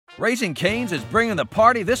Raising Cane's is bringing the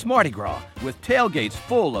party this Mardi Gras with tailgates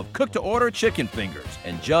full of cook-to-order chicken fingers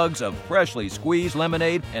and jugs of freshly squeezed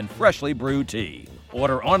lemonade and freshly brewed tea.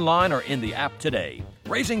 Order online or in the app today.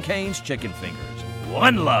 Raising Cane's Chicken Fingers.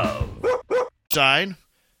 One love. Side.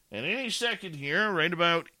 And any second here, right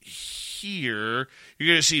about here, you're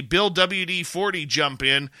going to see Bill WD-40 jump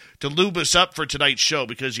in to lube us up for tonight's show,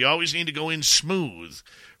 because you always need to go in smooth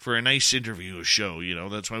for a nice interview show. You know,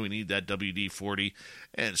 that's why we need that WD-40.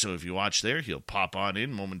 And so if you watch there, he'll pop on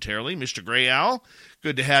in momentarily. Mr. Gray Owl,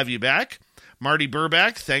 good to have you back. Marty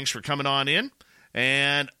Burback, thanks for coming on in.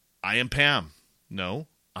 And I am Pam. No,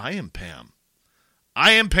 I am Pam.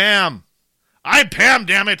 I am Pam. I'm Pam,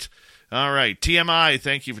 damn it. All right, TMI,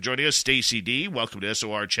 thank you for joining us. Stacy D, welcome to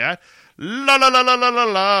SOR Chat. La la la la la la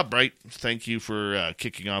la. Bright, thank you for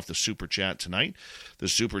kicking off the Super Chat tonight. The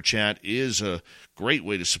Super Chat is a great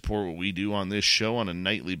way to support what we do on this show on a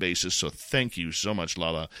nightly basis, so thank you so much,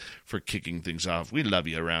 Lala, for kicking things off. We love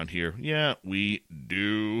you around here. Yeah, we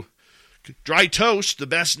do. Dry Toast, the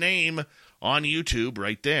best name on YouTube,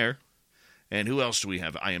 right there. And who else do we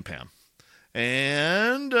have? I am Pam.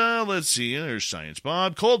 And let's see, there's Science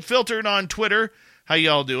Bob. Cold Filtered on Twitter. How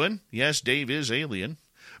y'all doing? Yes, Dave is alien.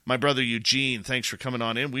 My brother Eugene, thanks for coming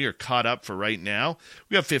on in. We are caught up for right now.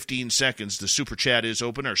 We have 15 seconds. The Super Chat is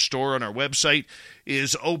open. Our store on our website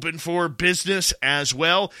is open for business as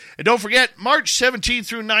well. And don't forget, March 17th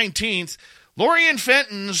through 19th, Lorian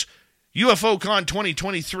Fenton's UFOCon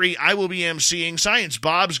 2023. I will be emceeing. Science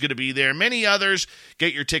Bob's going to be there. Many others.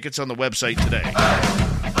 Get your tickets on the website today.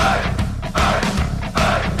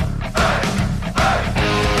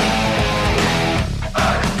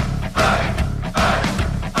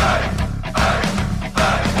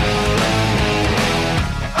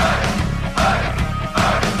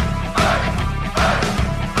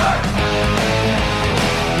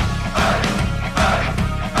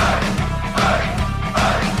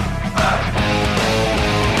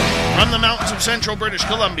 Central British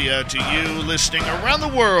Columbia to you listening around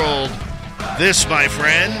the world. This, my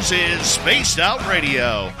friends, is Spaced Out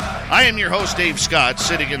Radio. I am your host, Dave Scott,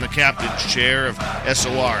 sitting in the captain's chair of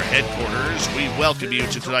SOR headquarters. We welcome you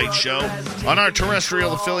to tonight's show on our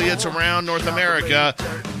terrestrial affiliates around North America,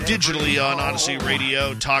 digitally on Odyssey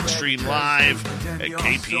Radio, TalkStream Live, at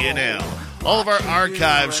KPNL. All of our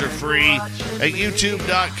archives are free at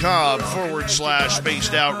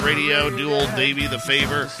youtube.com/Spaced Out Radio. Do old Davey the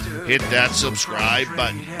favor, hit that subscribe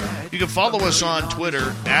button. You can follow us on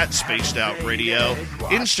Twitter at Spaced Out Radio,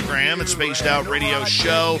 Instagram at Spaced Out Radio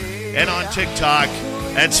Show, and on TikTok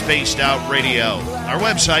at Spaced Out Radio. Our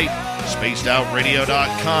website,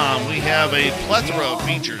 spacedoutradio.com. We have a plethora of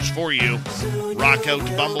features for you. Rock out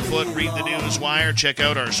to Bumblefoot, read the news wire, check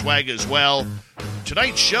out our swag as well.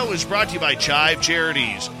 Tonight's show is brought to you by Chive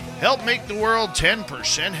Charities. Help make the world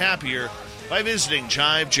 10% happier by visiting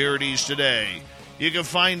Chive Charities today. You can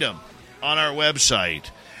find them on our website.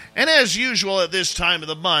 And as usual at this time of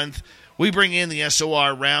the month, we bring in the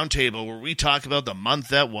SOR Roundtable, where we talk about the month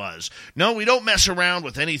that was. No, we don't mess around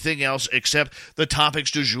with anything else except the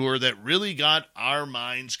topics du jour that really got our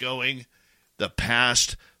minds going the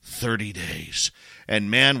past 30 days. And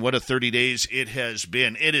man, what a 30 days it has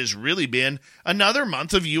been. It has really been another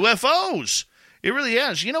month of UFOs. It really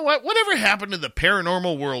has. You know what? Whatever happened to the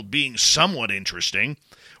paranormal world being somewhat interesting,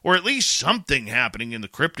 or at least something happening in the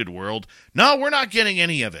cryptid world? No, we're not getting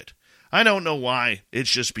any of it. I don't know why.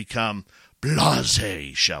 It's just become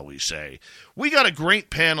blasé, shall we say. We got a great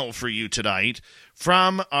panel for you tonight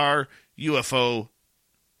from our UFO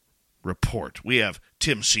report. We have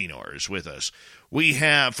Tim Senor is with us. We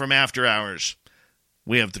have from After Hours,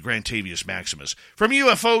 we have the Grantavius Maximus. From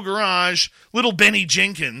UFO Garage, little Benny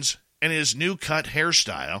Jenkins and his new cut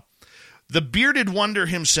hairstyle. The bearded wonder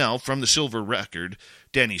himself from the Silver Record,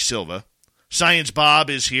 Danny Silva. Science Bob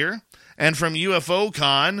is here. And from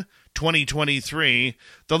UFOCon 2023,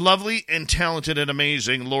 the lovely and talented and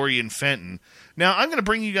amazing Lorian Fenton. Now, I'm going to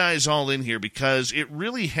bring you guys all in here because it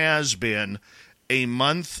really has been a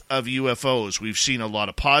month of UFOs. We've seen a lot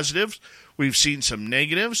of positives. We've seen some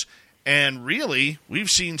negatives. And really, we've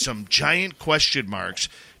seen some giant question marks.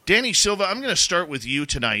 Danny Silva, I'm going to start with you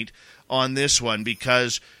tonight on this one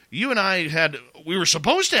because you and I we were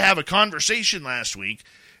supposed to have a conversation last week.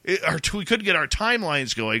 We couldn't get our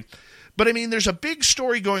timelines going. But, I mean, there's a big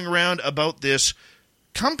story going around about this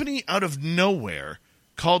company out of nowhere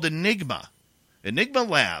called Enigma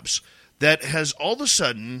Labs, that has all of a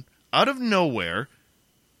sudden, out of nowhere,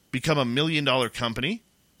 become $1 million company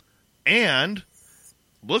and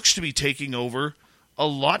looks to be taking over a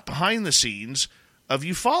lot behind the scenes of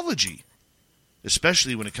ufology,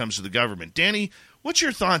 especially when it comes to the government. Danny, what's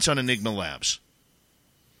your thoughts on Enigma Labs?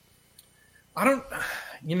 I don't,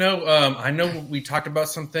 I know we talked about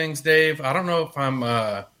some things, Dave. I don't know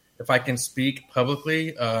if I can speak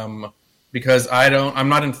publicly, because I'm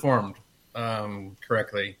not informed,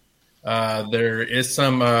 correctly. There is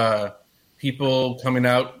some, people coming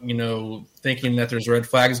out, thinking that there's red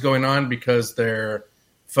flags going on because their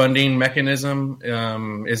funding mechanism,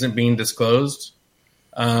 isn't being disclosed.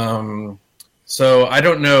 So I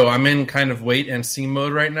don't know. I'm in kind of wait and see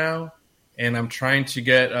mode right now, and I'm trying to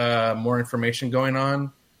get more information going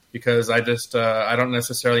on because I don't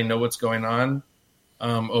necessarily know what's going on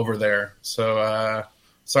over there. So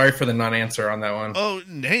sorry for the non-answer on that one. Oh,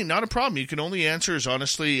 hey, not a problem. You can only answer as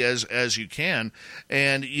honestly as you can.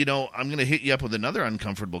 And, I'm going to hit you up with another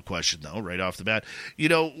uncomfortable question, though, right off the bat.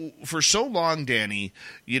 For so long, Danny,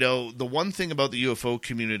 the one thing about the UFO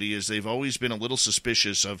community is they've always been a little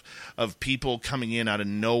suspicious of people coming in out of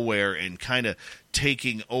nowhere and kind of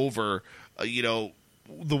taking over,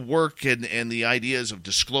 the work and the ideas of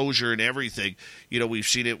disclosure and everything. We've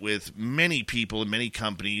seen it with many people and many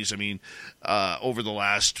companies. I mean, over the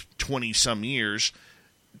last 20 some years.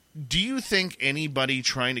 Do you think anybody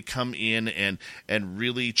trying to come in and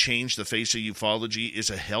really change the face of ufology is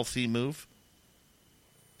a healthy move?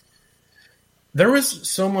 There was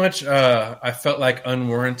so much, I felt like,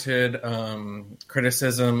 unwarranted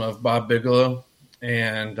criticism of Bob Bigelow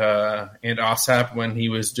and OSAP when he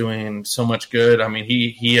was doing so much good. I mean,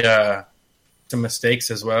 he some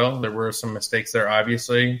mistakes as well. There were some mistakes there,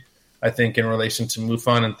 obviously, I think, in relation to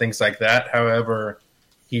MUFON and things like that. However,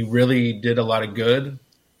 he really did a lot of good.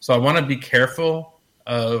 So I want to be careful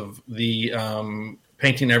of the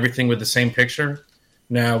painting everything with the same picture.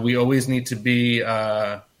 Now, we always need to be,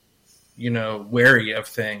 wary of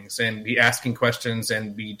things and be asking questions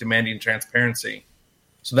and be demanding transparency.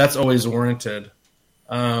 So that's always warranted.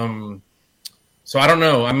 So I don't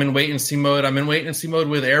know. I'm in wait and see mode. I'm in wait and see mode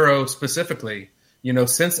with Arrow specifically.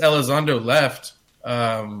 Since Elizondo left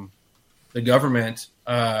the government,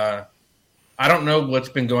 I don't know what's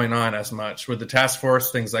been going on as much with the task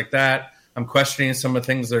force, things like that. I'm questioning some of the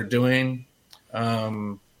things they're doing,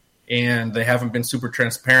 and they haven't been super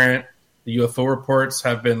transparent. The UFO reports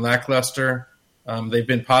have been lackluster. They've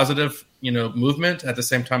been positive, movement. At the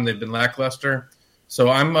same time, they've been lackluster. So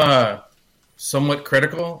I'm somewhat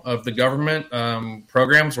critical of the government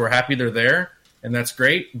programs. We're happy they're there, and that's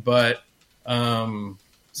great. But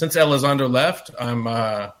since Elizondo left,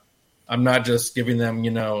 I'm not just giving them,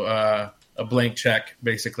 a blank check.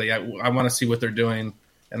 Basically, I want to see what they're doing,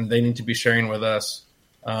 and they need to be sharing with us.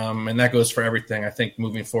 And that goes for everything, I think,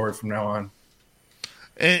 moving forward from now on.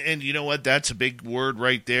 And you know what? That's a big word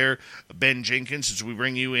right there, Ben Jenkins, as we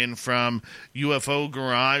bring you in from UFO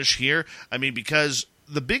Garage here. I mean, because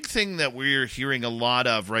the big thing that we're hearing a lot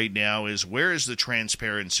of right now is, where is the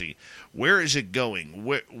transparency? Where is it going?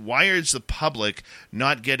 Why is the public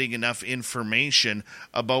not getting enough information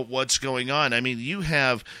about what's going on? I mean, you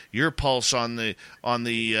have your pulse on the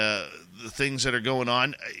things that are going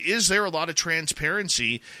on. Is there a lot of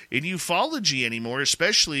transparency in ufology anymore,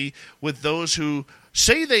 especially with those who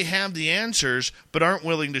say they have the answers but aren't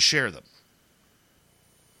willing to share them?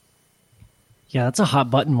 Yeah, that's a hot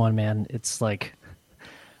button one, man. It's like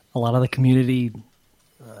a lot of the community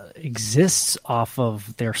exists off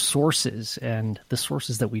of their sources, and the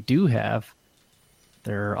sources that we do have,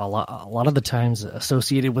 they're a lot of the times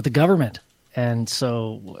associated with the government. And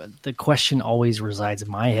so the question always resides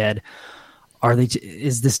in my head: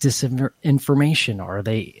 is this disinformation?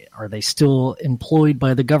 Are they still employed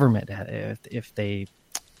by the government? If they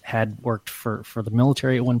had worked for the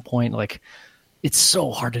military at one point, like, it's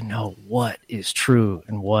so hard to know what is true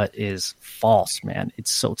and what is false, man.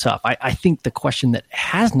 It's so tough. I think the question that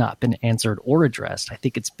has not been answered or addressed, I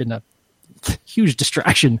think it's been a huge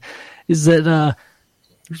distraction, is that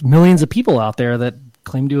there's millions of people out there that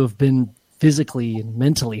claim to have been physically and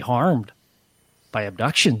mentally harmed by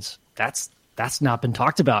abductions. That's not been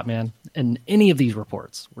talked about, man. In any of these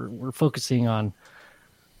reports, we're focusing on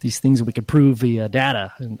these things that we could prove via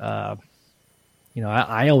data. And,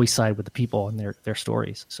 I always side with the people and their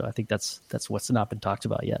stories. So I think that's what's not been talked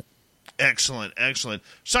about yet. Excellent.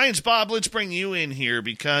 Science Bob, let's bring you in here,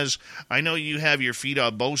 because I know you have your feet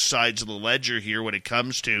on both sides of the ledger here when it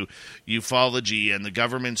comes to ufology, and the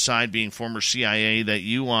government side, being former CIA that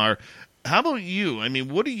you are. How about you? I mean,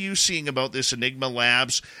 what are you seeing about this Enigma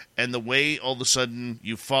Labs and the way all of a sudden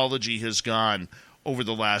ufology has gone over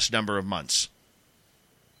the last number of months?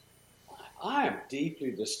 I am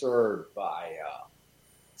deeply disturbed by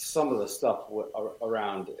some of the stuff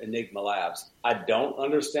around Enigma Labs. I don't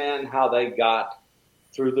understand how they got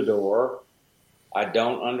through the door. I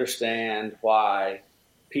don't understand why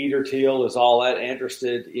Peter Thiel is all that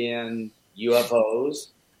interested in UFOs.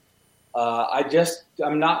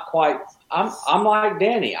 I'm not quite. I'm like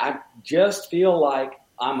Danny. I just feel like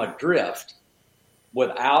I'm adrift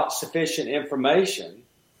without sufficient information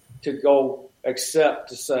to go except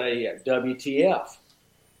to say WTF.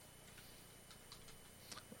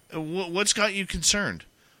 What's got you concerned?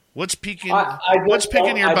 What's piquing? What's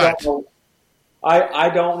picking your butt? I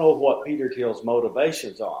don't know what Peter Thiel's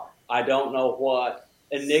motivations are. I don't know what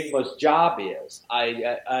Enigma's job is.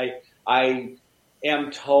 I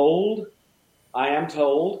am told,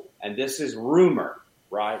 and this is rumor,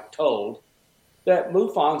 right? Told that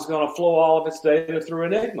MUFON's going to flow all of its data through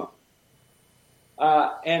Enigma.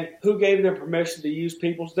 And who gave them permission to use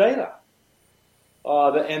people's data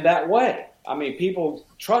in that way? I mean, people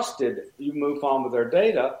trusted MUFON with their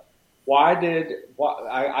data.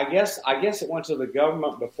 I guess it went to the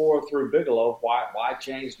government before through Bigelow. Why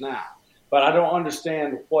change now? But I don't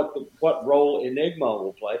understand what role Enigma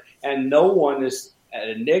will play. And no one is at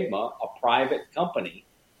Enigma, a private company,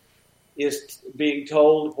 is being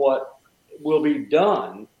told what will be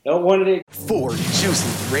done. No one. 4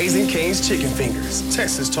 juicy Raising Cane's chicken fingers,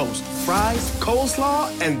 Texas toast, fries, coleslaw,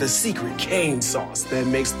 and the secret cane sauce that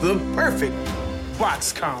makes the perfect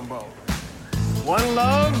box combo. One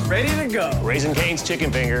love, ready to go. Raising Cane's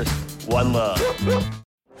chicken fingers, one love.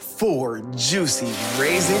 4 juicy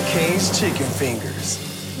Raising Cane's chicken fingers,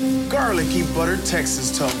 garlicky buttered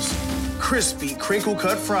Texas toast, crispy crinkle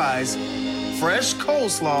cut fries, fresh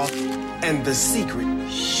coleslaw, and the secret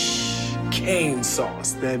cane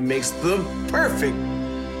sauce that makes the perfect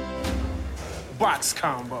box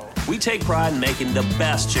combo. We take pride in making the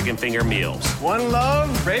best chicken finger meals. One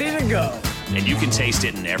love, ready to go. And you can taste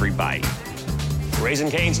it in every bite. Raising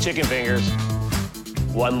Cane's chicken fingers,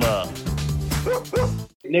 one love.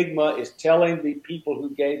 Enigma is telling the people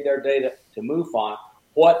who gave their data to MUFON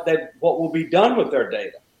what will be done with their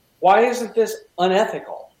data. Why isn't this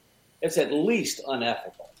unethical? It's at least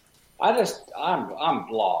unethical. I'm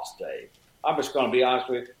lost, Dave. I'm just going to be honest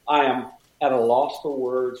with you. I am at a loss for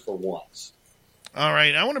words for once. All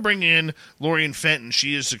right, I want to bring in Lorien Fenton.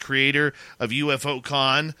 She is the creator of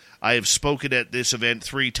UFOCon. I have spoken at this event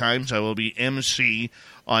 3 times. I will be MC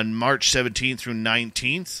on March 17th through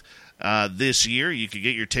 19th this year. You can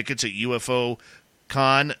get your tickets at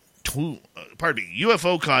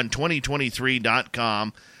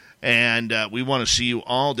UFOCon2023.com. And we want to see you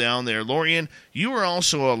all down there. Lorien, you are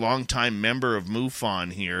also a longtime member of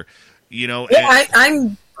MUFON here.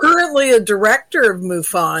 I'm currently a director of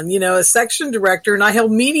MUFON, a section director, and I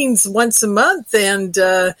hold meetings once a month. And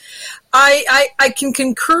I can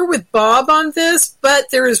concur with Bob on this,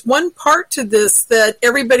 but there is one part to this that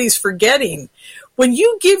everybody's forgetting. When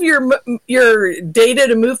you give your data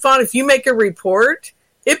to MUFON, if you make a report,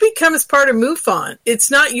 it becomes part of MUFON.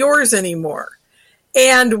 It's not yours anymore.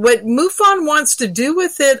 And what MUFON wants to do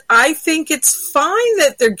with it, I think it's fine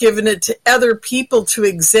that they're giving it to other people to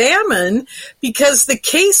examine because the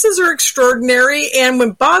cases are extraordinary. And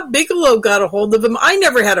when Bob Bigelow got a hold of them, I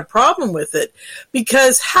never had a problem with it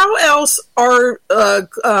because how else are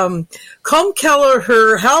Colm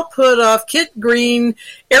Kelleher, Hal Puthoff, Kit Green,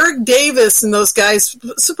 Eric Davis, and those guys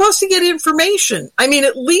supposed to get information? I mean,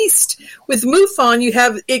 at least with MUFON, you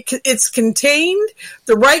have it's contained.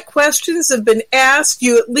 The right questions have been asked.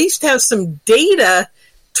 You at least have some data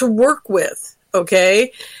to work with,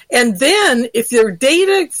 okay? And then if your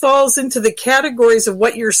data falls into the categories of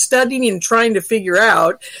what you're studying and trying to figure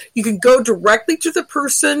out, you can go directly to the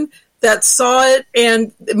person that saw it,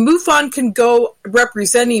 and MUFON can go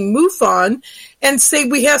representing MUFON and say,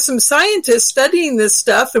 we have some scientists studying this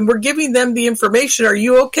stuff and we're giving them the information. Are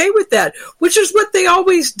you okay with that? Which is what they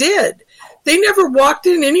always did. They never walked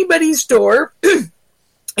in anybody's door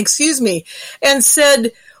and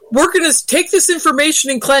said, we're going to take this information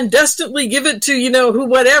and clandestinely give it to,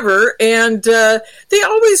 whatever. And they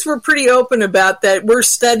always were pretty open about that. We're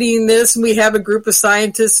studying this, and we have a group of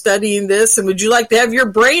scientists studying this, and would you like to have your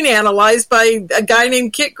brain analyzed by a guy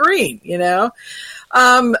named Kit Green,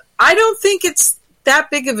 I don't think it's that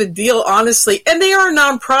big of a deal, honestly. And they are a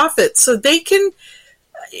nonprofit, so they can...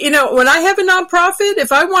 when I have a nonprofit,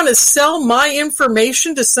 if I want to sell my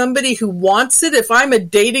information to somebody who wants it, if I'm a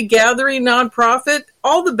data gathering nonprofit,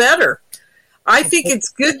 all the better. I think it's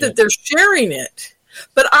good that they're sharing it.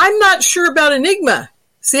 But I'm not sure about Enigma.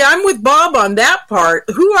 See, I'm with Bob on that part.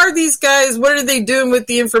 Who are these guys? What are they doing with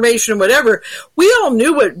the information? Whatever. We all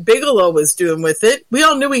knew what Bigelow was doing with it. We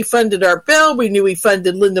all knew he funded Art Bell. We knew he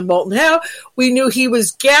funded Linda Moulton Howe. We knew he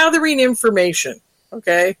was gathering information.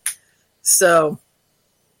 Okay? So...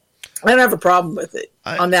 I don't have a problem with it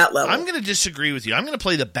on that level. I'm going to disagree with you. I'm going to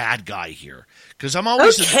play the bad guy here because I'm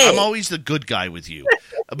always Okay. the good guy with you.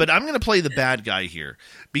 But I'm going to play the bad guy here,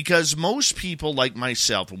 because most people like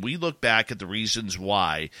myself, when we look back at the reasons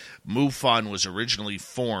why MUFON was originally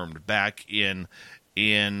formed back in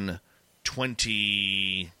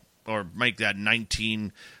 1960s or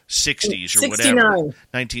whatever,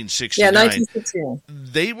 1969. Yeah,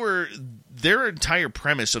 1969. Their entire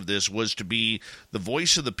premise of this was to be the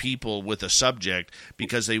voice of the people with a subject,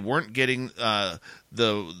 because they weren't getting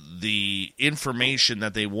the information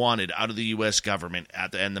that they wanted out of the U.S. government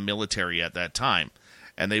and the military at that time.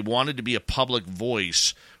 And they wanted to be a public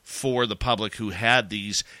voice for the public who had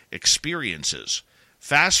these experiences.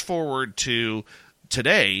 Fast forward to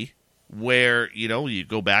today, where, you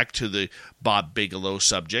go back to the Bob Bigelow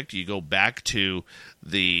subject, you go back to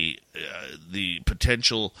the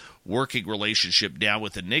potential working relationship now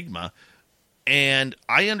with Enigma, and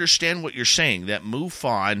I understand what you're saying, that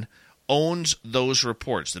MUFON owns those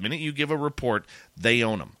reports. The minute you give a report, they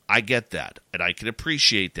own them. I get that, and I can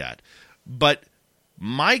appreciate that. But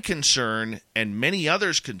my concern, and many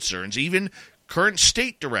others' concerns, even current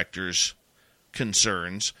state directors'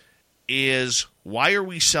 concerns, is why are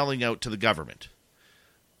we selling out to the government?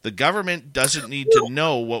 The government doesn't need to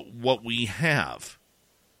know what we have.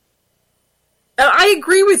 I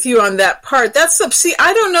agree with you on that part. See,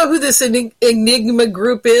 I don't know who this Enigma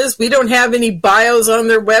group is. We don't have any bios on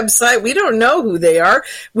their website. We don't know who they are.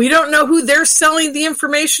 We don't know who they're selling the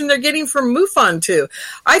information they're getting from MUFON to.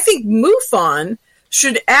 I think MUFON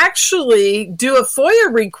should actually do a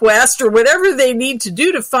FOIA request or whatever they need to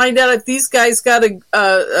do to find out if these guys got a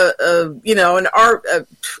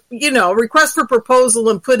request for proposal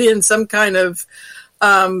and put in some kind of,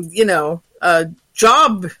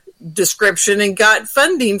 job description and got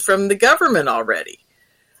funding from the government already.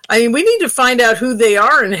 I mean, we need to find out who they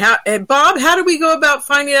are and how. And Bob, how do we go about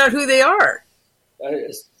finding out who they are?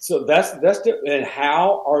 So that's and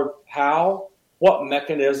what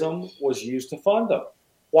mechanism was used to fund them?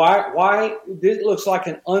 Why this looks like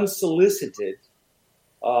an unsolicited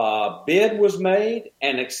bid was made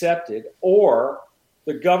and accepted, or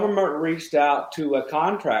the government reached out to a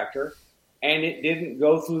contractor and it didn't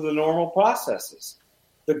go through the normal processes.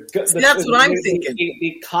 That's what I'm thinking.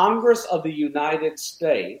 The Congress of the United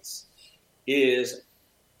States is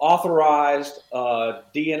authorized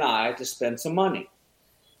DNI to spend some money.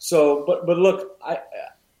 So, but look,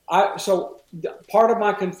 so part of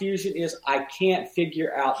my confusion is I can't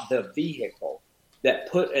figure out the vehicle that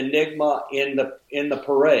put Enigma in the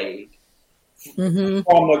parade from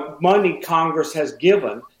the money Congress has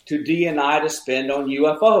given to DNI to spend on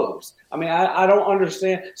UFOs. I mean, I don't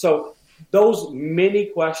understand. So those many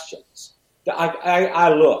questions,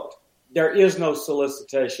 I looked. There is no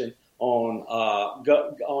solicitation on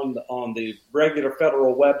the regular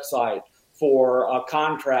federal website for a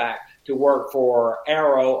contract to work for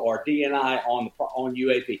Arrow or DNI on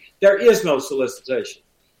UAP. There is no solicitation.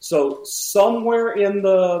 So somewhere in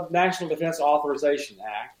the National Defense Authorization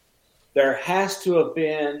Act, there has to have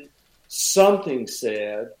been something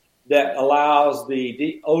said that allows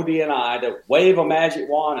the ODNI to wave a magic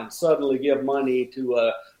wand and suddenly give money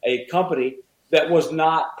to a company that was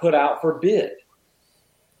not put out for bid.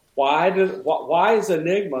 Why is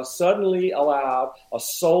Enigma suddenly allowed a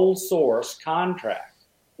sole source contract?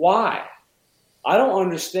 Why? I don't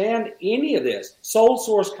understand any of this. Sole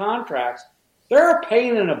source contracts, they're a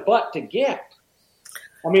pain in the butt to get.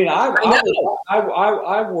 I mean,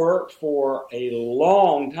 I worked for a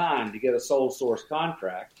long time to get a sole source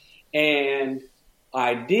contract, and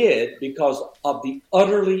I did because of the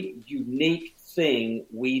utterly unique thing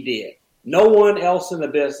we did. No one else in the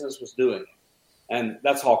business was doing it, and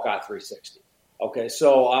that's Hawkeye 360. Okay,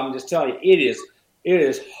 so I'm just telling you, it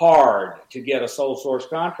is hard to get a sole source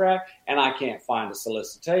contract, and I can't find a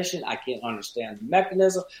solicitation. I can't understand the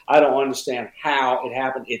mechanism. I don't understand how it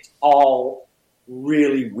happened. It's all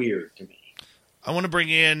really weird to me. I want to bring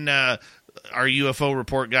in our UFO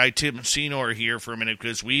report guy, Tim Senor, here for a minute,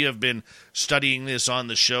 because we have been studying this on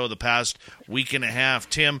the show the past week and a half.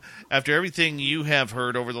 Tim, after everything you have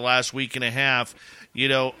heard over the last week and a half,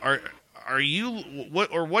 what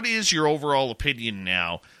is your overall opinion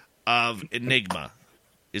now of Enigma?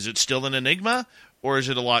 Is it still an enigma, or is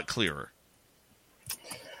it a lot clearer?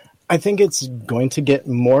 I think it's going to get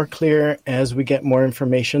more clear as we get more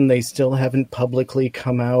information. They still haven't publicly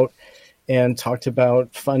come out and talked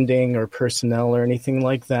about funding or personnel or anything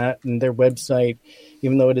like that. And their website,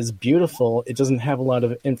 even though it is beautiful, it doesn't have a lot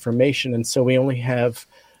of information. And so we only have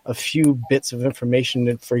a few bits of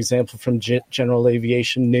information. For example, from General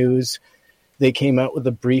Aviation News, they came out with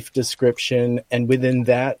a brief description, and within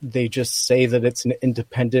that, they just say that it's an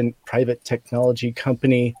independent private technology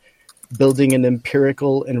company building an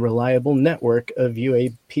empirical and reliable network of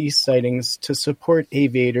UAP sightings to support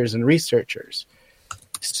aviators and researchers.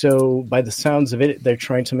 So by the sounds of it, they're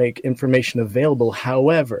trying to make information available.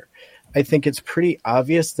 However, I think it's pretty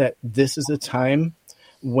obvious that this is a time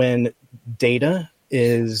when data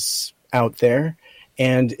is out there,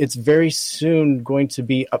 and it's very soon going to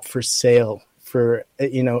be up for sale for,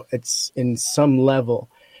 it's in some level.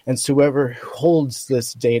 And so whoever holds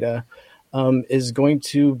this data is going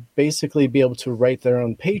to basically be able to write their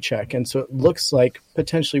own paycheck. And so it looks like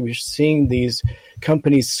potentially we're seeing these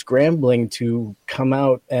companies scrambling to come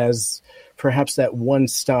out as perhaps that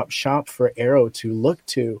one-stop shop for Arrow to look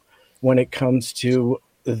to when it comes to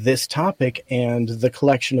this topic and the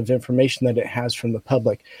collection of information that it has from the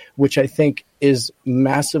public, which I think is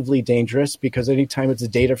massively dangerous, because anytime it's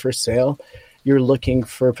data for sale, you're looking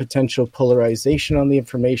for potential polarization on the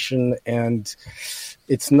information, and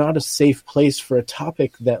it's not a safe place for a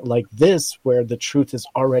topic that like this, where the truth is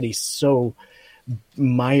already so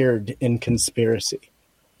mired in conspiracy.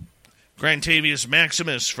 Grantavius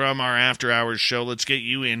Maximus from our After Hours show. Let's get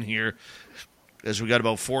you in here, as we got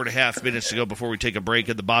about 4.5 minutes to go before we take a break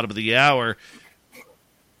at the bottom of the hour.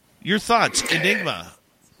 Your thoughts, Enigma?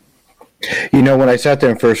 When I sat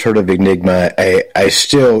there and first heard of Enigma, I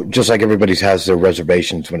still, just like everybody has their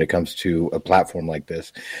reservations when it comes to a platform like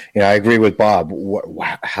this. I agree with Bob.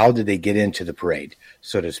 How did they get into the parade,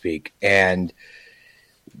 so to speak? And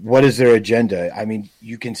what is their agenda? I mean,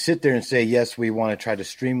 you can sit there and say, yes, we want to try to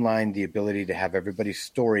streamline the ability to have everybody's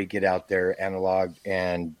story get out there, analog,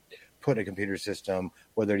 and put a computer system,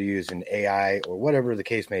 whether to use an AI or whatever the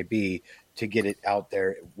case may be, to get it out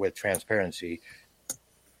there with transparency.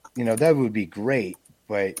 That would be great,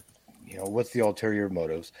 but, what's the ulterior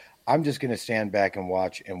motives? I'm just going to stand back and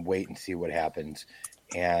watch and wait and see what happens.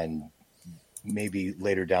 And maybe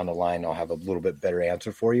later down the line, I'll have a little bit better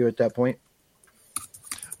answer for you at that point.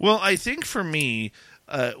 Well, I think for me,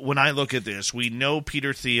 when I look at this, we know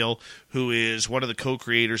Peter Thiel, who is one of the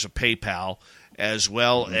co-creators of PayPal, as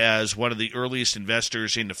well as one of the earliest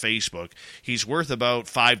investors into Facebook. He's worth about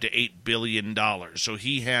 $5 to $8 billion, so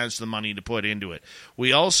he has the money to put into it.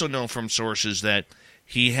 We also know from sources that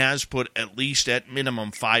he has put at least at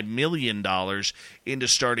minimum $5 million into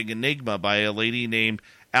starting Enigma by a lady named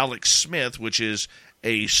Alex Smith, which is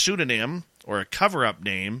a pseudonym or a cover-up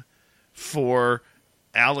name for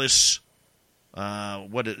Alice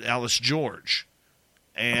George.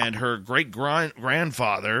 And her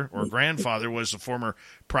great-grandfather was the former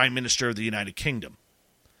Prime Minister of the United Kingdom.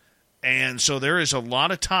 And so there is a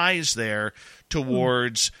lot of ties there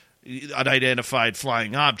towards unidentified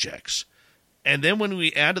flying objects. And then when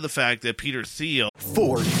we add to the fact that Peter Thiel...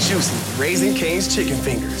 4 juicy Raising Cane's chicken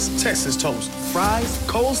fingers, Texas toast, fries,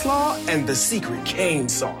 coleslaw, and the secret cane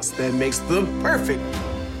sauce that makes the perfect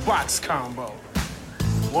box combo.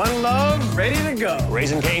 One love, ready to go.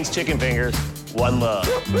 Raising Cane's chicken fingers. One love.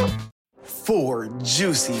 4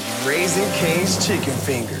 juicy Raising Cane's chicken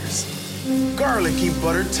fingers, garlicky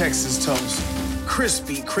buttered Texas toast,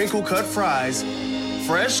 crispy crinkle cut fries,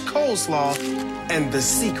 fresh coleslaw, and the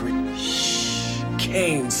secret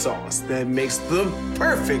cane sauce that makes the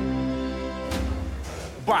perfect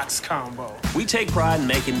box combo. We take pride in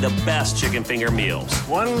making the best chicken finger meals.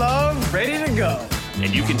 One love, ready to go.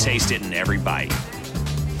 And you can taste it in every bite.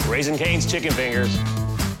 Raising Cane's chicken fingers.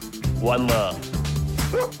 One love.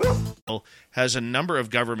 Has a number of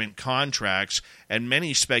government contracts, and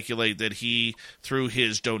many speculate that he, through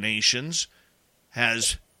his donations,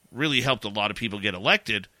 has really helped a lot of people get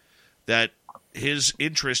elected, that his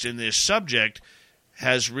interest in this subject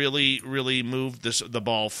has really, really moved the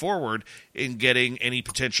ball forward in getting any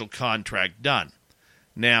potential contract done.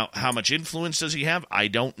 Now, how much influence does he have? I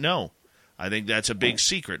don't know. I think that's a big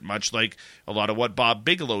secret, much like a lot of what Bob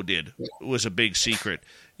Bigelow did was a big secret.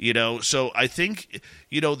 So I think,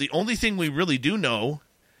 the only thing we really do know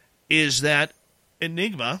is that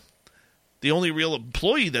Enigma, the only real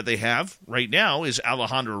employee that they have right now is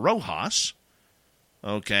Alejandro Rojas,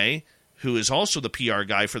 okay, who is also the PR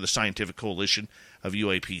guy for the Scientific Coalition of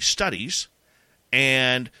UAP Studies.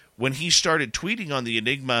 And when he started tweeting on the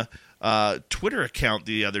Enigma Twitter account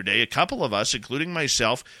the other day, a couple of us, including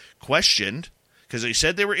myself, questioned, because they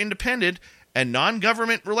said they were independent and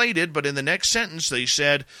non-government related, but in the next sentence they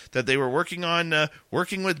said that they were working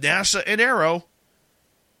with NASA and Arrow.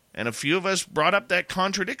 And a few of us brought up that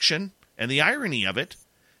contradiction and the irony of it.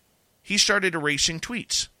 He started erasing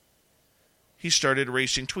tweets.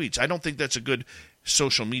 I don't think that's a good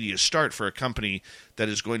social media start for a company that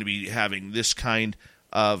is going to be having this kind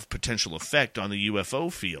of potential effect on the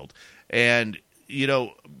UFO field. And,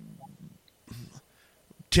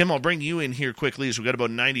 Tim, I'll bring you in here quickly as we've got about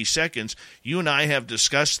 90 seconds. You and I have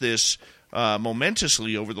discussed this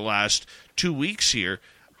momentously over the last 2 weeks here.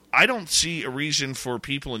 I don't see a reason for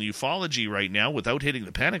people in ufology right now, without hitting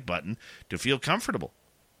the panic button, to feel comfortable.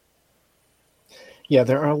 Yeah,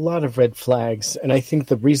 there are a lot of red flags, and I think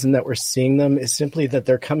the reason that we're seeing them is simply that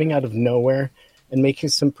they're coming out of nowhere and making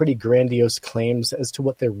some pretty grandiose claims as to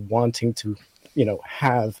what they're wanting to,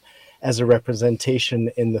 have as a representation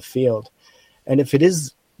in the field. And if it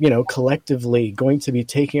is, collectively going to be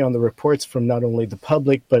taking on the reports from not only the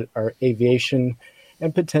public, but our aviation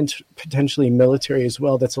and potentially military as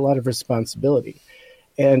well, that's a lot of responsibility.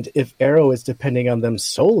 And if Arrow is depending on them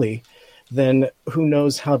solely, then who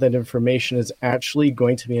knows how that information is actually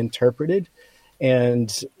going to be interpreted.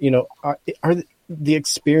 And, are the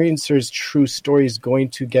experiencer's true stories going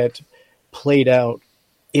to get played out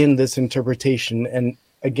in this interpretation? And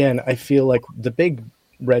again, I feel like the big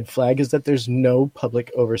red flag is that there's no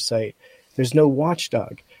public oversight. There's no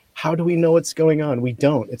watchdog. How do we know what's going on? We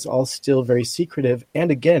don't. It's all still very secretive.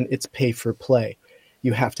 And again, it's pay for play.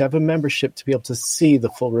 You have to have a membership to be able to see the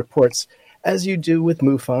full reports, as you do with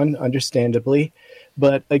MUFON, understandably.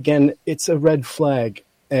 But again, it's a red flag.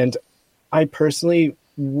 And I personally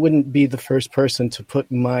wouldn't be the first person to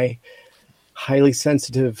put my highly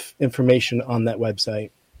sensitive information on that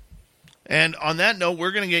website. And on that note,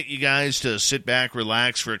 we're going to get you guys to sit back,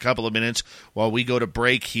 relax for a couple of minutes while we go to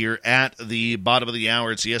break here at the bottom of the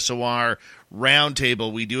hour. It's the SOR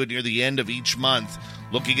Roundtable. We do it near the end of each month.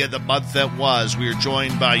 Looking at the month that was, we are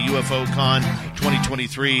joined by UFOCon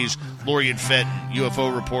 2023's Lorian Fett,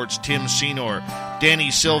 UFO Report's Tim Senor,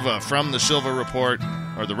 Danny Silva from the Silva Report,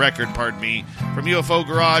 or the Record, pardon me, from UFO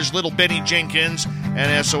Garage, Little Benny Jenkins,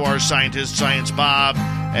 and SOR scientist Science Bob,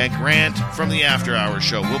 and Grant from the After Hours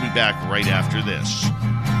Show. We'll be back right after this.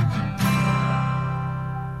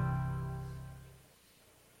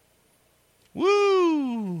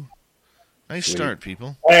 Woo! Nice start,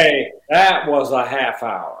 people. Hey, that was a half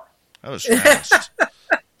hour. That was fast.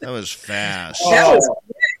 That was fast.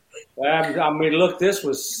 I mean, look, this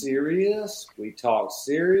was serious. We talked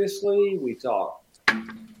seriously. We talked.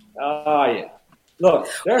 Yeah. Look,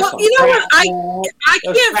 there's some. You know what? I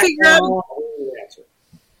can't figure out.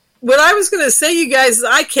 What I was going to say, you guys, is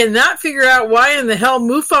I cannot figure out why in the hell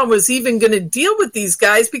MUFON was even going to deal with these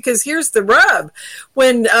guys, because here's the rub.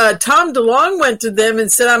 When Tom DeLonge went to them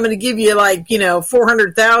and said, I'm going to give you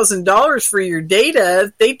 $400,000 for your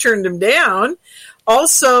data, they turned him down.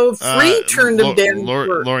 Also, Free turned him down.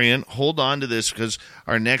 Lorian, hold on to this, because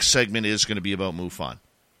our next segment is going to be about MUFON.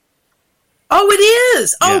 Oh, it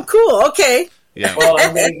is? Yeah. Oh, cool. Okay. Yeah. Well,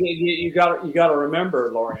 you got to remember,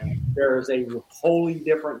 Lorian, there is a wholly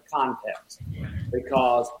different context,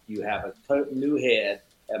 because you have a new head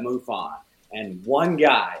at MUFON, and one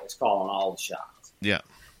guy is calling all the shots. Yeah.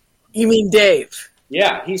 You mean Dave?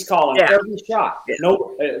 Yeah, he's calling every shot.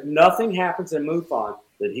 No, nothing happens in MUFON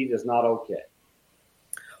that he does not okay.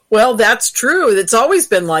 Well, that's true. It's always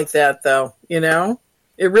been like that, though. It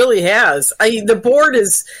really has. The board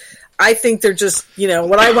is. I think they're just,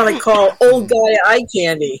 what I want to call old guy eye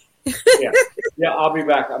candy. Yeah, I'll be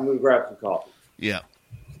back. I'm going to grab some coffee. Yeah.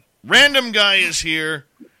 Random Guy is here.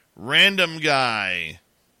 Random Guy.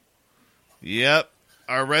 Yep.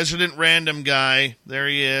 Our resident Random Guy. There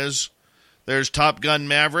he is. There's Top Gun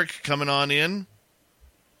Maverick coming on in.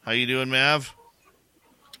 How you doing, Mav?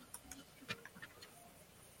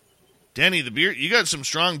 Danny, the beard. You got some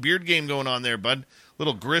strong beard game going on there, bud.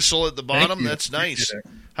 Little gristle at the bottom. That's nice.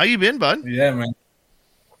 How you been, bud? Yeah, man.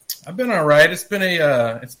 I've been all right. It's been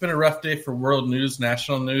a rough day for world news,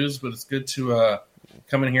 national news, but it's good to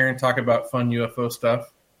come in here and talk about fun UFO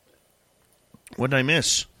stuff. What did I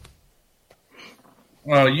miss?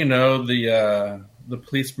 Well, the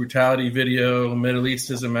police brutality video. Middle East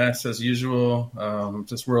is a mess as usual.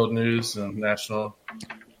 Just world news and national.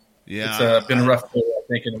 Yeah, it's been a rough day, I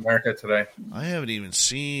think, in America today. I haven't even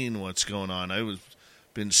seen what's going on.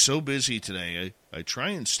 Been so busy today. I try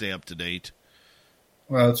and stay up to date.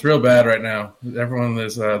 Well, it's real bad right now. Everyone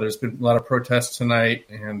there's been a lot of protests tonight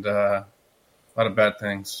and a lot of bad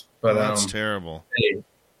things. But that's terrible. Hey,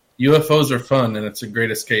 UFOs are fun, and it's a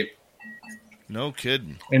great escape. No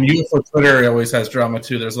kidding. And UFO Twitter always has drama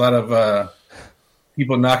too. There's a lot of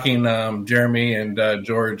people knocking Jeremy and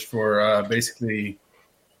George for basically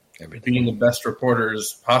being the best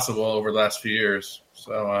reporters possible over the last few years.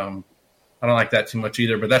 So I don't like that too much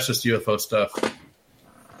either, but that's just UFO stuff.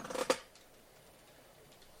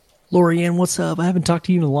 Lorianne, what's up? I haven't talked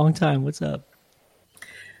to you in a long time. What's up?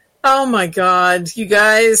 Oh, my God, you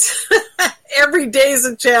guys. Every day's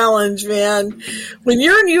a challenge, man. When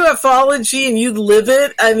you're in ufology and you live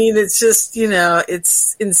it, I mean, it's just,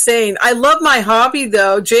 it's insane. I love my hobby,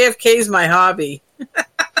 though. JFK is my hobby.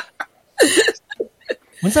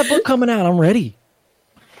 When's that book coming out? I'm ready.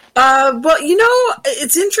 Well,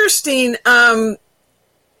 it's interesting. And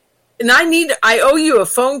I owe you a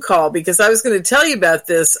phone call because I was going to tell you about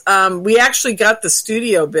this. We actually got the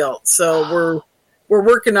studio built, so we're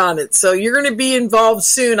working on it. So you're going to be involved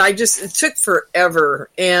soon. It took forever,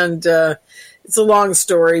 and it's a long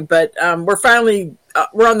story, but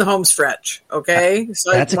we're on the home stretch. Okay,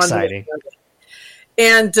 so that's exciting.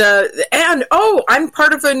 And I'm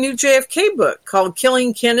part of a new JFK book called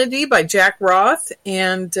 "Killing Kennedy" by Jack Roth,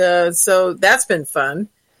 and so that's been fun.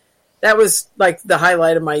 That was like the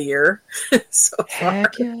highlight of my year so far.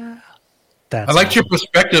 Heck yeah! I liked your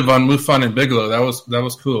perspective on MUFON and Bigelow. That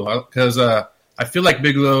was cool because I feel like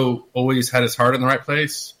Bigelow always had his heart in the right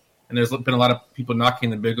place, and there's been a lot of people knocking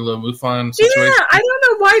the Bigelow MUFON situation. Yeah, I don't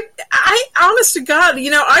know why. Honest to God,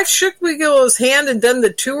 I've shook Bigelow's hand and done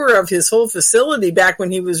the tour of his whole facility back when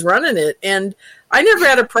he was running it, and I never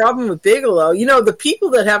had a problem with Bigelow. The people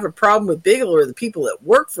that have a problem with Bigelow are the people that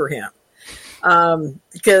work for him.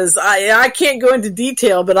 Because I can't go into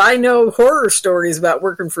detail, but I know horror stories about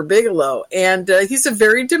working for Bigelow, and he's a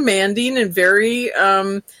very demanding and very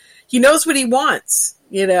he knows what he wants,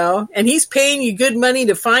 and he's paying you good money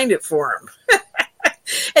to find it for him.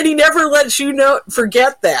 And he never lets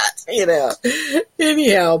forget that,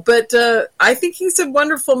 anyhow, but I think he's a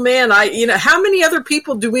wonderful man. How many other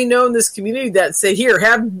people do we know in this community that say, here,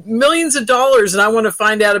 have millions of dollars and I want to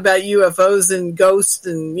find out about UFOs and ghosts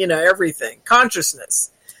and, everything,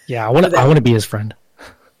 consciousness. Yeah. I want to be his friend.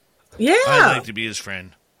 Yeah. I'd like to be his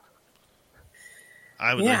friend.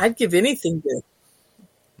 I'd give anything to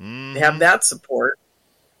have that support.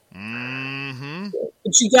 Mm-hmm.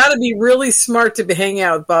 But you got to be really smart to hang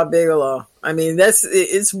out with Bob Bigelow. I mean,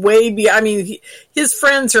 it's way beyond. I mean, his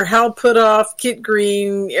friends are Hal Puthoff, Kit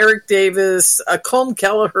Green, Eric Davis, Colm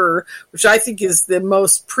Kelleher, which I think is the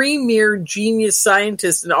most premier genius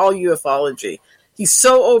scientist in all ufology. He's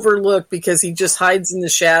so overlooked because he just hides in the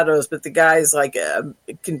shadows, but the guy is like a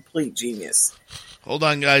complete genius. Hold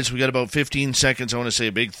on, guys. We got about 15 seconds. I want to say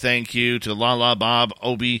a big thank you to Lala Bob,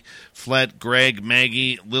 Obi, Flett, Greg,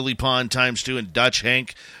 Maggie, Lily Pond ×2, and Dutch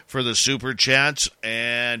Hank for the super chats,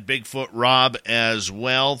 and Bigfoot Rob as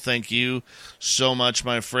well. Thank you so much,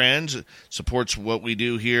 my friends. It supports what we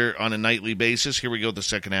do here on a nightly basis. Here we go, the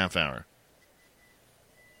second half hour.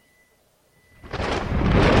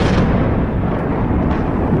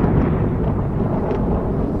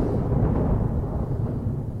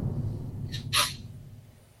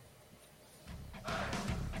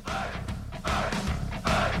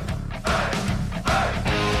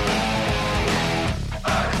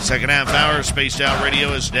 Second half hour, Spaced Out Radio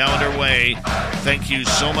is now underway. Thank you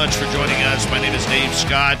so much for joining us. My name is Dave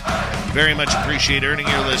Scott. Very much appreciate earning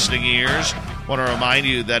your listening ears. Want to remind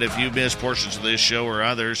you that if you missed portions of this show or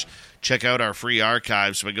others, check out our free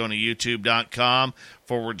archives by going to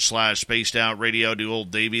youtube.com/Spaced Out Radio. Do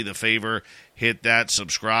old Davey the favor, hit that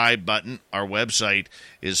subscribe button. Our website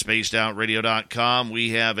is spacedoutradio.com. We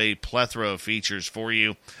have a plethora of features for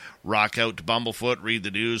you. Rock out to Bumblefoot, read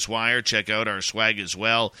the news wire, check out our swag as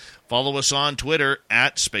well. Follow us on Twitter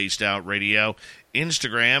at Spaced Out Radio,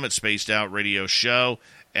 Instagram at Spaced Out Radio Show,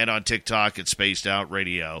 and on TikTok at Spaced Out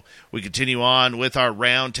Radio. We continue on with our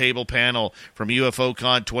roundtable panel from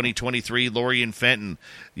UFOCon 2023, Lorien Fenton.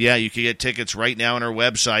 Yeah, you can get tickets right now on our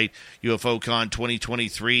website,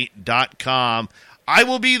 UFOCon2023.com. I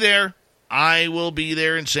will be there. I will be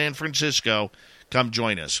there in San Francisco. Come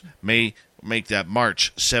join us. Make that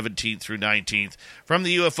March 17th through 19th. From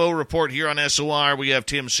the UFO Report here on SOR, we have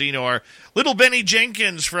Tim Senor, Little Benny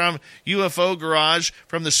Jenkins from UFO Garage,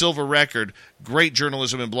 from the Silver Record. Great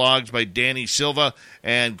journalism and blogs by Danny Silva,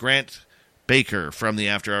 and Grant Baker from the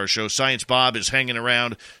After Hours Show. Science Bob is hanging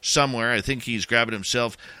around somewhere. I think he's grabbing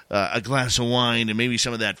himself a glass of wine and maybe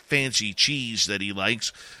some of that fancy cheese that he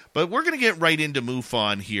likes. But we're going to get right into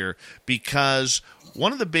MUFON here, because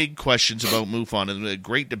one of the big questions about MUFON is a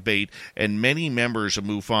great debate, and many members of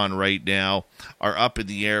MUFON right now are up in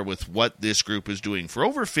the air with what this group is doing. For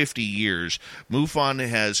over 50 years, MUFON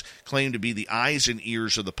has claimed to be the eyes and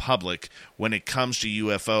ears of the public when it comes to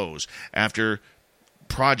UFOs. After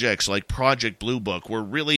projects like Project Blue Book were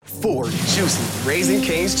really 4 juicy Raising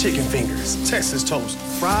Cane's chicken fingers, Texas toast,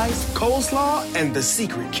 fries, coleslaw, and the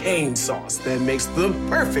secret cane sauce that makes the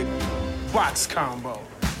perfect box combo.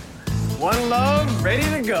 One love, ready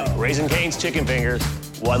to go. Raising Cane's chicken fingers,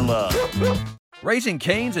 one love. Raising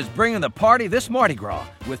Cane's is bringing the party this Mardi Gras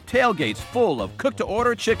with tailgates full of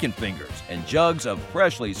cook-to-order chicken fingers and jugs of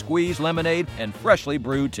freshly squeezed lemonade and freshly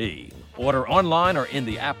brewed tea. Order online or in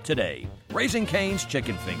the app today. Raising Cane's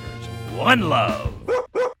Chicken Fingers. One love.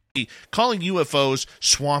 Calling UFOs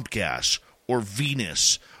swamp gas or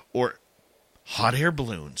Venus or hot air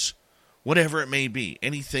balloons, whatever it may be,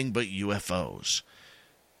 anything but UFOs.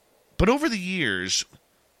 But over the years,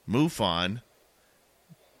 MUFON,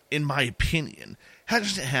 in my opinion,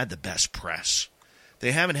 hasn't had the best press.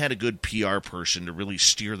 They haven't had a good PR person to really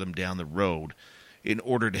steer them down the road in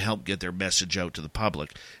order to help get their message out to the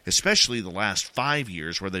public, especially the last 5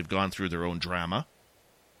 years where they've gone through their own drama,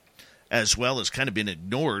 as well as kind of been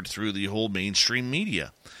ignored through the whole mainstream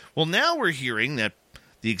media. Well, now we're hearing that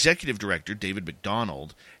the executive director, David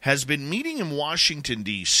McDonald, has been meeting in Washington,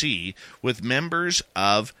 D.C. with members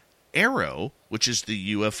of AARO, which is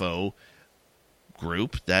the UFO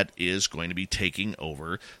group that is going to be taking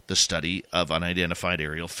over the study of unidentified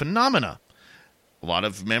aerial phenomena. A lot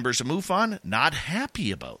of members of MUFON not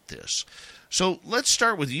happy about this. So let's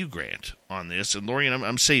start with you, Grant, on this. And Lorian,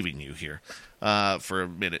 I'm saving you here for a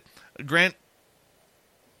minute. Grant,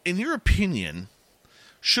 in your opinion,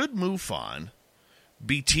 should MUFON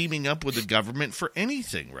be teaming up with the government for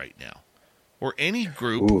anything right now? Or any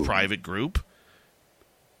group, private group?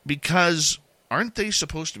 Because aren't they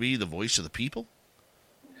supposed to be the voice of the people?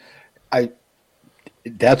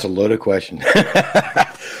 That's a loaded question.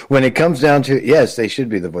 When it comes down to, yes, they should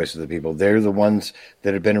be the voice of the people. They're the ones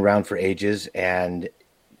that have been around for ages, and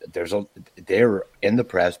they're in the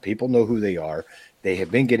press. People know who they are. They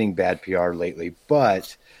have been getting bad PR lately,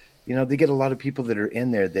 but they get a lot of people that are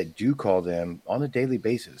in there that do call them on a daily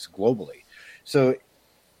basis globally. So,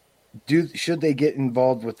 should they get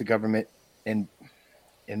involved with the government? And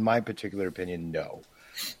in my particular opinion, no.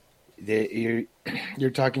 You're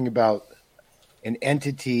talking about an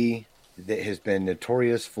entity that has been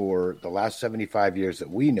notorious for the last 75 years that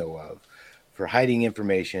we know of for hiding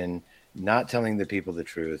information, not telling the people the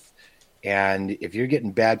truth. And if you're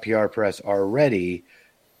getting bad PR press already,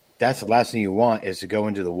 that's the last thing you want, is to go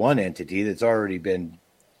into the one entity that's already been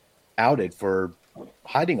outed for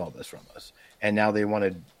hiding all this from us. And now they want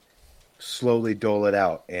to slowly dole it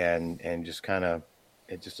out and just kind of,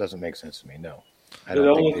 it just doesn't make sense to me. No. The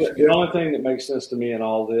only thing that makes sense to me in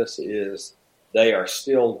all this is they are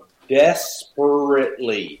still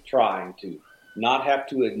desperately trying to not have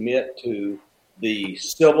to admit to the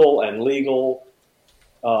civil and legal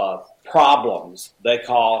problems they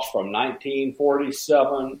caused from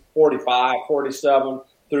 1947, 45, 47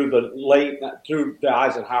 through the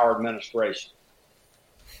Eisenhower administration.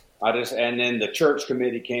 And then the church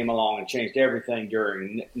committee came along and changed everything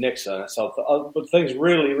during Nixon. So but things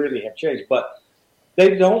really, really have changed. But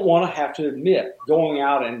they don't want to have to admit going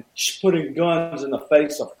out and putting guns in the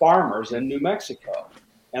face of farmers in New Mexico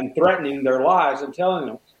and threatening their lives and telling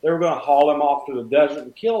them they were going to haul them off to the desert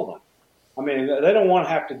and kill them. I mean, they don't want to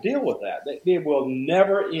have to deal with that. It will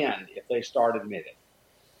never end if they start admitting.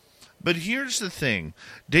 But here's the thing.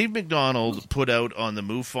 Dave McDonald put out on the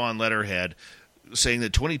MUFON letterhead saying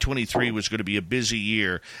that 2023 was going to be a busy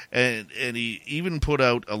year, and he even put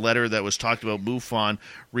out a letter that was talked about MUFON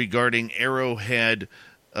regarding Arrowhead,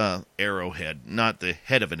 not the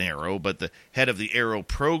head of an arrow, but the head of the AARO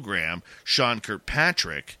program, Sean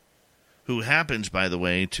Kirkpatrick, who happens, by the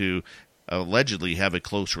way, to allegedly have a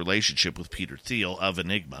close relationship with Peter Thiel of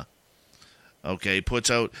Enigma. Okay,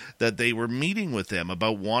 puts out that they were meeting with them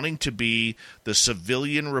about wanting to be the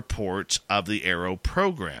civilian reports of the AARO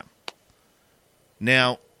program.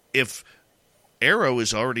 Now, if AARO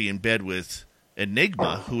is already in bed with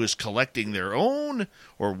Enigma, who is collecting their own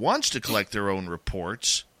or wants to collect their own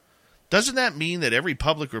reports, doesn't that mean that every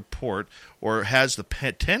public report or has the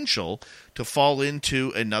potential to fall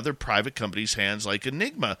into another private company's hands like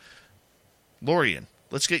Enigma? Lorian,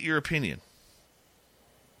 let's get your opinion.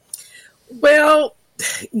 Well,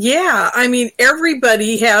 yeah. I mean,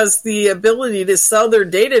 everybody has the ability to sell their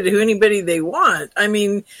data to anybody they want. I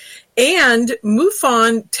mean, and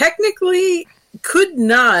MUFON technically could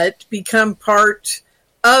not become part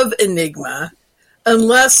of Enigma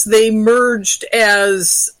unless they merged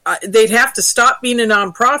as they'd have to stop being a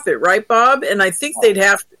nonprofit, right, Bob? And I think they'd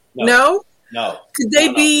have to. No. Could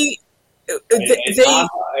they be?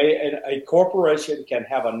 A corporation can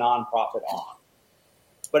have a nonprofit arm,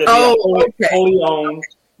 but it'd be a fully owned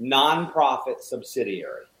nonprofit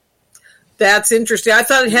subsidiary. That's interesting. I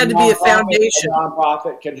thought it had to be a foundation. A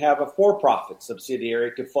nonprofit can have a for-profit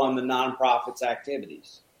subsidiary to fund the nonprofit's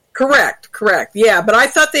activities. Correct. Yeah, but I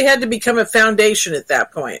thought they had to become a foundation at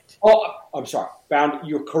that point. Oh, I'm sorry.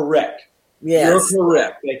 You're correct. Yes. You're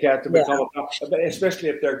correct. They have to become especially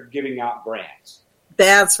if they're giving out grants.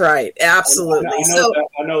 That's right. Absolutely.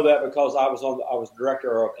 I know that because I was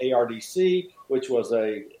director of ARDC, which was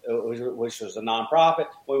a nonprofit.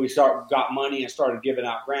 When we got money and started giving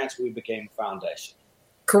out grants, we became a foundation.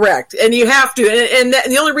 Correct. And you have to. And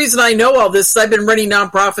the only reason I know all this is I've been running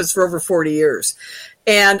nonprofits for over 40 years.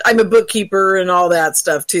 And I'm a bookkeeper and all that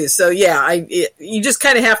stuff too. So yeah, you just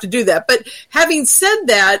kind of have to do that. But having said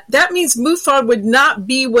that, that means MUFON would not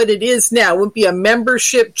be what it is now. It wouldn't be a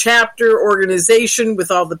membership chapter organization with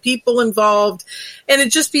all the people involved, and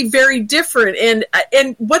it'd just be very different.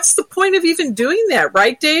 And what's the point of even doing that,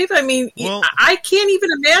 right, Dave? I mean, I can't even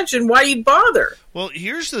imagine why you'd bother. Well,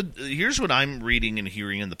 here's what I'm reading and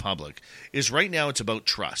hearing in the public is right now it's about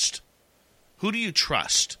trust. Who do you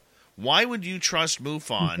trust? Why would you trust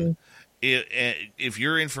MUFON if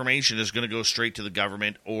your information is going to go straight to the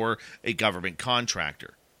government or a government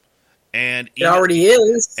contractor? And it already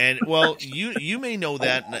is. And well, you may know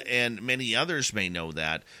that, and many others may know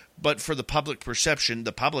that, but for the public perception,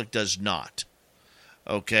 the public does not.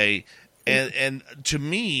 Okay, and to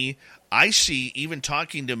me, I see, even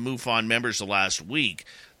talking to MUFON members the last week,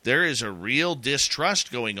 there is a real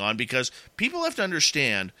distrust going on because people have to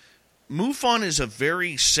understand. MUFON is a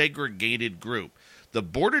very segregated group. The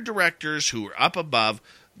board of directors who are up above,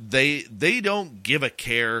 they don't give a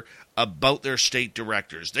care about their state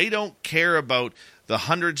directors. They don't care about the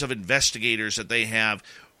hundreds of investigators that they have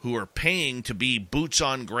who are paying to be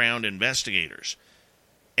boots-on-ground investigators.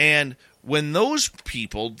 And when those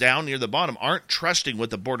people down near the bottom aren't trusting what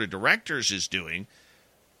the board of directors is doing,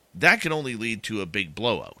 that can only lead to a big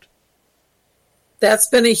blowout. That's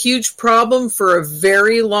been a huge problem for a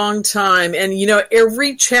very long time. And,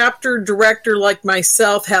 every chapter director like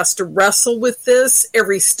myself has to wrestle with this.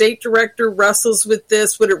 Every state director wrestles with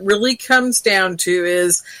this. What it really comes down to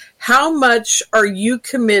is how much are you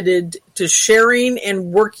committed to sharing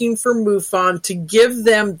and working for MUFON to give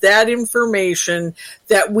them that information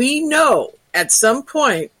that we know at some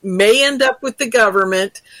point may end up with the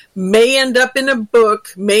government, may end up in a book,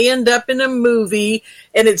 may end up in a movie,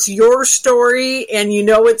 and it's your story, and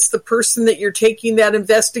it's the person that you're taking that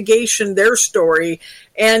investigation, their story,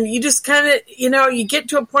 and you just kind of, you get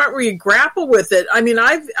to a point where you grapple with it. I mean,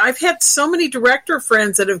 I've had so many director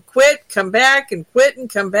friends that have quit, come back, and quit and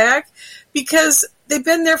come back, because they've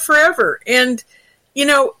been there forever, and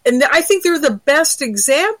and I think they're the best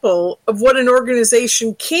example of what an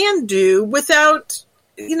organization can do without,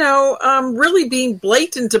 really being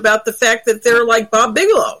blatant about the fact that they're like Bob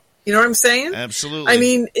Bigelow. You know what I'm saying? Absolutely. I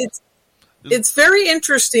mean, it's very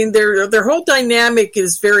interesting. Their whole dynamic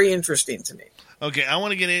is very interesting to me. Okay, I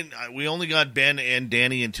want to get in. We only got Ben and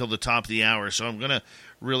Danny until the top of the hour, so I'm going to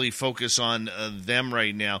really focus on them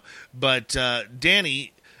right now. But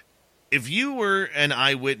Danny, if you were an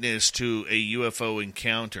eyewitness to a UFO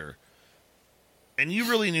encounter and you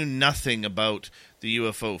really knew nothing about the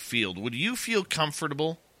UFO field, would you feel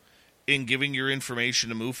comfortable in giving your information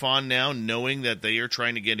to MUFON now, knowing that they are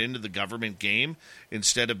trying to get into the government game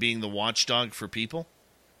instead of being the watchdog for people?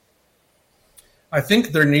 I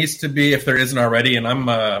think there needs to be, if there isn't already, and I'm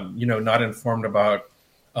not informed about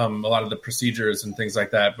a lot of the procedures and things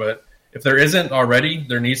like that, but if there isn't already,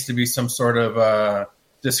 there needs to be some sort of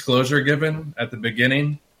disclosure given at the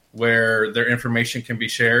beginning where their information can be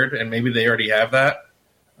shared, and maybe they already have that.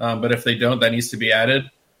 But if they don't, that needs to be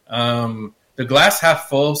added. The glass half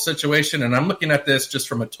full situation, and I'm looking at this just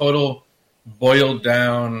from a total boiled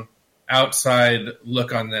down outside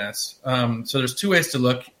look on this. So there's two ways to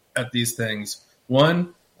look at these things.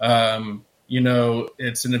 One,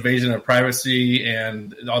 it's an invasion of privacy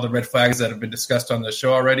and all the red flags that have been discussed on the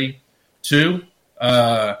show already. Two,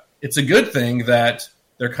 it's a good thing that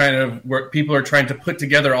they're kind of where people are trying to put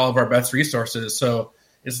together all of our best resources. So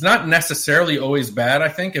it's not necessarily always bad, I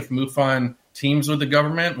think, if MUFON teams with the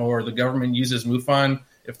government or the government uses MUFON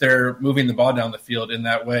if they're moving the ball down the field in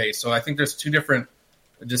that way. So I think there's two different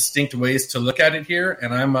distinct ways to look at it here.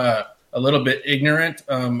 And I'm a little bit ignorant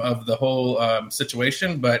of the whole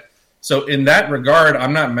situation. But so in that regard,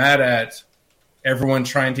 I'm not mad at everyone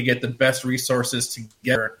trying to get the best resources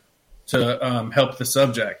together to help the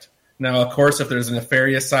subject. Now, of course, if there's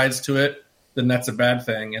nefarious sides to it, then that's a bad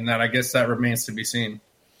thing, and I guess that remains to be seen.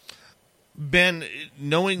 Ben,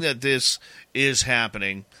 knowing that this is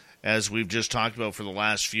happening, as we've just talked about for the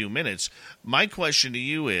last few minutes, my question to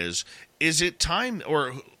you is it time,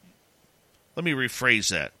 or let me rephrase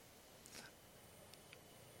that.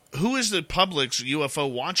 Who is the public's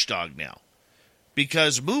UFO watchdog now?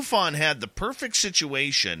 Because MUFON had the perfect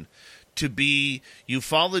situation to be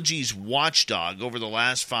ufology's watchdog over the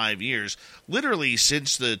last 5 years, literally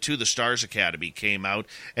since the To the Stars Academy came out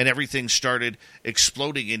and everything started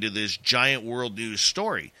exploding into this giant world news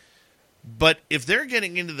story. But if they're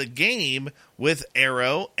getting into the game with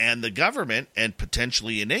Arrow and the government and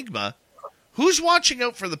potentially Enigma, who's watching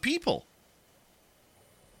out for the people?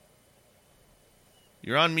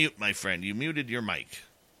 You're on mute, my friend. You muted your mic.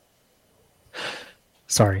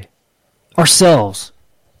 Sorry. Ourselves.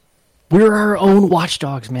 We're our own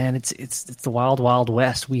watchdogs, man. It's the wild, wild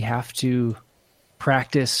west. We have to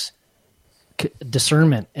practice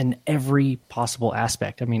discernment in every possible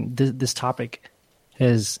aspect. I mean, this topic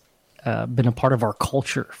has been a part of our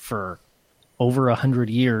culture for over 100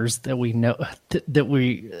 years that we know that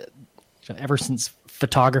we ever since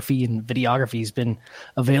photography and videography has been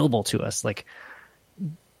available to us. Like,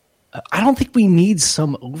 I don't think we need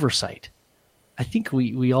some oversight. I think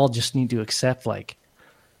we all just need to accept, like,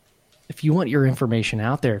 if you want your information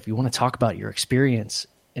out there, if you want to talk about your experience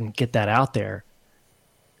and get that out there,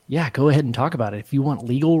 yeah, go ahead and talk about it. If you want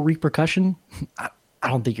legal repercussion, I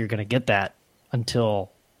don't think you're going to get that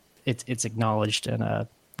until it's acknowledged in a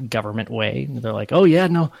government way. And they're like, oh, yeah,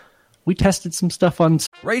 no, we tested some stuff on...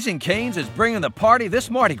 Raising Cane's is bringing the party this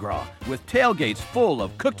Mardi Gras with tailgates full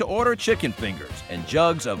of cooked-to-order chicken fingers and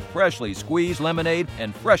jugs of freshly squeezed lemonade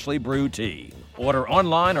and freshly brewed tea. Order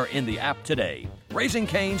online or in the app today. Raising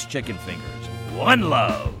Cane's Chicken Fingers. One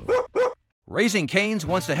love. Raising Cane's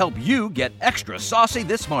wants to help you get extra saucy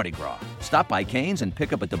this Mardi Gras. Stop by Cane's and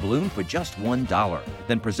pick up a doubloon for just $1.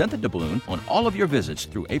 Then present the doubloon on all of your visits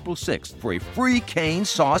through April 6th for a free Cane's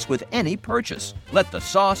sauce with any purchase. Let the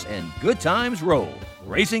sauce and good times roll.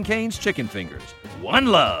 Raising Cane's Chicken Fingers. One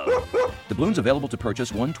love. Doubloons available to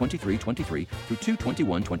purchase 1/23/23 through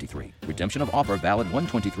 2/21/23. Redemption of offer valid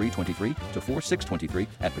 1/23/23 to 4/6/23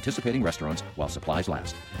 at participating restaurants while supplies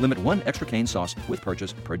last. Limit 1 extra cane sauce with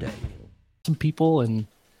purchase per day. Some people, and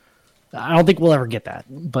I don't think we'll ever get that.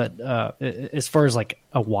 But as far as like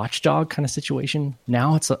a watchdog kind of situation,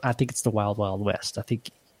 now I think it's the wild, wild west. I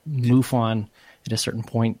think MUFON at a certain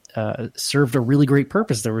point served a really great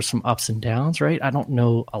purpose. There were some ups and downs, right? I don't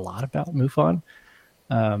know a lot about MUFON,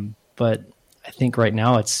 but I think right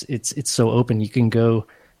now it's so open. You can go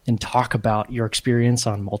and talk about your experience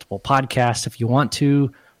on multiple podcasts if you want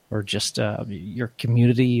to, or just your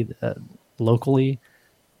community locally.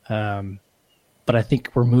 But I think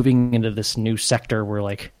we're moving into this new sector where,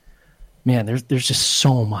 like, man, there's just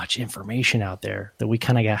so much information out there that we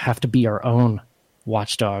kind of have to be our own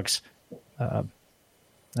watchdogs.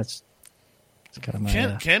 That's kind of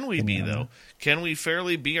my. Can we be though? Can we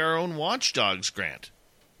fairly be our own watchdogs, Grant?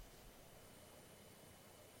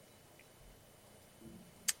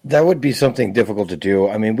 That would be something difficult to do.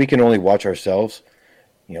 I mean, we can only watch ourselves,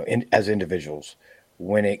 as individuals.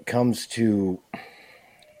 When it comes to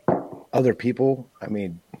other people, I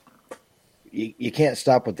mean, you can't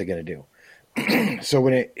stop what they're going to do. So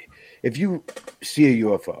if you see a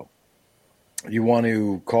UFO, you want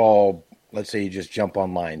to call, let's say you just jump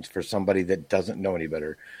online for somebody that doesn't know any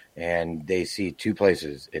better, and they see two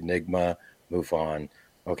places, Enigma, MUFON.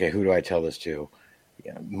 Okay, who do I tell this to?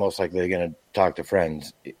 Most likely they're going to talk to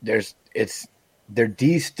friends. They're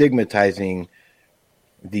destigmatizing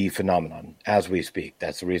the phenomenon as we speak.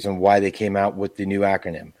 That's the reason why they came out with the new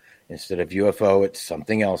acronym. Instead of UFO, it's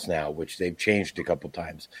something else now, which they've changed a couple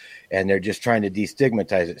times. And they're just trying to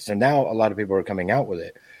destigmatize it. So now a lot of people are coming out with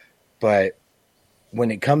it. But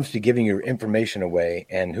when it comes to giving your information away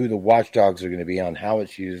and who the watchdogs are going to be on, how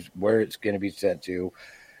it's used, where it's going to be sent to,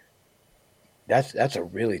 that's a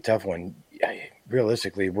really tough one.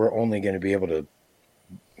 Realistically, we're only going to be able to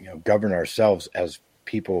govern ourselves as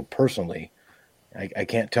people personally. I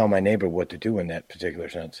can't tell my neighbor what to do in that particular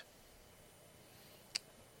sense.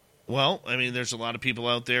 Well, I mean, there's a lot of people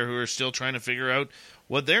out there who are still trying to figure out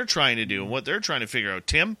what they're trying to do and what they're trying to figure out.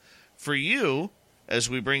 Tim, for you, as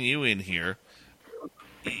we bring you in here,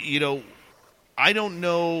 I don't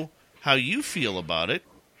know how you feel about it.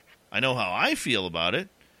 I know how I feel about it.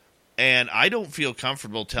 And I don't feel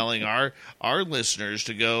comfortable telling our listeners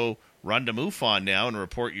to go run to MUFON now and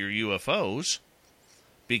report your UFOs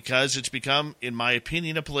because it's become, in my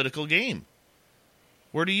opinion, a political game.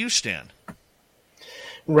 Where do you stand?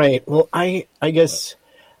 Right. Well, I guess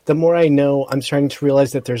the more I know, I'm starting to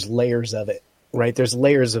realize that there's layers of it, right? There's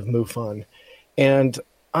layers of MUFON. And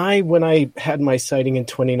when I had my sighting in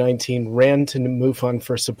 2019, ran to MUFON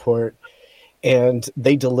for support, and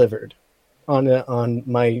they delivered on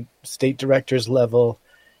my state director's level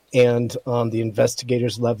and on the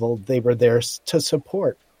investigators level. They were there to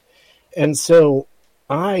support. And so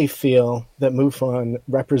I feel that MUFON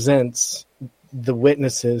represents the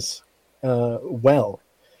witnesses well.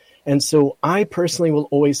 And so I personally will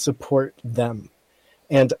always support them.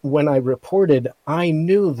 And when I reported, I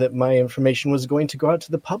knew that my information was going to go out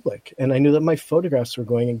to the public, and I knew that my photographs were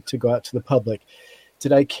going to go out to the public.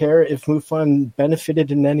 Did I care if MUFON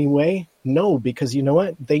benefited in any way? No, because you know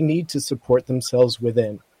what? They need to support themselves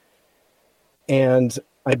within. And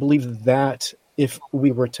I believe that if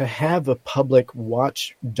we were to have a public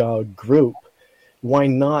watchdog group, why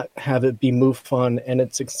not have it be MUFON and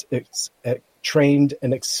its trained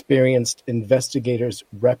and experienced investigators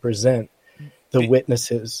represent the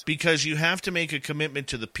witnesses? Because you have to make a commitment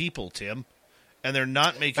to the people, Tim, and they're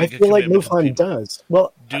not making. I feel like MUFON does.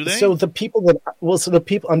 Well, do they? So the people.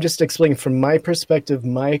 I'm just explaining from my perspective.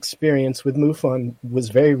 My experience with MUFON was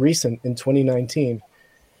very recent in 2019,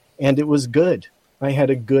 and it was good. I had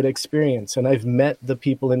a good experience, and I've met the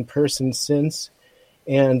people in person since,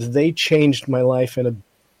 and they changed my life in a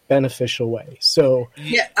beneficial way. So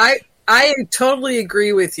yeah, I totally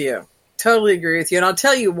agree with you. Totally agree with you. And I'll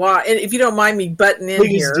tell you why. And if you don't mind me butting in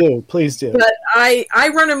here. Please do. But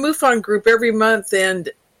I run a MUFON group every month, and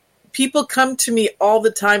people come to me all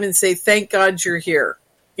the time and say, thank God you're here.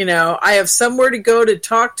 You know, I have somewhere to go to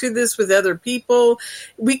talk to this with other people.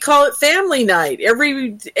 We call it family night.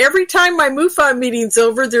 Every time my MUFON meeting's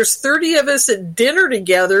over, there's 30 of us at dinner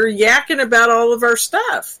together yakking about all of our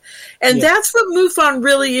stuff. And that's what MUFON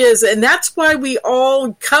really is. And that's why we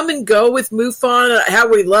all come and go with MUFON, how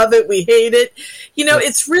we love it, we hate it. You know,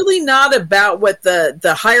 it's really not about what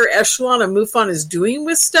the higher echelon of MUFON is doing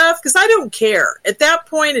with stuff, because I don't care. At that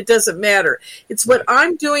point, it doesn't matter. It's what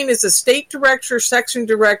I'm doing as a state director, section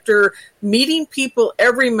director, meeting people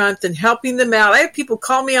every month and helping them out. I have people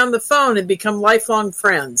call me on the phone and become lifelong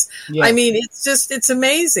friends. Yeah. I mean, it's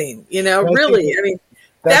amazing, you know, really. I mean,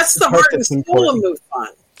 that's the heart and soul of MUFON.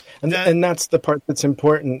 And that's the part that's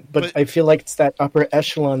important. But I feel like it's that upper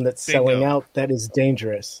echelon that's selling out that is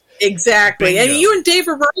dangerous. Exactly. Bingo. And you and Dave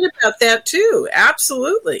are right about that, too.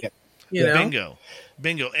 Absolutely. Yeah. You know?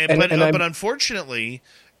 Bingo. But unfortunately,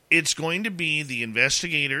 it's going to be the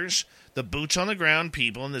investigators, the boots-on-the-ground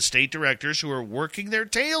people, and the state directors who are working their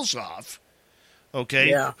tails off,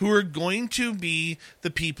 who are going to be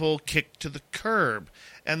the people kicked to the curb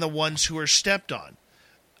and the ones who are stepped on.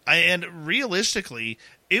 And realistically,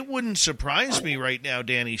 it wouldn't surprise me right now,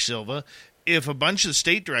 Danny Silva, if a bunch of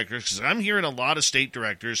state directors, because I'm hearing a lot of state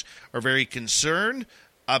directors are very concerned,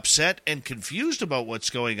 upset, and confused about what's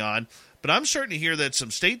going on. But I'm starting to hear that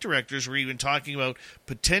some state directors were even talking about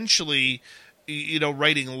potentially,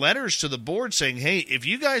 writing letters to the board saying, hey, if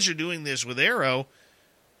you guys are doing this with Arrow,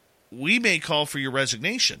 we may call for your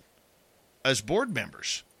resignation as board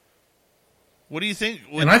members. What do you think?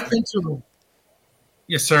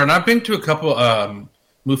 Yes, sir. And I've been to a couple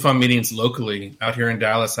MUFON meetings locally out here in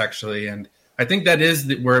Dallas, actually. And I think that is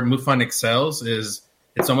where MUFON excels, is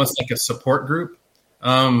it's almost like a support group.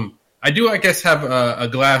 I do, I guess, have a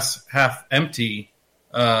glass half empty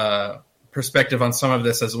perspective on some of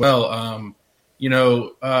this as well.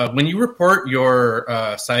 When you report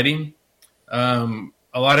your sighting,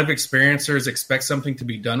 a lot of experiencers expect something to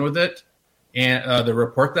be done with it, and the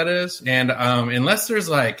report that is. And unless there's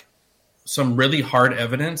like some really hard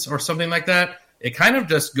evidence or something like that, it kind of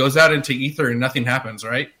just goes out into ether and nothing happens,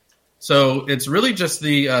 right? So it's really just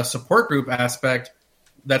the support group aspect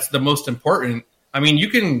that's the most important. I mean, you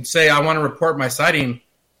can say, I want to report my sighting.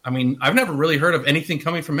 I mean, I've never really heard of anything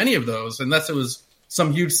coming from any of those, unless it was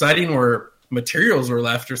some huge sighting where materials were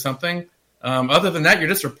left or something. Other than that, you're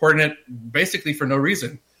just reporting it basically for no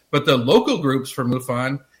reason. But the local groups for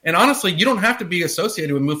MUFON, and honestly, you don't have to be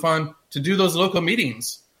associated with MUFON to do those local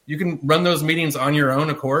meetings. You can run those meetings on your own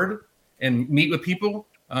accord and meet with people,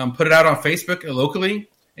 put it out on Facebook locally,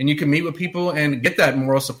 and you can meet with people and get that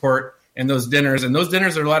moral support and those dinners. And those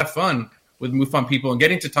dinners are a lot of fun with MUFON people and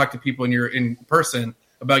getting to talk to people when you're in person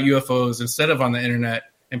about UFOs instead of on the internet,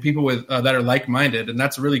 and people with that are like-minded, and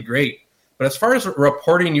that's really great. But as far as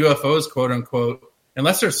reporting UFOs, quote unquote,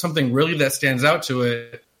 unless there's something really that stands out to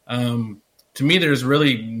it, to me, there's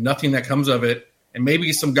really nothing that comes of it. And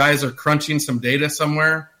maybe some guys are crunching some data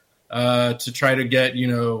somewhere to try to get,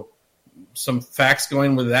 some facts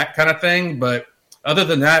going with that kind of thing. But other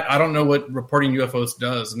than that, I don't know what reporting UFOs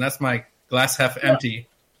does. And that's my glass half empty.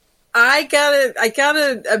 I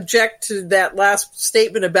gotta object to that last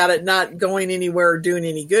statement about it not going anywhere or doing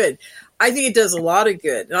any good. I think it does a lot of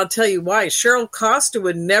good. And I'll tell you why. Cheryl Costa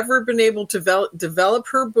would never have been able to develop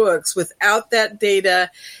her books without that data.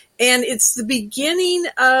 And it's the beginning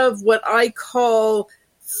of what I call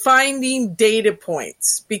finding data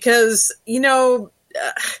points, because,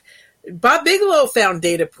 Bob Bigelow found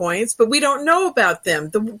data points, but we don't know about them.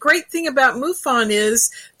 The great thing about MUFON is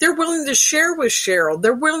they're willing to share with Cheryl.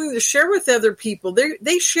 They're willing to share with other people.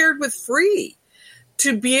 They shared with Free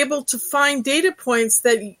to be able to find data points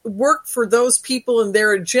that work for those people and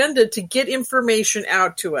their agenda to get information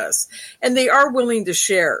out to us. And they are willing to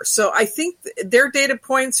share. So I think their data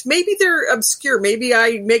points, maybe they're obscure. Maybe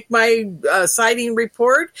I make my sighting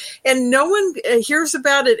report and no one hears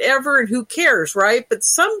about it ever, and who cares, right? But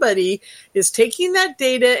somebody is taking that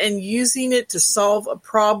data and using it to solve a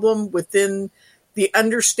problem within the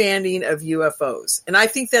understanding of UFOs. And I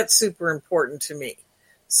think that's super important to me.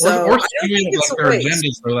 So or skewing it like their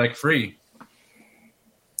agendas are like Free.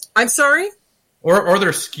 I'm sorry? Or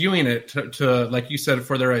they're skewing it to, like you said,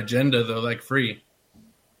 for their agenda, though, like Free.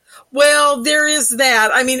 Well, there is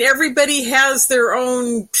that. I mean, everybody has their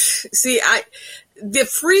own. See, the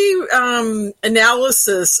Free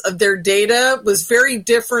analysis of their data was very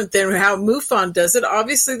different than how MUFON does it.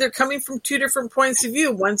 Obviously, they're coming from two different points of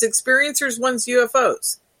view. One's experiencers, one's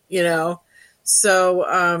UFOs, you know?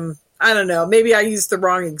 So, I don't know. Maybe I used the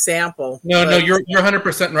wrong example. No, you're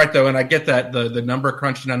 100% right, though, and I get that, the number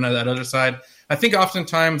crunching on that other side. I think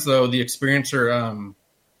oftentimes, though, the experiencer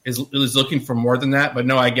is looking for more than that, but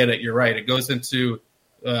no, I get it. You're right. It goes into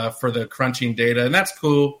for the crunching data, and that's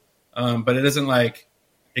cool, but it isn't like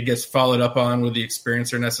it gets followed up on with the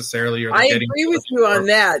experiencer necessarily. Or I agree with you on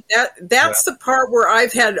that. That's the part where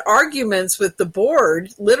I've had arguments with the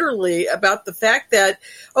board, literally, about the fact that,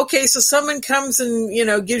 okay, so someone comes and, you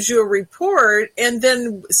know, gives you a report, and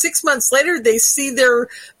then 6 months later they see their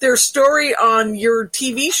story on your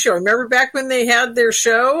TV show. Remember back when they had their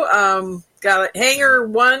show? Got it, Hangar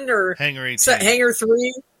 1 or Hangar 18. Hangar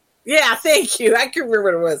 3? Yeah, thank you. I can remember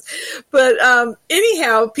what it was. But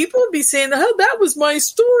anyhow, people would be saying, oh, that was my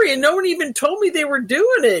story, and no one even told me they were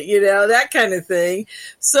doing it, you know, that kind of thing.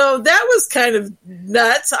 So that was kind of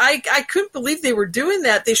nuts. I couldn't believe they were doing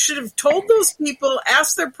that. They should have told those people,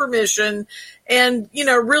 asked their permission, and, you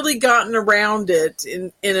know, really gotten around it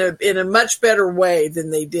in a much better way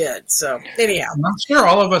than they did. So anyhow. I'm sure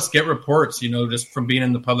all of us get reports, you know, just from being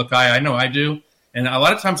in the public eye. I know I do. And a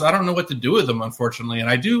lot of times I don't know what to do with them, unfortunately. And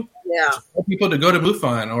I do tell people to go to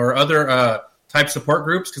MUFON or other type support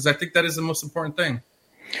groups, because I think that is the most important thing.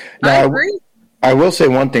 Now, I agree. I will say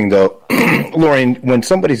one thing, though. Lauren, when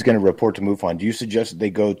somebody's going to report to MUFON, do you suggest that they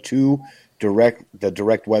go to the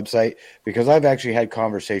direct website? Because I've actually had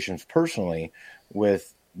conversations personally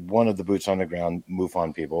with one of the boots on the ground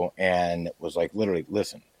MUFON people, and was like, literally,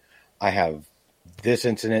 listen, I have this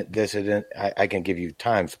incident, I can give you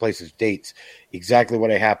times, places, dates, exactly what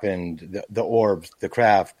happened, the orbs, the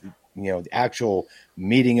craft, you know, the actual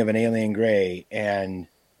meeting of an alien gray, and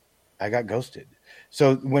I got ghosted.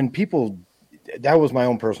 So when people, that was my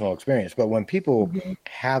own personal experience, but when people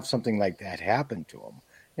have something like that happen to them,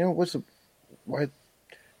 you know,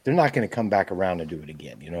 they're not going to come back around and do it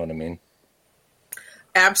again. You know what I mean?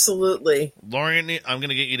 Absolutely. Lauren, I'm going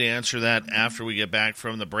to get you to answer that after we get back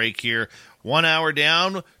from the break here. 1 hour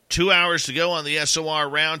down, 2 hours to go on the SOR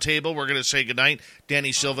Roundtable. We're going to say goodnight.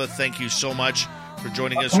 Danny Silva, thank you so much for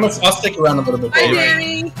joining us. I'll stick around a little bit. Hi,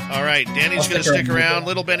 Danny. All right, Danny's going to stick around.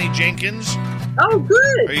 Little Benny Jenkins. Oh,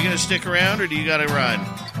 good. Are you going to stick around, or do you got to run?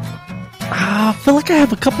 I feel like I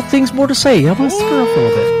have a couple things more to say. I'm going to stick around for a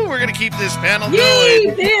little bit. We're going to keep this panel Yay,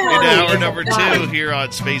 going Dan. in hour number 2 here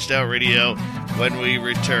on Spaced Out Radio when we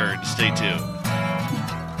return. Stay tuned.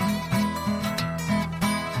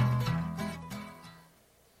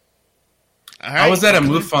 Right. I was at a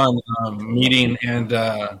MUFON meeting,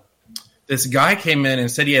 and this guy came in and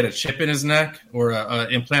said he had a chip in his neck, or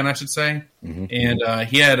an implant, I should say, and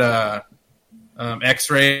he had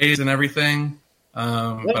X-rays and everything, but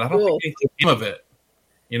I don't think anything came of it.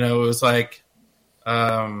 You know, it was like,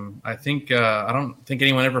 I don't think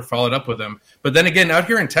anyone ever followed up with him. But then again, out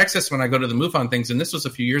here in Texas, when I go to the MUFON things, and this was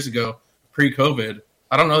a few years ago, pre-COVID,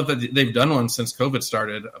 I don't know that they've done one since COVID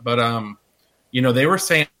started, but you know, they were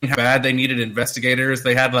saying how bad they needed investigators.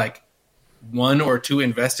 They had like 1 or 2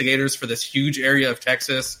 investigators for this huge area of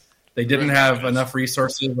Texas. They didn't have enough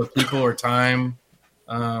resources or people or time.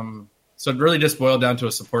 So it really just boiled down to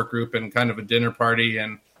a support group and kind of a dinner party.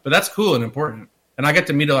 But that's cool and important. And I get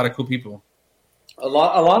to meet a lot of cool people. A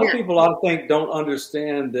lot of people, I think, don't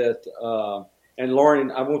understand that. And Lauren,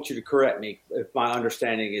 I want you to correct me if my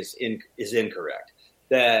understanding is incorrect.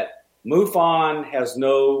 That MUFON has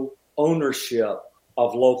no ownership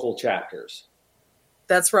of local chapters.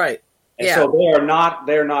 That's right. And so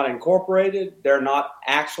they're not incorporated. They're not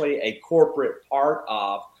actually a corporate part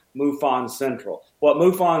of MUFON Central. What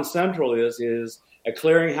MUFON Central is a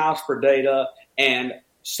clearinghouse for data and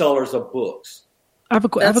sellers of books. I have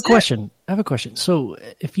a question. I have a question. So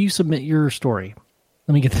if you submit your story,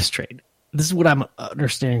 let me get this straight. This is what I'm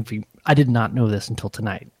understanding for you. I did not know this until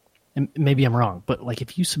tonight. And maybe I'm wrong, but like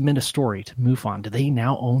if you submit a story to MUFON, do they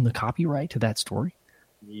now own the copyright to that story?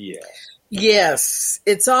 Yes.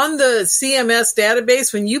 It's on the CMS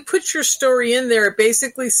database. When you put your story in there, it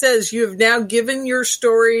basically says you have now given your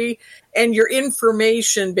story and your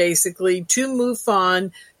information basically to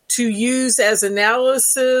MUFON to use as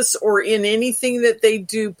analysis or in anything that they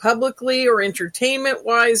do publicly or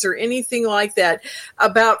entertainment-wise or anything like that.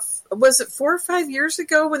 Was it 4 or 5 years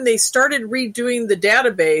ago when they started redoing the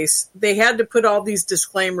database, they had to put all these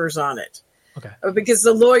disclaimers on it. Okay. Because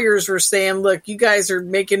the lawyers were saying, look, you guys are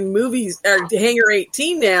making movies, or Hangar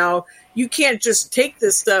 18 now, you can't just take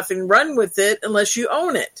this stuff and run with it unless you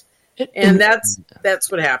own it. And that's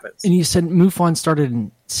what happens. And you said MUFON started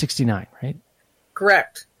in 1969, right?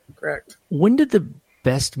 Correct. When did the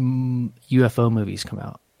best UFO movies come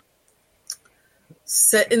out?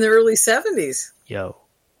 Set in the early 70s. Yo.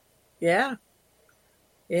 Yeah,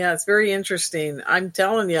 it's very interesting. I'm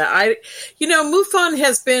telling you, MUFON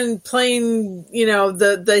has been playing,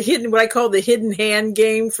 the hidden, what I call the hidden hand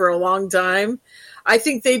game for a long time. I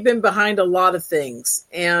think they've been behind a lot of things.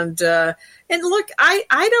 And look, I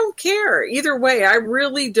don't care either way. I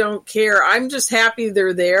really don't care. I'm just happy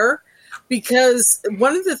they're there. Because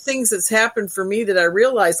one of the things that's happened for me that I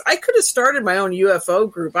realized, I could have started my own UFO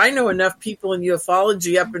group. I know enough people in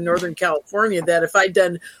ufology up in Northern California that if I'd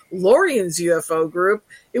done Lorian's UFO group,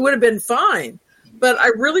 it would have been fine. But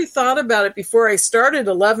I really thought about it before I started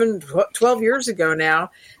 11, 12 years ago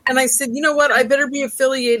now. And I said, you know what? I better be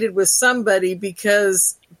affiliated with somebody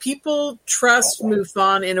because people trust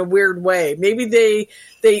MUFON in a weird way. Maybe they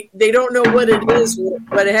don't know what it is,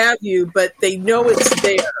 what have you, but they know it's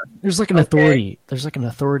there. There's like an authority. There's like an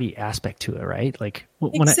authority aspect to it, right? Like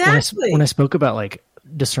when I spoke about like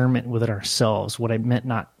discernment within ourselves, what I meant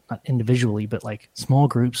not individually, but like small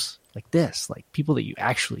groups like this, like people that you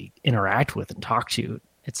actually interact with and talk to.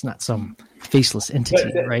 It's not some faceless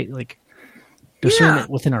entity, right? Like discernment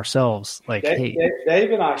within ourselves. Like, hey,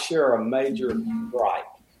 Dave and I share a major gripe.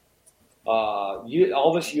 All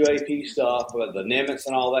this UAP stuff, the Nimitz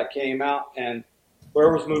and all that came out, and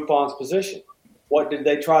where was MUFON's position? What did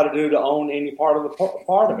they try to do to own any part of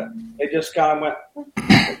it? They just kind of went,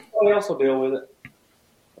 somebody else will deal with it.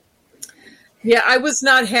 Yeah, I was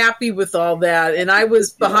not happy with all that, and I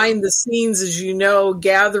was behind the scenes, as you know,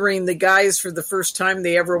 gathering the guys for the first time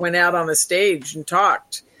they ever went out on a stage and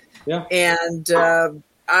talked. Yeah, and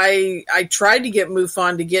I tried to get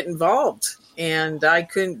MUFON to get involved. And I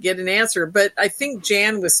couldn't get an answer. But I think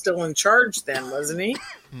Jan was still in charge then, wasn't he?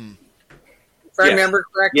 If I remember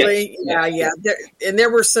correctly. Yes. Yeah. And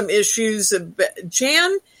there were some issues.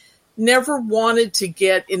 Jan never wanted to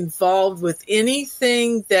get involved with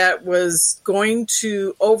anything that was going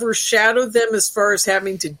to overshadow them as far as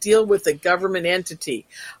having to deal with a government entity.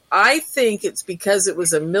 I think it's because it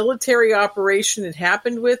was a military operation it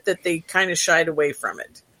happened with that they kind of shied away from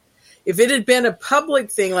it. If it had been a public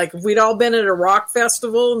thing, like if we'd all been at a rock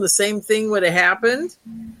festival and the same thing would have happened,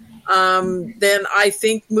 then I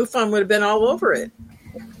think MUFON would have been all over it.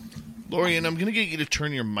 Lorian, I'm going to get you to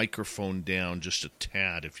turn your microphone down just a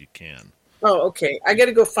tad if you can. Oh, okay. I got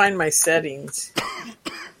to go find my settings.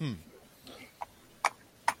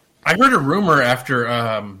 I heard a rumor after,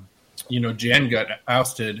 Jan got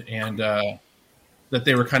ousted and that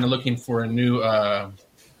they were kind of looking for a new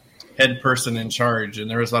head person in charge, and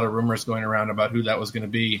there was a lot of rumors going around about who that was going to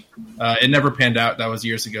be. It never panned out. That was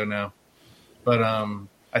years ago now. But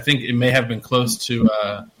I think it may have been close to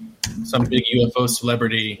some big UFO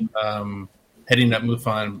celebrity heading up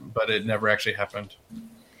MUFON, but it never actually happened.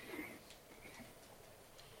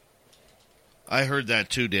 I heard that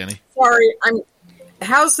too, Danny. Sorry,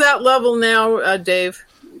 how's that level now, Dave?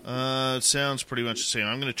 It sounds pretty much the same.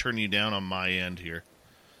 I'm going to turn you down on my end here.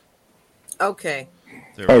 Okay.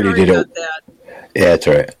 Already did it. Yeah, that's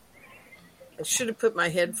all right. I should have put my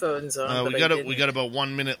headphones on. We got about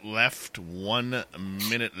 1 minute left. 1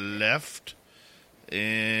 minute left,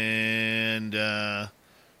 and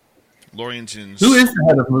Lorian's in. Who is the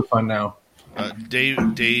head of MUFON now? Dave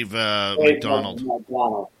McDonald.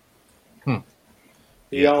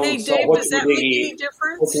 He owns, hey, Dave, does that make any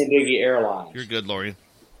difference? Diggy Airlines. You're good, Lorian.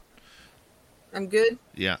 I'm good.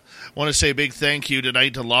 Yeah. I want to say a big thank you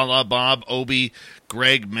tonight to Lala, Bob, Obi,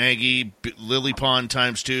 Greg, Maggie, Lily Pond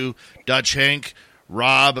 ×2, Dutch Hank,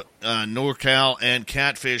 Rob, NorCal, and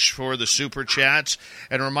Catfish for the super chats.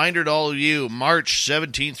 And a reminder to all of you, March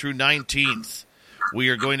 17th through 19th, We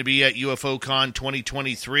are going to be at UFOCon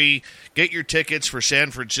 2023. Get your tickets for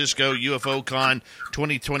San Francisco,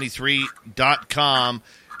 UFOCon2023.com.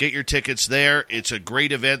 Get your tickets there. It's a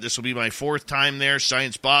great event. This will be my 4th time there.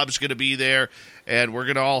 Science Bob's going to be there, and we're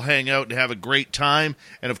going to all hang out and have a great time.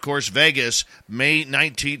 And, of course, Vegas, May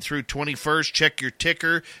 19th through 21st. Check your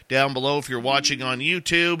ticker down below if you're watching on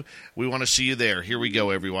YouTube. We want to see you there. Here we go,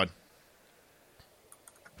 everyone.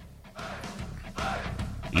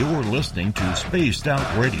 You're listening to Spaced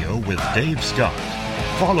Out Radio with Dave Scott.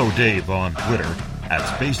 Follow Dave on Twitter at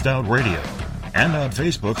Spaced Out Radio and on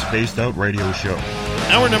Facebook, Spaced Out Radio Show.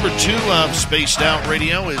 Hour number 2 of Spaced Out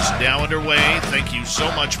Radio is now underway. Thank you so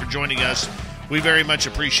much for joining us. We very much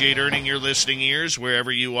appreciate earning your listening ears wherever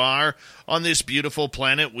you are on this beautiful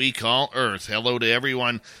planet we call Earth. Hello to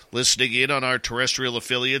everyone listening in on our terrestrial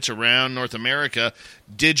affiliates around North America,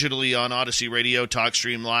 digitally on Odyssey Radio,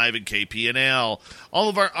 TalkStream Live, and KPNL. All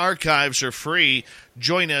of our archives are free.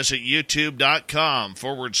 Join us at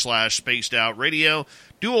youtube.com/Spaced Out Radio.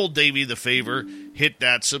 Do old Davey the favor, hit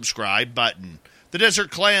that subscribe button. The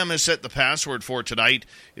Desert Clam has set the password for tonight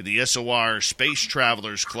in the SOR Space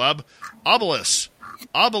Travelers Club. Obelisk.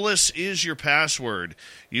 Obelisk is your password.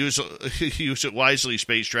 Use it wisely,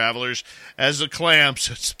 Space Travelers, as the Clam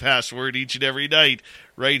sets the password each and every night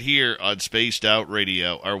right here on Spaced Out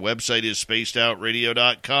Radio. Our website is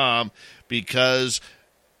spacedoutradio.com because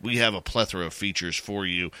we have a plethora of features for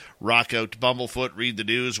you. Rock out to Bumblefoot, read the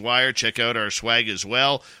news wire, check out our swag as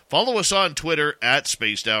well. Follow us on Twitter at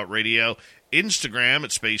Spaced Out Radio, Instagram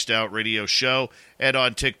at Spaced Out Radio Show, and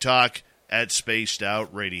on TikTok at Spaced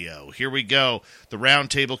Out Radio. Here we go. The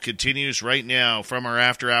roundtable continues right now from our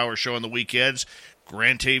after-hour show on the weekends.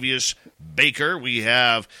 Grantavius Baker. We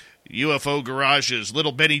have UFO Garage's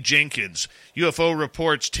Little Benny Jenkins. UFO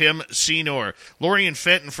Reports Tim Senor. Lorian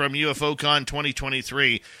Fenton from UFOCon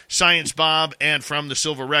 2023. Science Bob, and from the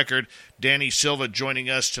Silver Record, Danny Silva joining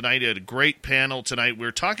us tonight at a great panel tonight.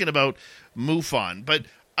 We're talking about MUFON, but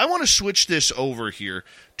I want to switch this over here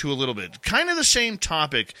to a little bit. Kind of the same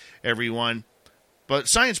topic, everyone. But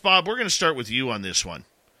Science Bob, we're going to start with you on this one.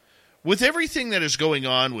 With everything that is going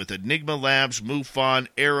on with Enigma Labs, MUFON,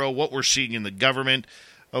 Arrow, what we're seeing in the government,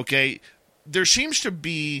 okay, there seems to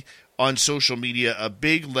be on social media a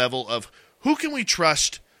big level of who can we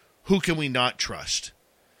trust, who can we not trust?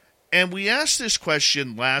 And we asked this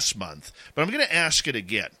question last month, but I'm going to ask it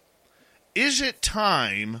again. Is it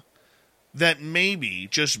time that maybe,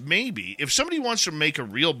 just maybe, if somebody wants to make a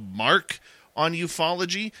real mark on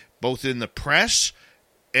ufology, both in the press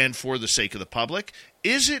and for the sake of the public,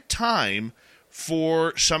 is it time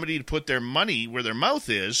for somebody to put their money where their mouth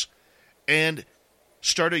is and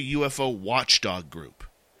start a UFO watchdog group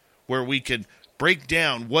where we can break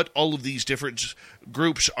down what all of these different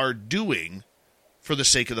groups are doing for the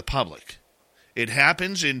sake of the public? It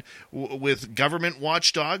happens with government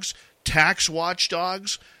watchdogs, tax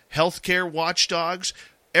watchdogs, healthcare watchdogs.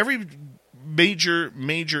 Every major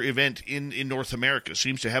event in North America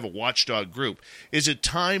seems to have a watchdog group. Is it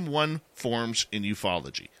time one forms in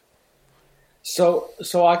ufology? So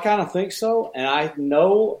I kind of think so, and I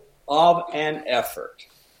know of an effort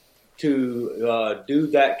to do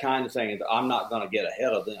that kind of thing. I'm not going to get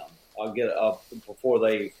ahead of them. I'll get up before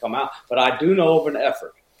they come out. But I do know of an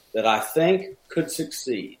effort that I think could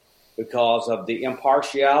succeed because of the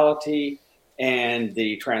impartiality and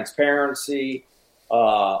the transparency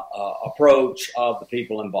approach of the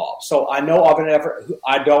people involved. So I know of an effort.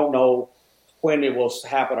 I don't know when it will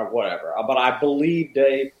happen or whatever, but I believe,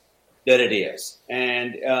 Dave, that it is.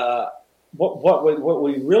 And what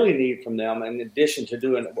we really need from them, in addition to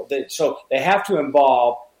doing it, so they have to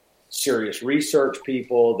involve serious research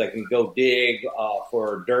people that can go dig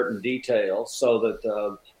for dirt and details, so that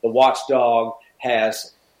the watchdog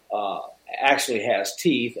actually has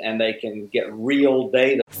teeth and they can get real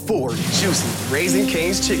data. 4 juicy Raising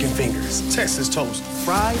Cane's chicken fingers, Texas toast,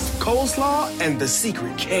 fries, coleslaw, and the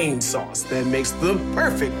secret cane sauce that makes the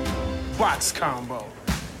perfect box combo.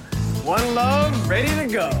 One love, ready to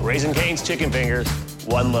go. Raising Cane's chicken fingers,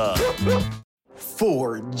 one love.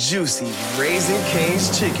 4 juicy Raising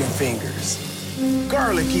Cane's chicken fingers,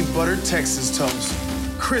 garlicky buttered Texas toast,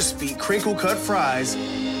 crispy crinkle cut fries,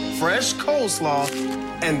 fresh coleslaw,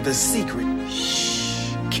 and the secret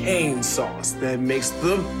cane sauce that makes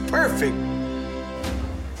the perfect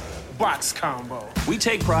box combo. We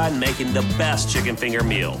take pride in making the best chicken finger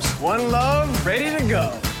meals. One love, ready to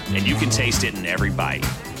go. And you can taste it in every bite.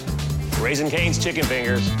 Raising Cane's chicken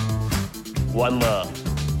fingers, one love.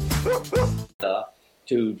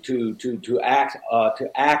 To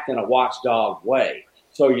act in a watchdog way.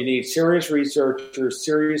 So you need serious researchers,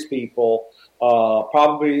 serious people,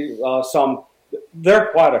 probably some there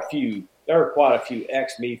are quite a few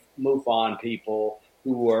ex-MUFON people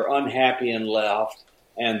who were unhappy and left,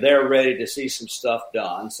 and they're ready to see some stuff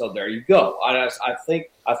done. So there you go. I think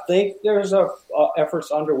there's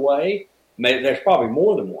efforts underway. Maybe there's probably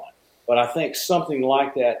more than one, but I think something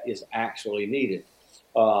like that is actually needed.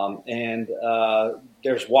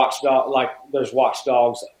 There's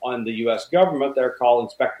watchdogs on the U.S. government. They're called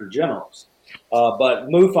inspector generals. But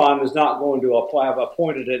MUFON is not going to have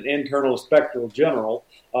appointed an internal inspector general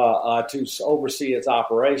to oversee its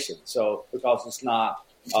operations. So because it's not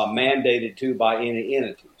mandated to by any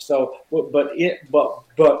entity. So, but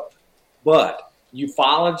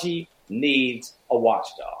ufology needs a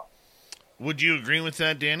watchdog. Would you agree with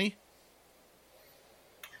that, Danny?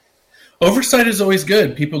 Oversight is always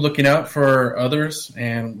good. People looking out for others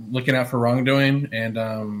and looking out for wrongdoing. And,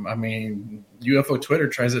 UFO Twitter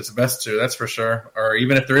tries its best to, that's for sure. Or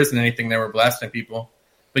even if there isn't anything, they were blasting people.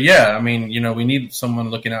 But yeah, we need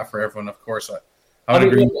someone looking out for everyone, of course. I would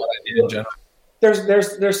agree with that idea in general.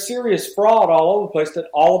 There's serious fraud all over the place that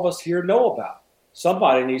all of us here know about.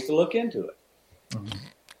 Somebody needs to look into it.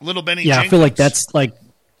 Little Benny Yeah, Jenkins. I feel like that's like,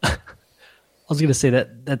 I was going to say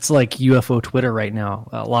that's like UFO Twitter right now.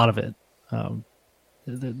 A lot of it.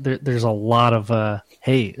 There's a lot of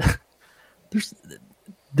hey,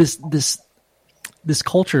 there's this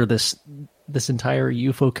culture, this entire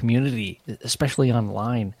UFO community, especially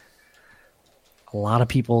online. A lot of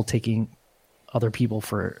people taking other people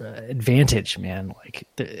for advantage, man. Like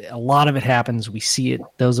a lot of it happens. We see it.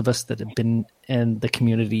 Those of us that have been in the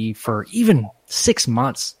community for even 6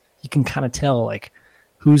 months, you can kind of tell like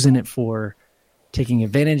who's in it for taking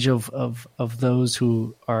advantage of those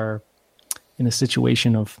who are in a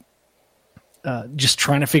situation of just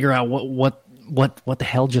trying to figure out what the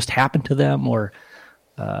hell just happened to them, or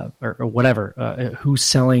whatever. Who's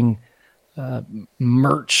selling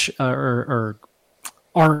merch or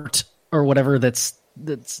art or whatever? That's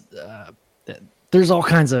there's all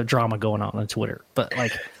kinds of drama going on Twitter, but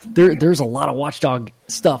like there's a lot of watchdog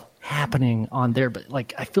stuff happening on there. But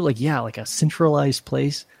like I feel like like a centralized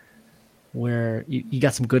place where you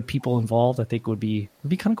got some good people involved, I think would be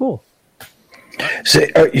kind of cool.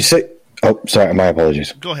 Sorry, my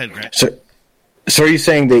apologies. Go ahead, Grant. So are you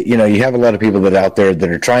saying that, you have a lot of people that are out there that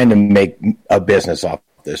are trying to make a business off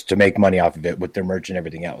of this, to make money off of it with their merch and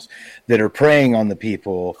everything else, that are preying on the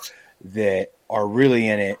people that are really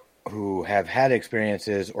in it, who have had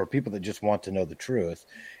experiences, or people that just want to know the truth,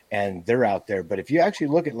 and they're out there? But if you actually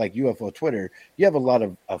look at like UFO Twitter, you have a lot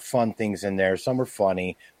of fun things in there. Some are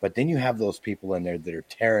funny, but then you have those people in there that are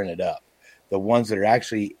tearing it up, the ones that are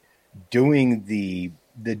actually doing the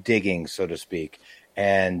digging, so to speak.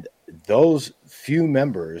 And those few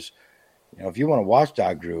members, if you want a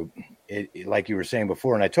watchdog group, it, like you were saying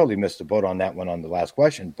before, and I totally missed the boat on that one on the last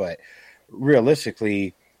question, but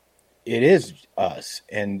realistically, it is us.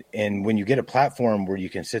 And when you get a platform where you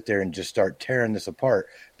can sit there and just start tearing this apart,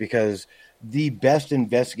 because the best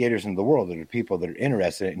investigators in the world are the people that are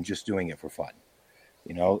interested in just doing it for fun.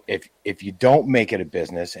 If you don't make it a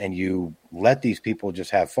business and you let these people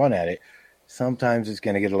just have fun at it, sometimes it's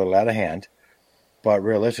going to get a little out of hand. But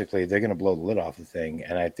realistically, they're going to blow the lid off the thing,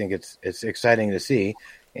 and I think it's exciting to see.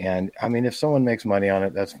 And if someone makes money on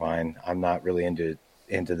it, that's fine. I'm not really into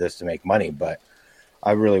this to make money, but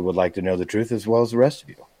I really would like to know the truth as well as the rest of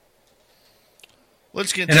you.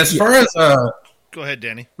 Let's get. And as far as go ahead,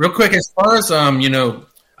 Danny. Real quick, as far as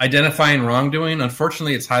identifying wrongdoing,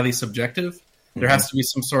 unfortunately, it's highly subjective. Mm-hmm. There has to be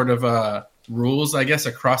some sort of rules, I guess,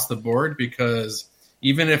 across the board, because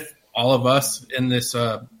even if all of us in this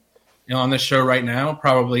on this show right now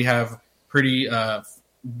probably have pretty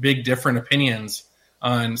big different opinions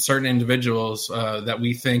on certain individuals that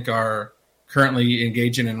we think are currently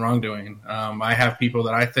engaging in wrongdoing. I have people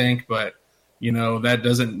that I think, but that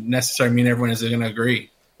doesn't necessarily mean everyone is going to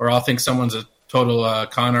agree. Or I'll think someone's a total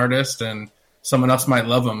con artist, and someone else might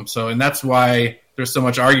love them. So, and that's why there's so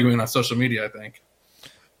much arguing on social media, I think.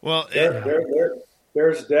 Well,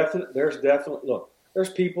 there's definitely look. There's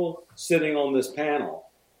people sitting on this panel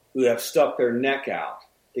who have stuck their neck out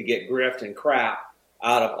to get grift and crap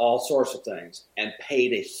out of all sorts of things and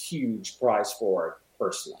paid a huge price for it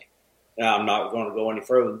personally. Now, I'm not going to go any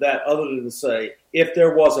further than that, other than to say if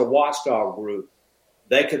there was a watchdog group,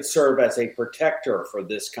 they could serve as a protector for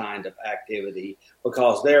this kind of activity,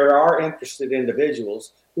 because there are interested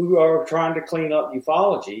individuals who are trying to clean up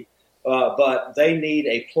ufology, but they need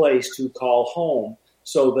a place to call home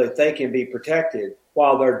so that they can be protected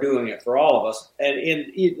while they're doing it for all of us.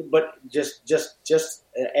 But just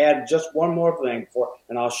add just one more thing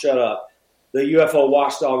and I'll shut up. The UFO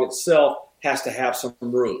watchdog itself has to have some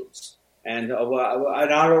rules. And I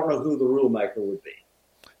don't know who the rule maker would be.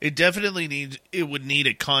 It definitely would need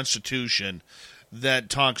a constitution that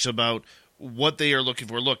talks about what they are looking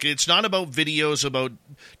for. Look, it's not about videos about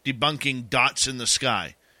debunking dots in the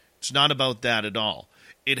sky. It's not about that at all.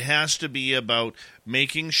 It has to be about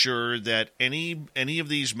making sure that any of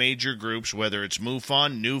these major groups, whether it's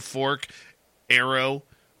MUFON, New Fork, Arrow,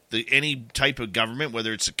 any type of government,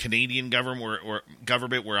 whether it's a Canadian government or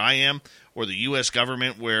government where I am, or the U.S.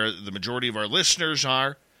 government where the majority of our listeners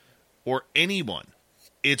are, or anyone,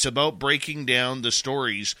 it's about breaking down the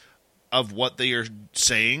stories of what they are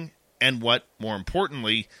saying and what, more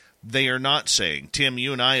importantly, they are not saying. Tim,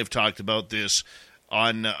 you and I have talked about this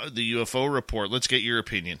on the UFO report. Let's get your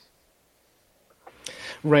opinion.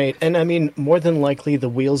 Right. And I mean, more than likely, the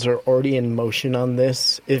wheels are already in motion on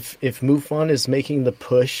this. If MUFON is making the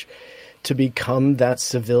push to become that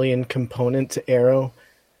civilian component to Arrow,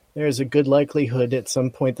 there's a good likelihood at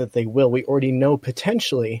some point that they will. We already know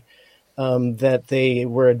potentially that they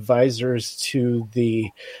were advisors to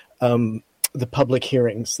the public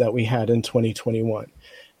hearings that we had in 2021.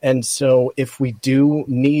 And so if we do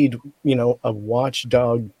need, a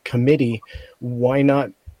watchdog committee, why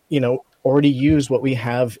not, already use what we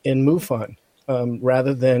have in MUFON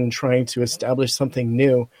rather than trying to establish something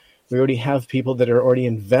new? We already have people that are already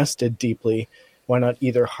invested deeply. Why not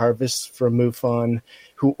either harvest from MUFON,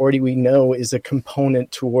 who already we know is a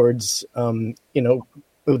component towards,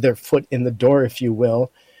 their foot in the door, if you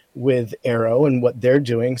will, with Arrow and what they're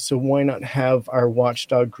doing. So why not have our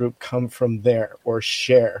watchdog group come from there or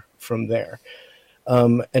share from there?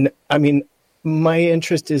 And I mean, my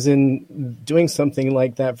interest is in doing something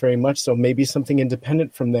like that very much so, maybe something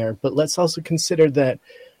independent from there. But let's also consider that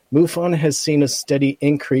MUFON has seen a steady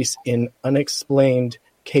increase in unexplained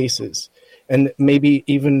cases. And maybe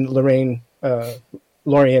even Lorian,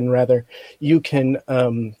 you can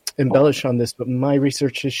embellish on this, but my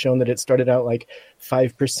research has shown that it started out like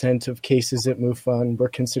 5% of cases at MUFON were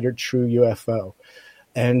considered true UFO.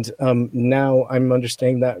 And now I'm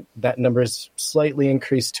understanding that number is slightly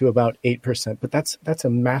increased to about 8%, but that's a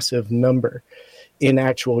massive number in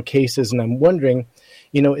actual cases. And I'm wondering,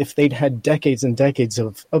 if they'd had decades and decades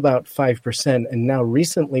of about 5%, and now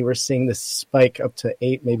recently we're seeing this spike up to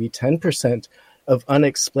 8, maybe 10% of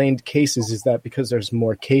unexplained cases. Is that because there's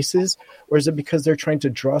more cases, or is it because they're trying to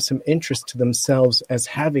draw some interest to themselves as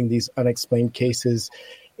having these unexplained cases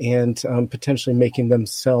and potentially making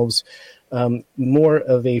themselves more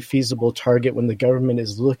of a feasible target when the government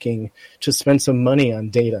is looking to spend some money on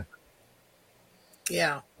data?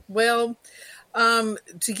 Yeah. Well,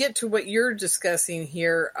 to get to what you're discussing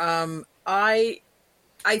here, I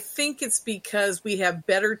think it's because we have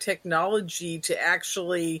better technology to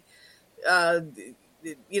actually,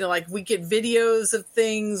 like we get videos of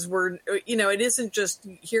things where, it isn't just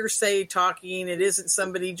hearsay talking. It isn't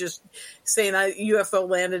somebody just saying UFO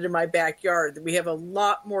landed in my backyard. We have a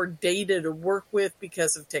lot more data to work with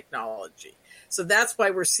because of technology. So that's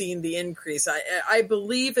why we're seeing the increase. I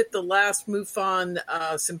believe at the last MUFON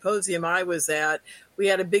symposium I was at, we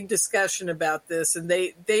had a big discussion about this, and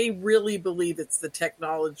they really believe it's the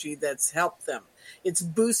technology that's helped them. It's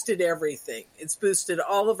boosted everything. It's boosted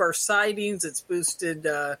all of our sightings. It's boosted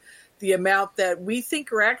the amount that we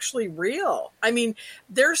think are actually real. I mean,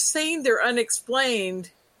 they're saying they're unexplained,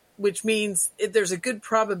 which means there's a good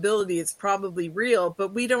probability it's probably real,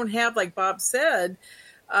 but we don't have, like Bob said,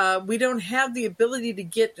 we don't have the ability to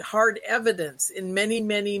get hard evidence in many,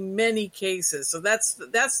 many, many cases. So that's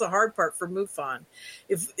the hard part for MUFON.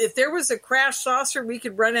 If there was a crash saucer, we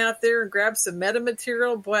could run out there and grab some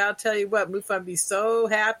metamaterial. Boy, I'll tell you what, MUFON would be so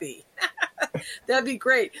happy. That'd be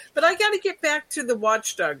great. But I got to get back to the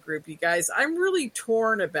watchdog group, you guys. I'm really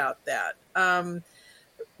torn about that.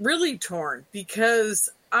 Really torn because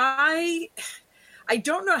I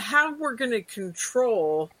don't know how we're going to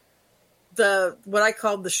control what I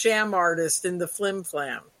call the sham artist in the flim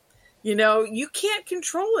flam. You can't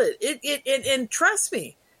control it. And trust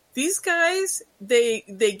me, these guys, they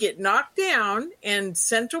get knocked down and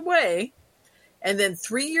sent away. And then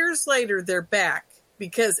 3 years later, they're back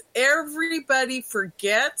because everybody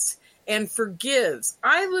forgets and forgives.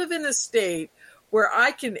 I live in a state where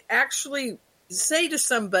I can actually say to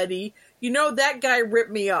somebody, that guy ripped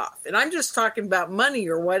me off. And I'm just talking about money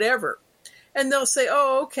or whatever. And they'll say,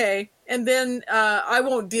 oh, okay. And then I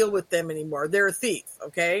won't deal with them anymore. They're a thief,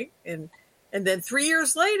 okay? And then 3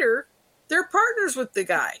 years later, they're partners with the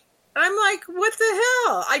guy. And I'm like, what the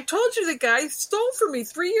hell? I told you the guy stole from me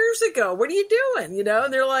 3 years ago. What are you doing?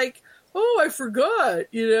 And they're like, oh, I forgot,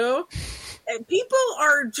 And people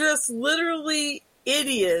are just literally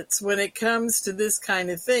idiots when it comes to this kind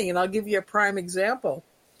of thing. And I'll give you a prime example.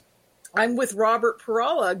 I'm with Robert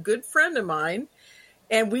Perala, a good friend of mine,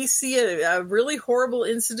 and we see a really horrible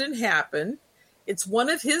incident happen. It's one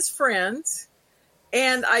of his friends.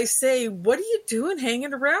 And I say, what are you doing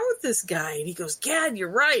hanging around with this guy? And he goes, Gad, you're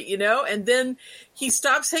right, And then he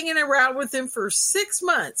stops hanging around with him for 6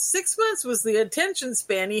 months. 6 months was the attention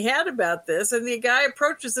span he had about this. And the guy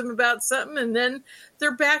approaches him about something, and then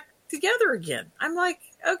they're back together again. I'm like,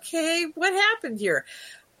 okay, what happened here?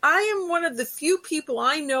 I am one of the few people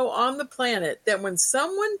I know on the planet that when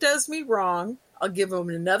someone does me wrong, I'll give them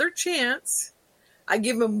another chance. I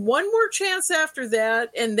give them one more chance after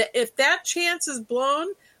that, and if that chance is blown,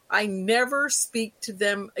 I never speak to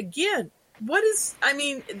them again. That's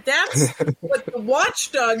what the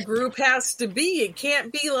watchdog group has to be. It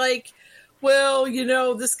can't be like, well,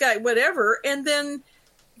 this guy, whatever, and then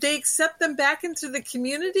they accept them back into the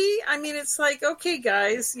community. I mean, it's like, okay,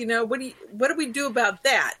 guys, what do we do about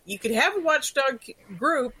that? You could have a watchdog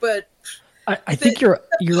group, but I think you're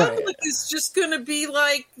public is just going to be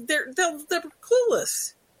like they're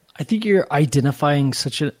clueless. I think you're identifying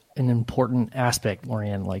such an important aspect,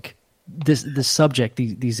 Lorianne. Like this subject,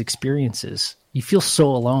 these experiences, you feel so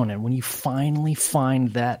alone, and when you finally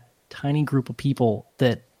find that tiny group of people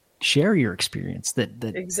that share your experience, that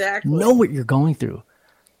exactly know what you're going through,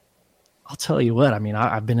 I'll tell you what. I mean,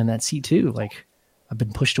 I've been in that seat too. Like I've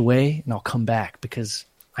been pushed away, and I'll come back because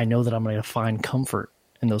I know that I'm going to find comfort.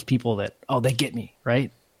 And those people that, they get me,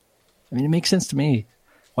 right? I mean, it makes sense to me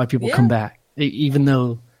why people come back, even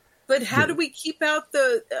though. But how do we keep out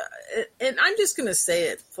and I'm just going to say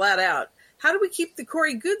it flat out, how do we keep the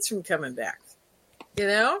Corey Goods from coming back?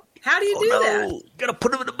 How do you do that? Got to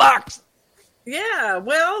put them in the box. Yeah,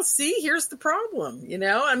 well, see, here's the problem,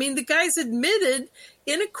 I mean, the guy's admitted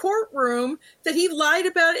in a courtroom that he lied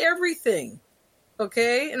about everything.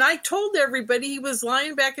 Okay, and I told everybody he was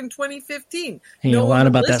lying back in 2015. He lied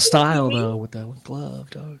about that style though, with that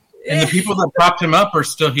glove, dog. And the people that propped him up are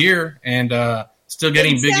still here and still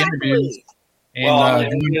getting big interviews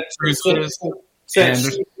and doing cruises, and they're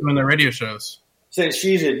still doing their radio shows. Since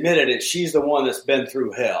she's admitted it, she's the one that's been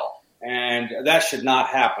through hell, and that should not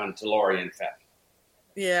happen to Lorianne Fett.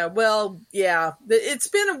 Yeah, well, yeah, it's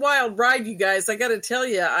been a wild ride, you guys. I got to tell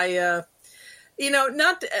you,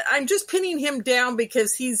 I'm just pinning him down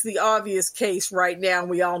because he's the obvious case right now, and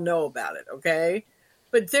we all know about it, okay?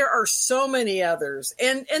 But there are so many others,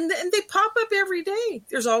 and they pop up every day.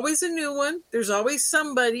 There's always a new one. There's always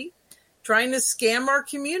somebody trying to scam our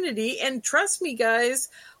community, and trust me, guys,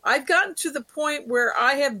 I've gotten to the point where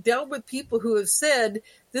I have dealt with people who have said,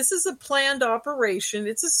 this is a planned operation,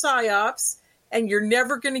 it's a PSYOPs, and you're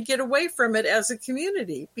never going to get away from it as a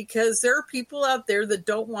community because there are people out there that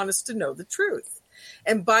don't want us to know the truth.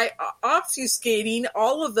 And by obfuscating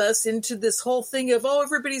all of us into this whole thing of,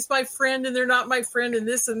 everybody's my friend and they're not my friend and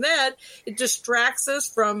this and that, it distracts us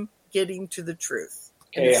from getting to the truth.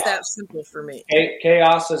 And it's that simple for me.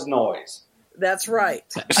 Chaos is noise. That's right.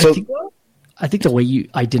 I think the way you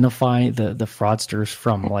identify the fraudsters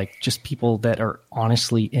from like just people that are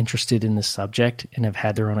honestly interested in the subject and have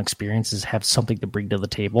had their own experiences, have something to bring to the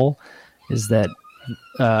table, is that,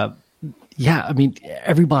 I mean,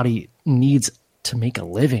 everybody needs to make a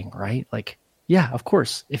living, right? Like, yeah, of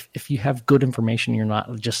course, if you have good information, you're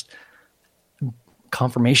not just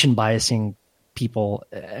confirmation biasing people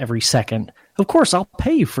every second. Of course, I'll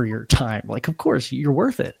pay you for your time. Like, of course, you're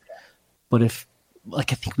worth it. But I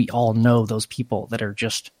think we all know those people that are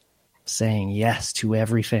just saying yes to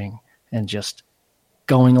everything and just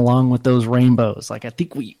going along with those rainbows. Like, I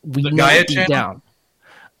think we know it deep down.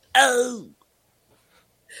 Oh.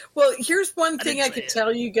 Well, here's one thing I could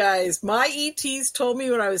tell you guys. My ETs told me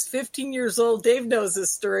when I was 15 years old, Dave knows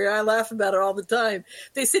this story, I laugh about it all the time.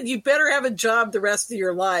 They said, you better have a job the rest of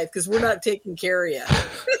your life because we're not taking care of you.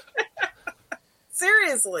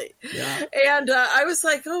 Seriously. Yeah. And I was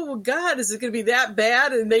like, oh, well, God, is it going to be that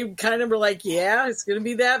bad? And they kind of were like, yeah, it's going to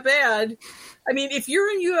be that bad. I mean, if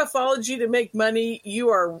you're in ufology to make money, you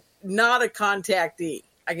are not a contactee.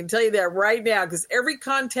 I can tell you that right now because every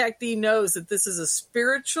contactee knows that this is a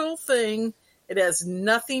spiritual thing. It has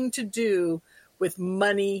nothing to do with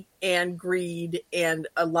money and greed and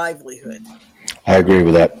a livelihood. I agree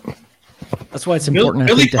with that. That's why it's important.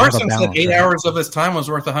 Billy to have a Carson balance, said 8 hours of his time was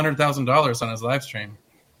worth $100,000 on his live stream.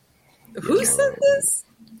 Who said this?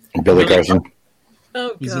 Billy Carson.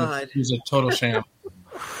 Oh, God. He's a total sham.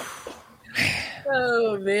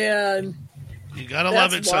 Oh, man. You got to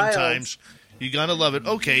love it sometimes. You got to love it.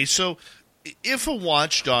 Okay, so if a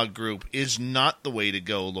watchdog group is not the way to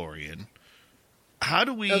go, Lorianne, how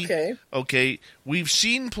do we... Okay, we've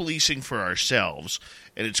seen policing for ourselves,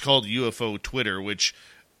 and it's called UFO Twitter, which...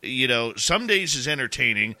 some days is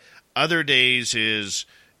entertaining. Other days is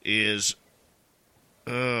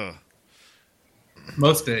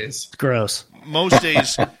most days. Gross. Most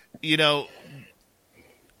days,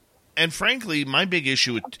 and frankly, my big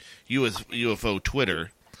issue with UFO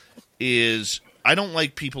Twitter is I don't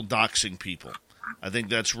like people doxing people. I think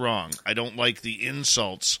that's wrong. I don't like the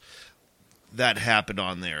insults that happen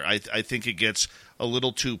on there. I think it gets a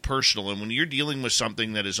little too personal. And when you're dealing with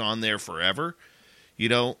something that is on there forever,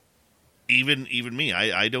 even me,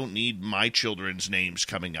 I don't need my children's names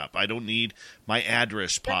coming up. I don't need my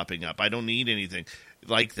address popping up. I don't need anything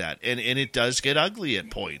like that. And it does get ugly at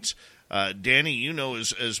points. Danny, you know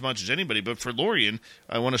as much as anybody, but for Lorian,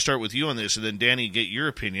 I want to start with you on this, and then Danny, get your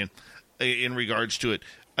opinion in regards to it.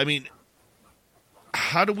 I mean,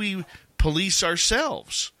 how do we police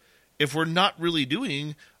ourselves if we're not really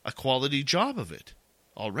doing a quality job of it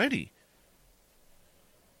already?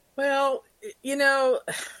 Well,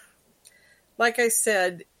 like I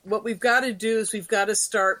said, what we've got to do is we've got to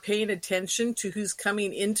start paying attention to who's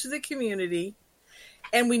coming into the community,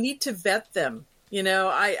 and we need to vet them.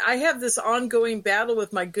 I have this ongoing battle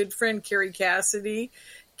with my good friend Carrie Cassidy.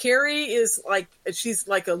 Carrie is she's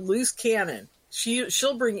like a loose cannon.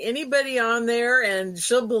 She'll bring anybody on there and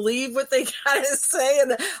she'll believe what they gotta say.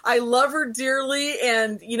 And I love her dearly,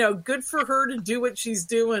 and good for her to do what she's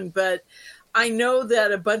doing. But I know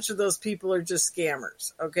that a bunch of those people are just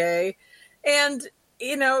scammers. Okay. And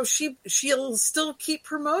she'll still keep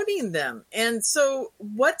promoting them. And so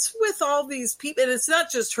what's with all these people? And it's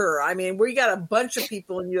not just her. I mean, we got a bunch of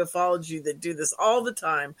people in ufology that do this all the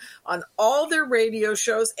time on all their radio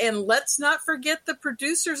shows. And let's not forget the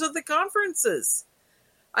producers of the conferences.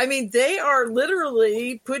 I mean, they are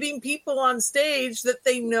literally putting people on stage that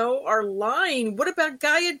they know are lying. What about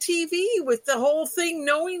Gaia TV with the whole thing,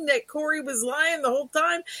 knowing that Corey was lying the whole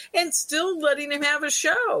time and still letting him have a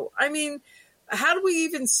show? I mean, how do we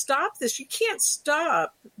even stop this? You can't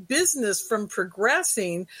stop business from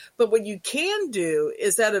progressing, but what you can do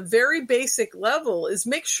is at a very basic level is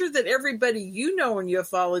make sure that everybody in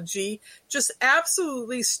ufology just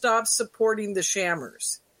absolutely stops supporting the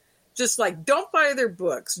shammers. Just don't buy their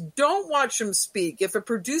books. Don't watch them speak. If a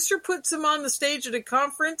producer puts them on the stage at a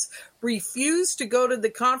conference, refuse to go to the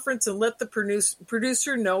conference and let the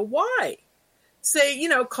producer know why. Say,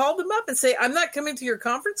 call them up and say, I'm not coming to your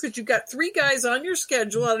conference because you've got 3 guys on your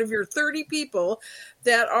schedule out of your 30 people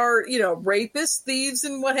that are, rapists, thieves,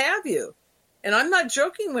 and what have you. And I'm not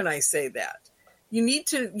joking when I say that. You need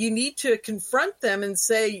to confront them and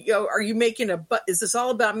say, are you is this all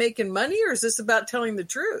about making money, or is this about telling the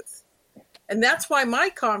truth? And that's why my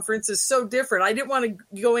conference is so different. I didn't want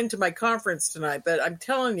to go into my conference tonight, but I'm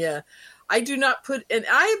telling you, I do not and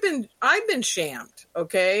I've been shammed.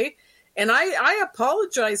 Okay. And I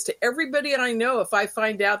apologize to everybody I know if I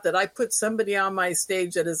find out that I put somebody on my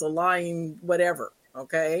stage that is a lying whatever,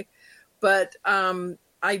 okay? But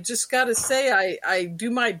I just got to say I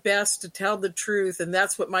do my best to tell the truth, and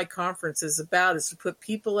that's what my conference is about, is to put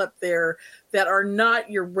people up there that are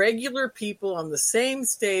not your regular people on the same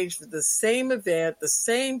stage for the same event, the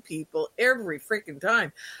same people every freaking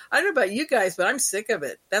time. I don't know about you guys, but I'm sick of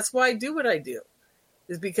it. That's why I do what I do.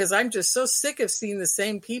 Is because I'm just so sick of seeing the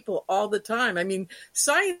same people all the time. I mean,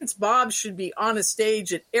 Science Bob should be on a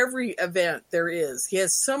stage at every event there is. He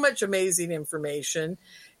has so much amazing information.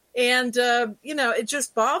 And, it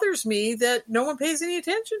just bothers me that no one pays any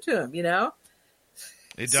attention to him,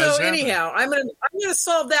 It does So anyhow, I'm gonna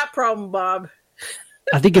solve that problem, Bob.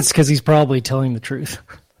 I think it's because he's probably telling the truth.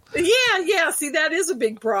 Yeah. See, that is a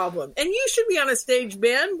big problem. And you should be on a stage,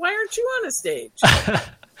 Ben. Why aren't you on a stage?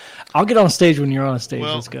 I'll get on stage when you're on stage.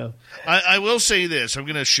 Well, let's go. I will say this. I'm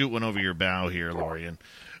going to shoot one over your bow here, Lorian.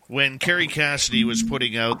 When Carrie Cassidy was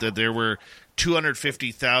putting out that there were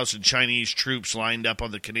 250,000 Chinese troops lined up on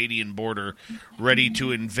the Canadian border ready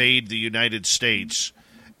to invade the United States,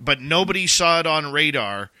 but nobody saw it on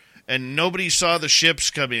radar, and nobody saw the ships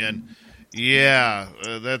come in,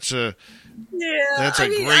 that's a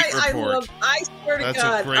great report. I swear to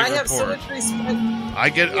God, I have so much respect. I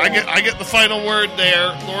get the final word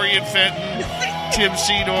there. Lorian Fenton, Tim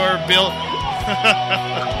Seymour, Bill,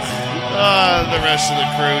 the rest of the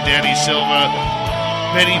crew, Danny Silva,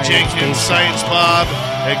 Penny Jenkins, Science Bob,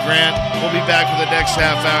 and Grant. We'll be back for the next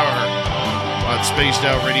half hour on Spaced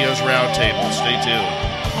Out Radio's Roundtable. Stay tuned.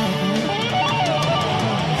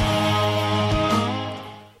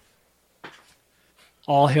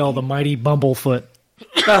 All hail the mighty Bumblefoot.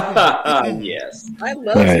 Yes. I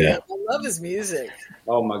love him. I love his music.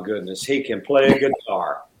 Oh, my goodness. He can play a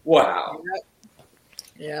guitar. Wow.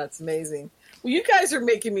 Yeah, it's amazing. Well, you guys are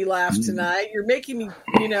making me laugh tonight. You're making me,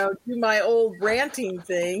 do my old ranting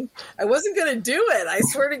thing. I wasn't going to do it. I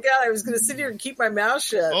swear to God, I was going to sit here and keep my mouth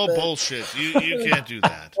shut. Oh, bullshit. You can't do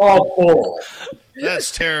that. Oh, bull.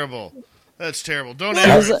 That's terrible. That's terrible. Don't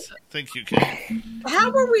ever think you can.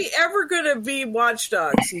 How are we ever going to be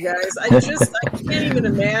watchdogs, you guys? I can't even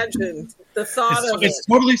imagine the thought of it. It's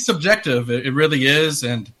totally subjective. It really is.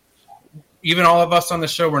 And even all of us on the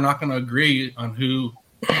show, we're not going to agree on who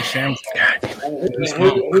the sham is. Who's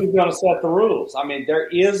going to set the rules? I mean, there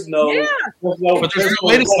is no. Yeah. There's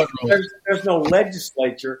no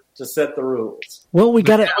legislature to set the rules. Well, we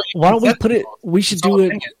got to. Why don't we put it? We should do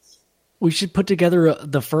it. We should put together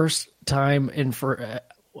the first time in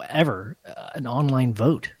forever an online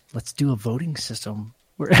vote. Let's do a voting system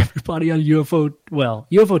where everybody on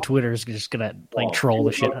UFO Twitter is just gonna troll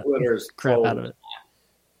the shit crap out of it.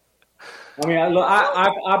 I mean,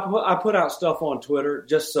 I put out stuff on Twitter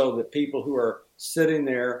just so that people who are sitting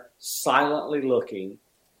there silently looking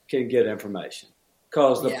can get information.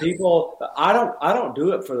 Because the people, I don't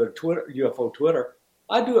do it for the UFO Twitter.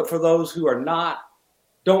 I do it for those who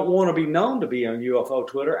don't want to be known to be on UFO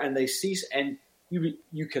Twitter, and they cease. And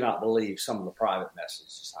you cannot believe some of the private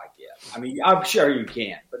messages I get. I mean, I'm sure you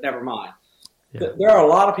can, but never mind. Yeah. There are a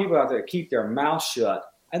lot of people out there that keep their mouth shut,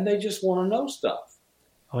 and they just want to know stuff.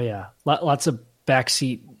 Oh yeah, lots of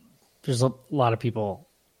backseat. There's a lot of people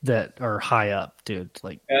that are high up, dude.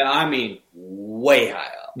 I mean, way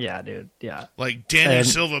high up. Yeah, dude. Yeah, like Danny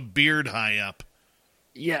Silva beard high up.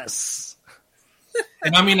 Yes.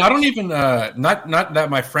 And I mean, I don't even not that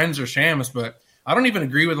my friends are shams, but I don't even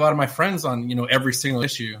agree with a lot of my friends on every single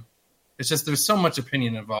issue. It's just there's so much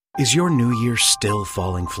opinion involved. Is your new year still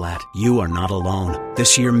falling flat? You are not alone.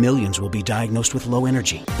 This year, millions will be diagnosed with low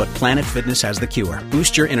energy. But Planet Fitness has the cure.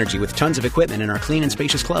 Boost your energy with tons of equipment in our clean and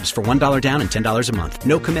spacious clubs for $1 down and $10 a month.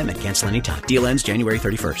 No commitment. Cancel anytime. Deal ends January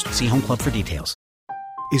 31st. See Home Club for details.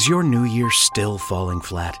 Is your new year still falling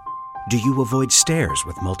flat? Do you avoid stairs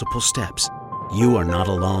with multiple steps? You are not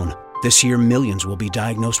alone. This year, millions will be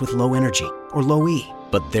diagnosed with low energy or low E.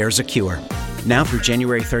 But there's a cure. Now through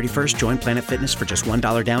January 31st, join Planet Fitness for just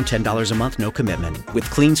 $1 down, $10 a month, no commitment. With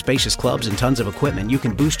clean, spacious clubs and tons of equipment, you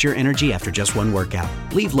can boost your energy after just one workout.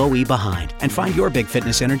 Leave low E behind and find your big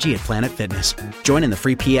fitness energy at Planet Fitness. Join in the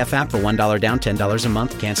free PF app for $1 down, $10 a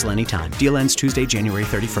month, cancel anytime. Deal ends Tuesday, January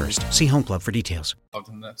 31st. See Home Club for details.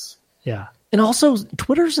 Yeah. And also,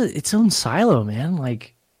 Twitter's its own silo, man.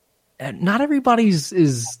 Not everybody's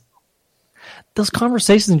is... Those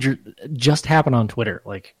conversations just happen on Twitter.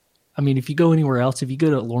 If you go anywhere else, if you go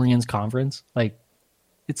to Lorian's conference,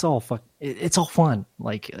 it's all fun. If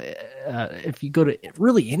you go to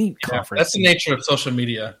really any conference, that's the nature of social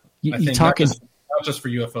media. I think talking not just for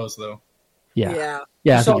UFOs though. Yeah.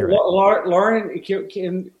 So, Lauren,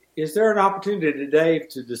 is there an opportunity today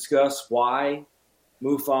to discuss why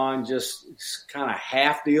MUFON just kind of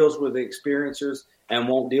half deals with the experiencers and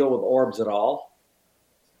won't deal with orbs at all?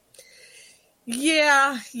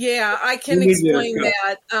 Yeah, I can explain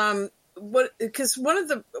that. Because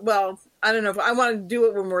I don't know if I want to do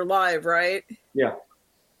it when we're live, right? Yeah.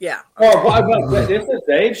 Yeah. This is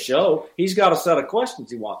Dave's show. He's got a set of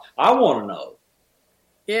questions he wants. I want to know.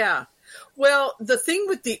 Yeah. Well, the thing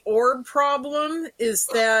with the orb problem is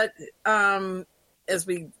that, as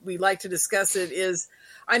we like to discuss it, is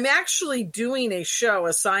I'm actually doing a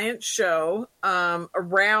science show,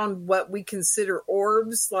 around what we consider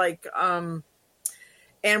orbs,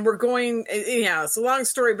 and we're going, it's a long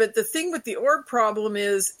story, but the thing with the orb problem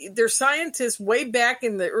is their scientists way back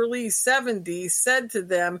in the early 70s said to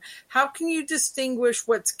them, how can you distinguish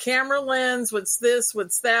what's camera lens, what's this,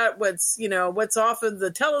 what's that, what's off of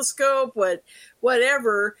the telescope,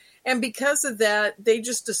 whatever. And because of that, they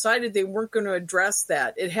just decided they weren't going to address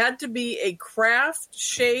that. It had to be a craft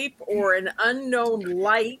shape or an unknown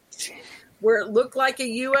light where it looked like a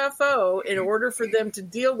UFO in order for them to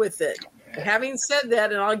deal with it. Having said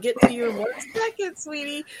that, and I'll get to you in 1 second,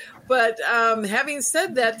 sweetie, but having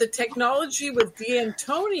said that, the technology with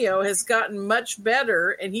D'Antonio has gotten much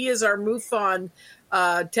better, and he is our MUFON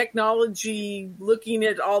technology looking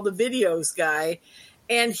at all the videos guy.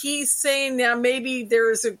 And he's saying now maybe there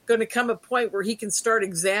is going to come a point where he can start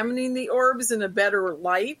examining the orbs in a better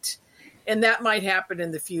light. And that might happen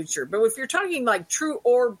in the future. But if you're talking true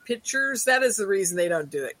orb pictures, that is the reason they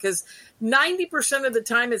don't do it. Because 90% of the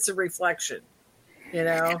time it's a reflection,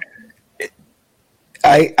 I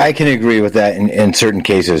can agree with that in certain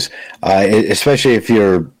cases, especially if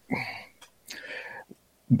you're...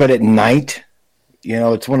 But at night,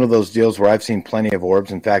 it's one of those deals where I've seen plenty of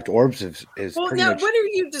orbs. In fact, orbs is well. Pretty Now, much... what are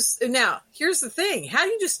you just now? Here's the thing: how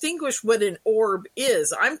do you distinguish what an orb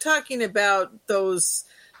is? I'm talking about those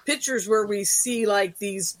pictures where we see like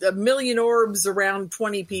these 1 million orbs around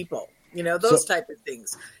 20 people. Those type of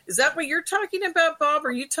things. Is that what you're talking about, Bob? Or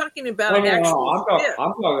are you talking about an actual? No.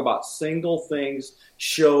 I'm talking about single things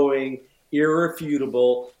showing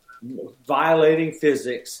irrefutable, violating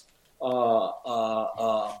physics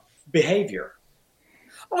behavior.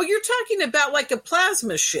 Oh, you're talking about like a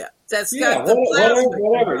plasma ship that's got the plasma.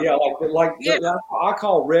 Whatever. Yeah, I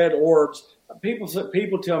call red orbs.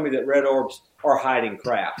 People tell me that red orbs are hiding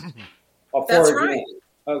craft. That's right.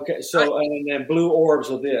 Okay, so and then blue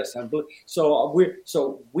orbs are this and blue. So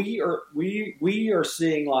we are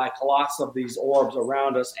seeing like lots of these orbs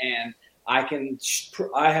around us, and I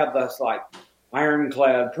have this like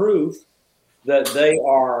ironclad proof that they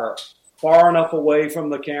are far enough away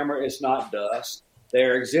from the camera. It's not dust.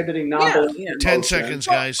 They're exhibiting non-linear 10 seconds,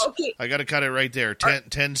 guys. Okay. I got to cut it right there.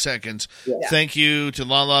 10 seconds. Yeah. Thank you to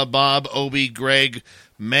Lala, Bob, Obi, Greg,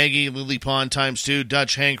 Maggie, Lily Pond ×2,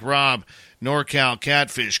 Dutch, Hank, Rob, NorCal,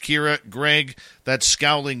 Catfish, Kira, Greg, that's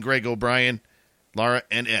Scowling Greg O'Brien, Laura,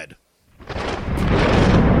 and Ed.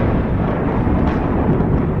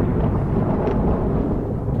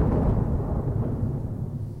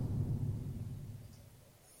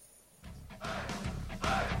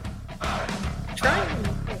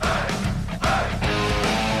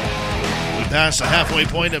 Past the halfway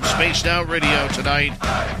point of Spaced Out Radio tonight.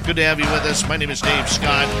 Good to have you with us. My name is Dave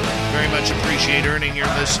Scott. Very much appreciate earning your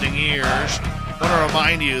listening ears. I want to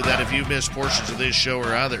remind you that if you missed portions of this show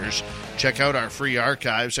or others, check out our free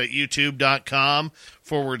archives at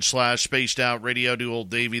youtube.com/Spaced Out Radio. Do old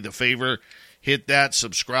Davey the favor. Hit that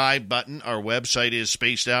subscribe button. Our website is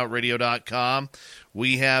spacedoutradio.com.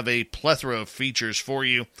 We have a plethora of features for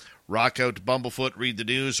you. Rock out to Bumblefoot, read the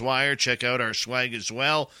Newswire, check out our swag as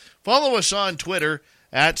well. Follow us on Twitter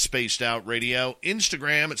at Spaced Out Radio,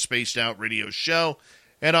 Instagram at Spaced Out Radio Show,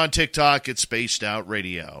 and on TikTok at Spaced Out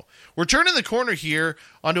Radio. We're turning the corner here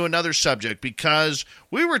onto another subject because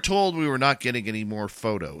we were told we were not getting any more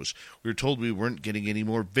photos. We were told we weren't getting any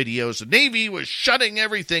more videos. The Navy was shutting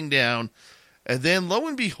everything down. And then, lo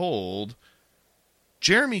and behold,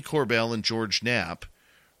 Jeremy Corbell and George Knapp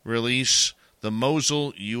release the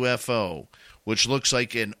Mosul UFO, which looks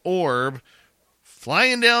like an orb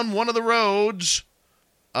flying down one of the roads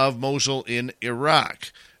of Mosul in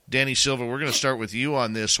Iraq. Danny Silva, we're going to start with you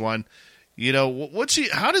on this one.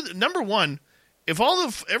 Number one,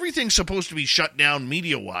 if everything's supposed to be shut down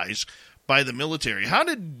media-wise by the military, how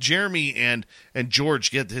did Jeremy and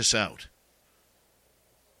George get this out?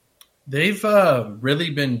 They've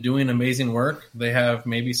really been doing amazing work. They have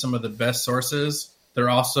maybe some of the best sources. They're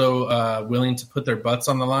also willing to put their butts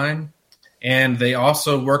on the line. And they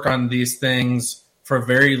also work on these things for a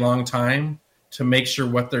very long time to make sure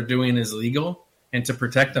what they're doing is legal and to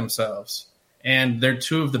protect themselves. And they're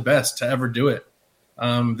two of the best to ever do it.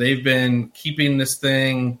 They've been keeping this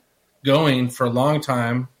thing going for a long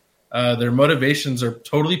time. Their motivations are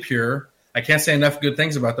totally pure. I can't say enough good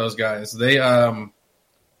things about those guys. They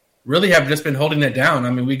really have just been holding it down.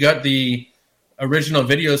 I mean, we got the original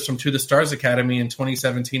videos from To the Stars Academy in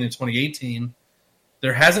 2017 and 2018.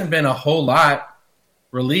 There hasn't been a whole lot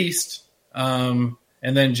released. And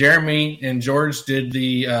then Jeremy and George did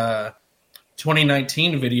the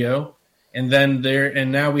 2019 video, and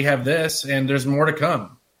now we have this, and there's more to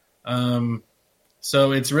come.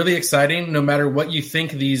 So it's really exciting. No matter what you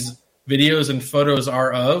think these videos and photos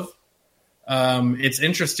are of, it's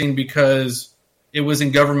interesting because it was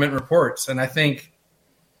in government reports, and I think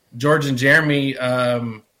George and Jeremy,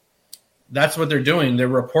 that's what they're doing. They're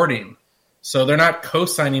reporting. So they're not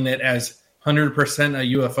co-signing it as 100% a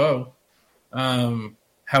UFO.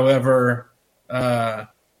 However,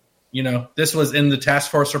 this was in the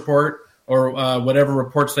task force report or whatever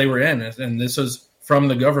reports they were in, and this was from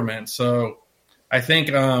the government. So I think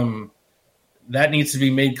that needs to be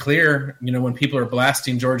made clear. When people are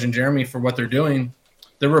blasting George and Jeremy for what they're doing,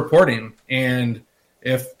 they're reporting. And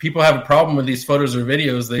if people have a problem with these photos or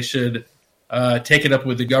videos, they should take it up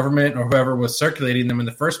with the government or whoever was circulating them in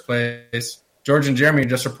the first place. George and Jeremy are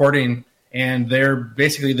just reporting, and they're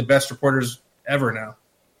basically the best reporters ever now.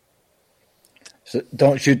 So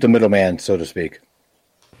don't shoot the middleman, so to speak.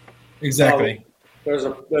 Exactly.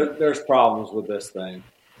 There's problems with this thing.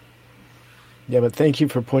 Yeah, but thank you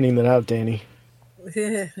for pointing that out, Danny.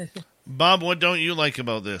 Bob, what don't you like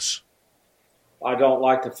about this? I don't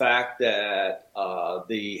like the fact that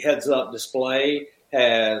the heads-up display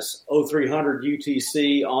has 0300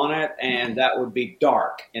 UTC on it, and that would be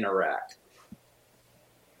dark in Iraq.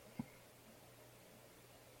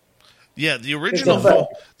 Yeah, the original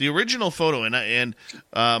photo, and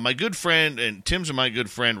my good friend, and Tim's my good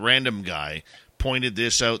friend, Random Guy, pointed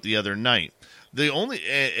this out the other night.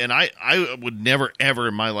 I would never ever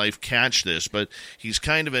in my life catch this, but he's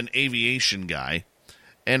kind of an aviation guy,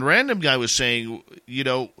 and Random Guy was saying,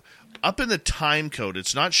 up in the time code,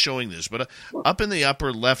 it's not showing this, but up in the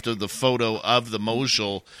upper left of the photo of the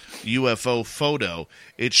Mosul UFO photo,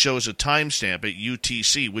 it shows a timestamp at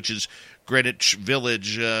UTC, which is Greenwich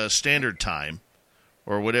Village Standard Time,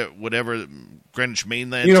 or whatever Greenwich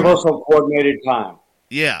Mainland Universal Coordinated Time.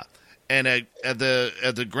 Yeah, and at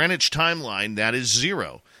the Greenwich timeline, that is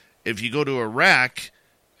 0. If you go to Iraq,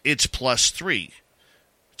 it's +3.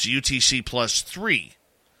 It's UTC +3.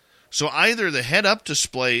 So either the head-up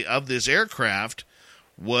display of this aircraft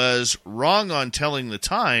was wrong on telling the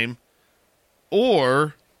time,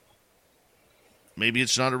 or maybe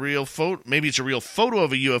it's not a real photo. Maybe it's a real photo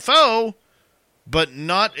of a UFO, but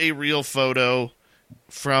not a real photo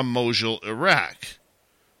from Mosul, Iraq.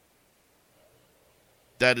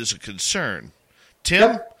 That is a concern.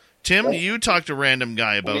 Tim, you talked to Random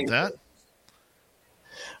Guy about that.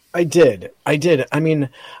 I did. I mean,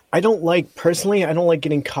 I don't like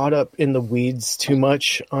getting caught up in the weeds too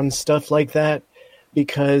much on stuff like that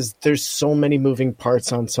because there's so many moving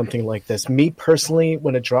parts on something like this. Me personally,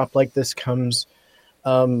 when a drop like this comes,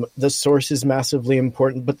 the source is massively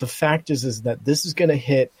important. But the fact is that this is going to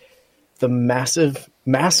hit the massive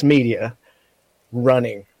mass media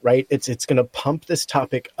running, right? It's going to pump this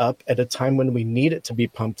topic up at a time when we need it to be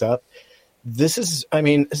pumped up. This is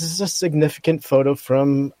a significant photo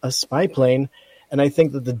from a spy plane, and I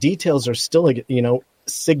think that the details are still,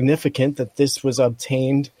 significant that this was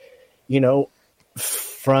obtained,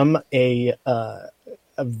 from a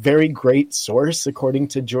very great source, according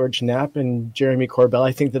to George Knapp and Jeremy Corbell.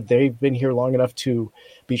 I think that they've been here long enough to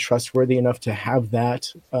be trustworthy enough to have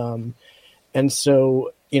that, and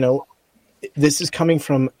so this is coming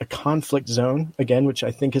from a conflict zone again, which I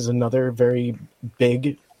think is another very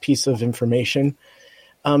big piece of information.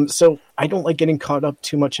 So I don't like getting caught up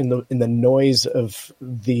too much in the noise of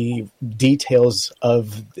the details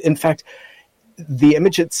of. In fact, the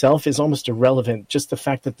image itself is almost irrelevant. Just the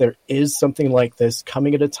fact that there is something like this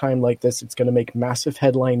coming at a time like this, it's going to make massive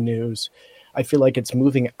headline news. I feel like it's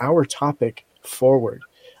moving our topic forward.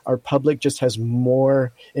 Our public just has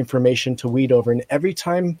more information to weed over. And every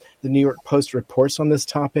time the New York Post reports on this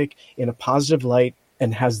topic in a positive light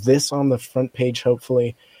and has this on the front page,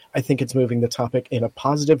 hopefully, I think it's moving the topic in a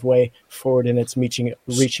positive way forward, and it's reaching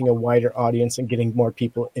a wider audience and getting more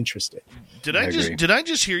people interested. Did I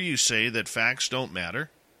just hear you say that facts don't matter?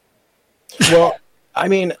 Well, I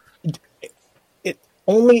mean, it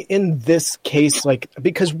only in this case,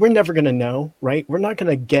 because we're never going to know, right? We're not going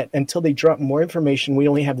to get until they drop more information. We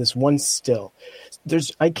only have this one still.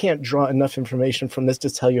 I can't draw enough information from this to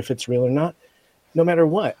tell you if it's real or not. No matter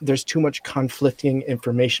what, there's too much conflicting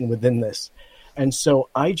information within this. And so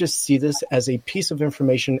I just see this as a piece of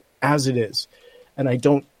information as it is. And I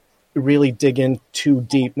don't really dig in too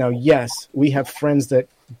deep. Now, yes, we have friends that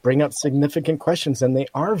bring up significant questions, and they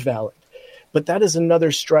are valid. But that is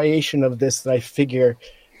another striation of this that I figure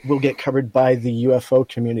will get covered by the UFO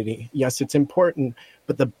community. Yes, it's important,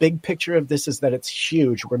 but the big picture of this is that it's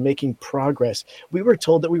huge. We're making progress. We were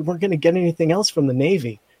told that we weren't going to get anything else from the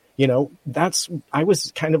Navy. I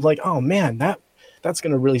was kind of like, oh man, that's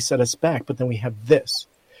going to really set us back. But then we have this.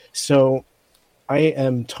 So I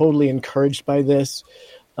am totally encouraged by this.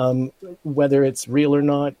 Whether it's real or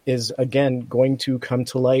not is, again, going to come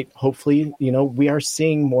to light. Hopefully, we are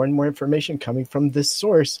seeing more and more information coming from this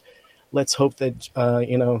source. Let's hope that,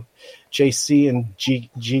 JC and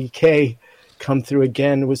GK come through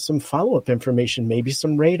again with some follow-up information, maybe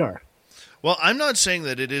some radar. Well, I'm not saying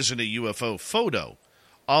that it isn't a UFO photo.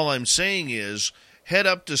 All I'm saying is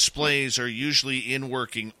head-up displays are usually in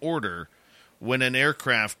working order when an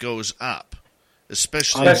aircraft goes up,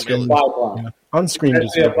 especially on-screen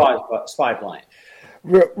display. Spy plane.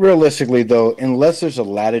 Realistically, though, unless there's a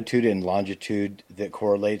latitude and longitude that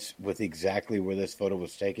correlates with exactly where this photo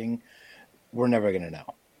was taken, we're never going to know.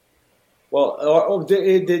 Well,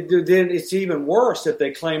 then it's even worse if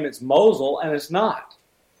they claim it's Mosul and it's not.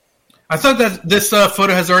 I thought that this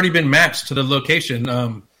photo has already been matched to the location.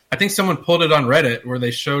 I think someone pulled it on Reddit where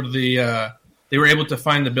they showed they were able to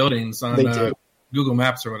find the buildings on Google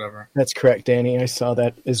Maps or whatever. That's correct, Danny. I saw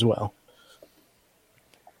that as well.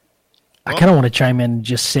 I kind of want to chime in and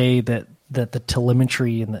just say that the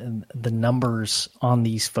telemetry and the numbers on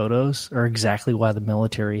these photos are exactly why the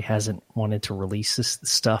military hasn't wanted to release this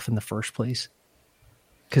stuff in the first place.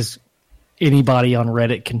 Because anybody on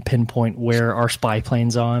Reddit can pinpoint where our spy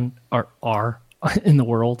planes are in the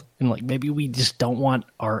world, and like maybe we just don't want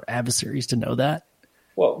our adversaries to know that.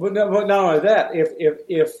 Well, but not only that,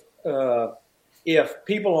 if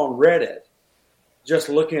people on Reddit just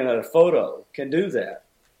looking at a photo can do that,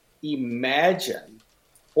 imagine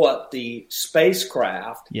what the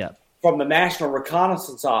spacecraft from the National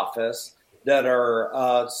Reconnaissance Office that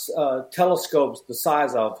are telescopes the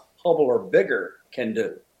size of Hubble or bigger can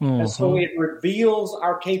do. And so it reveals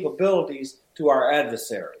our capabilities to our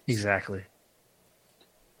adversaries. Exactly.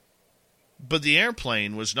 But the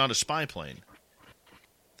airplane was not a spy plane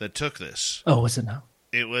that took this. Oh, was it not?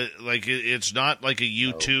 It was like it's not like a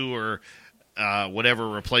U-2 or whatever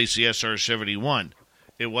replaced the SR-71.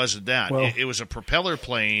 It wasn't that. Well, it was a propeller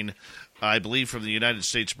plane, I believe, from the United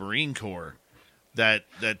States Marine Corps that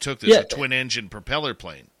took this, a twin-engine propeller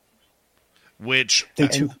plane, which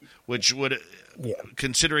would,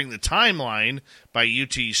 considering the timeline by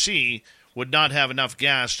UTC, would not have enough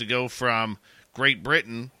gas to go from Great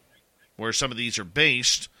Britain, where some of these are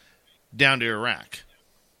based, down to Iraq.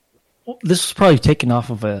 This was probably taken off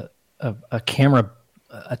of a camera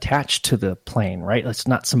attached to the plane, right? It's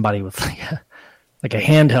not somebody with like a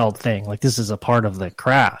handheld thing. Like this is a part of the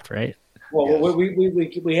craft, right? Well,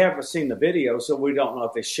 we haven't seen the video, so we don't know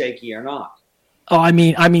if it's shaky or not. Oh, I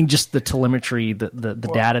mean, just the telemetry, the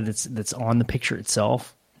data that's on the picture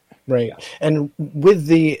itself. Right. And with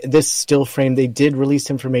this still frame, they did release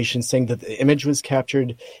information saying that the image was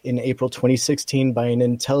captured in April 2016 by an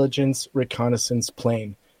intelligence reconnaissance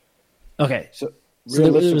plane. Okay. So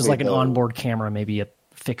it was like an onboard camera, maybe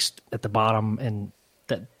fixed at the bottom, and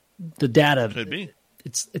that the data could be.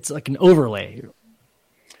 It's like an overlay.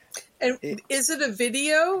 And is it a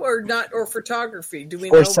video or not, or photography? Do we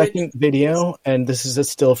know? 4-second video, and this is a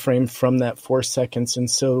still frame from that 4 seconds. And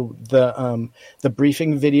so the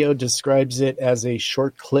briefing video describes it as a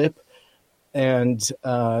short clip, and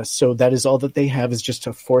so that is all that they have is just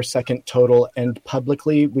a 4-second total. And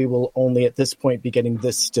publicly, we will only at this point be getting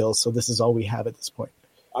this still. So this is all we have at this point.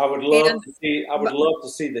 I would love to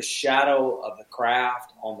see the shadow of the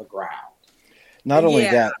craft on the ground. Not only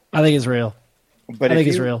that, I think it's real. But I think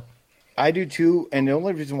it's real. I do too, and the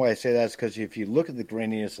only reason why I say that is because if you look at the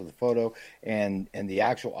graininess of the photo and the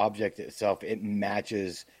actual object itself, it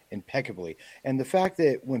matches impeccably. And the fact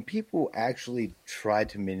that when people actually try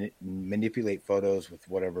to manipulate photos with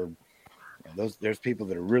whatever, there's people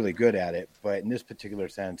that are really good at it, but in this particular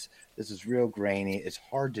sense, this is real grainy. It's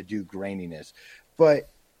hard to do graininess, but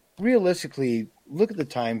realistically, look at the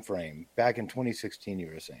time frame. Back in 2016, you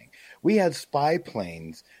were saying we had spy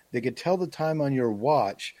planes that could tell the time on your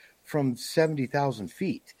watch from 70,000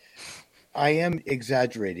 feet. I am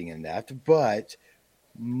exaggerating in that, but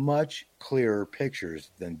much clearer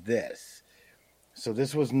pictures than this. So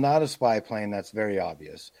this was not a spy plane. That's very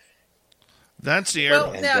obvious. That's the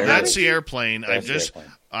airplane.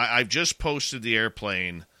 I've just posted the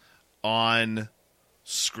airplane on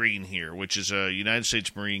screen here, which is a United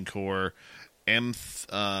States Marine Corps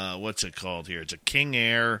what's it called here? It's a King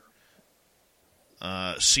Air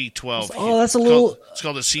C-12. Oh, that's it's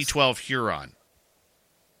called a C-12 Huron.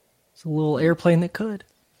 It's a little airplane that could.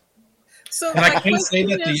 So, and I can say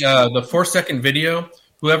that the 4-second video,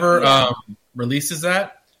 whoever releases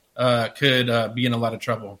that could be in a lot of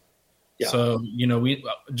trouble. Yeah. So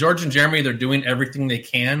George and Jeremy, they're doing everything they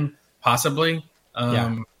can possibly,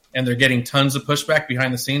 and they're getting tons of pushback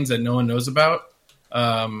behind the scenes that no one knows about,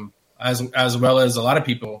 as well as a lot of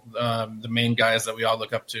people, the main guys that we all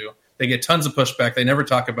look up to. They get tons of pushback. They never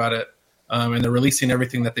talk about it, and they're releasing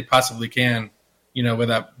everything that they possibly can,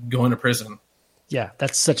 without going to prison. Yeah,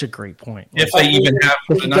 that's such a great point. If they even have,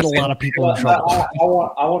 get a lot of people in trouble.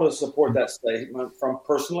 I want to support that statement from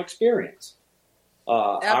personal experience.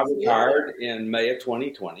 I retired in May of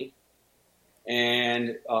 2020,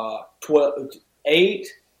 and 8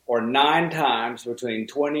 or 9 times between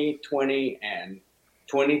 2020 and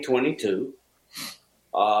 2022,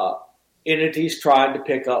 entities tried to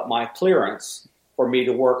pick up my clearance for me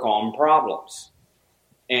to work on problems,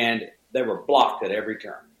 and they were blocked at every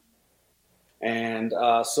turn. And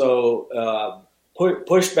so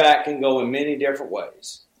pushback can go in many different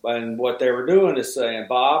ways. And what they were doing is saying,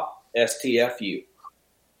 Bob, STFU.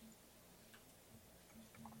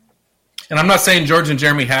 And I'm not saying George and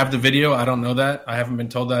Jeremy have the video. I don't know that. I haven't been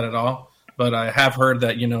told that at all. But I have heard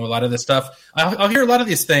that, a lot of this stuff. I'll hear a lot of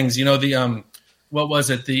these things. What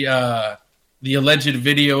was it? The alleged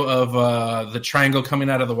video of the triangle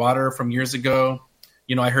coming out of the water from years ago.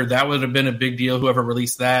 I heard that would have been a big deal. Whoever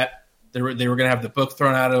released that, they were going to have the book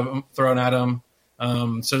thrown at them.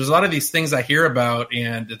 So there's a lot of these things I hear about,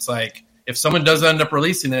 and it's like if someone does end up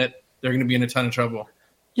releasing it, they're going to be in a ton of trouble.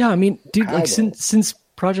 Yeah, I mean, dude, like since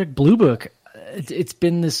Project Blue Book, it's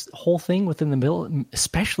been this whole thing within the military,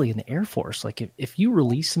 especially in the Air Force. Like if you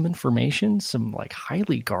release some information, some like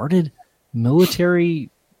highly guarded military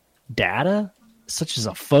data, such as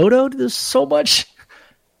a photo, there's so much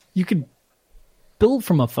you could build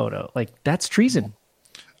from a photo. Like that's treason.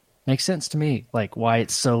 Makes sense to me, like why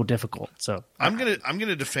it's so difficult. So I'm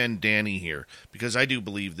gonna defend Danny here because I do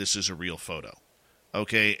believe this is a real photo.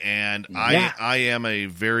 Okay, and I am a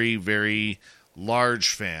very, very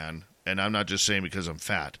large fan, and I'm not just saying because I'm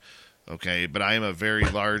fat, okay, but I am a very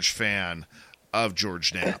large fan of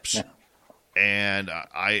George Knapp's. And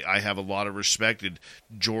I have a lot of respect.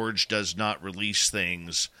 George does not release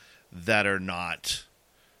things that are not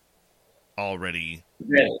already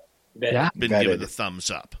been given the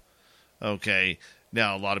thumbs up. Okay,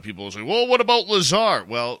 now a lot of people will say, well, what about Lazar?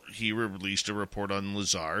 Well, he released a report on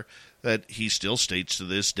Lazar that he still states to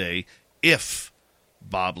this day, if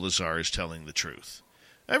Bob Lazar is telling the truth.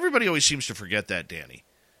 Everybody always seems to forget that, Danny.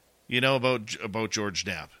 You know, about George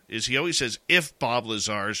Knapp, is he always says, if Bob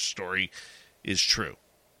Lazar's story is true.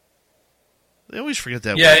 They always forget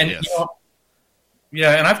that word, if.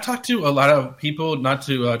 And I've talked to a lot of people, not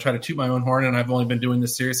to try to toot my own horn, and I've only been doing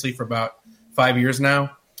this seriously for about 5 years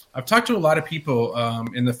now. I've talked to a lot of people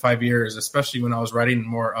in the 5 years, especially when I was writing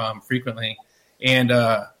more frequently. And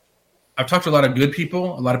I've talked to a lot of good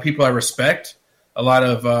people, a lot of people I respect, a lot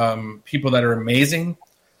of people that are amazing.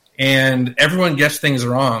 And everyone gets things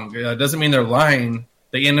wrong. It doesn't mean they're lying.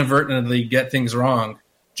 They inadvertently get things wrong.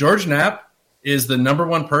 George Knapp is the number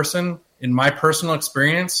one person, in my personal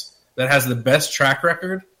experience, that has the best track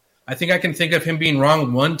record. I think I can think of him being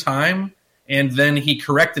wrong one time, and then he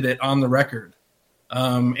corrected it on the record.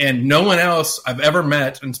 And no one else I've ever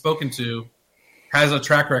met and spoken to has a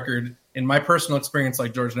track record, in my personal experience,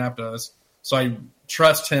 like George Knapp does. So I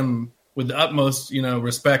trust him with the utmost,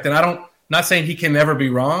 respect. And not saying he can never be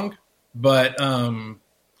wrong, but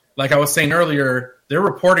like I was saying earlier, they're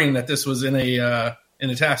reporting that this was in a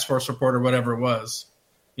task force report or whatever it was.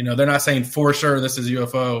 They're not saying for sure this is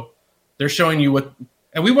UFO. They're showing you what,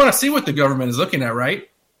 and we want to see what the government is looking at, right?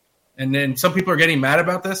 And then some people are getting mad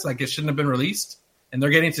about this, like it shouldn't have been released, and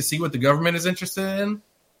they're getting to see what the government is interested in.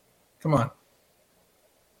 Come on.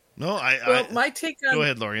 No, my take on, go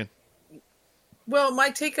ahead, Lorian. Well,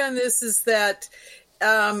 my take on this is that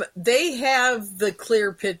they have the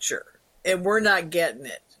clear picture, and we're not getting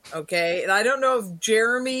it. Okay, and I don't know if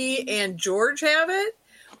Jeremy and George have it,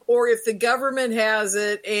 or if the government has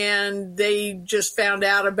it and they just found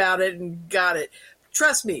out about it and got it.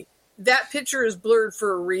 Trust me, that picture is blurred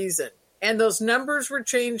for a reason, and those numbers were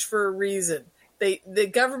changed for a reason. The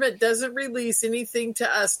government doesn't release anything to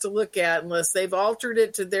us to look at unless they've altered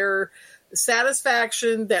it to their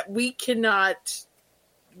satisfaction that we cannot,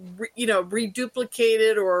 reduplicate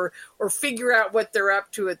it or figure out what they're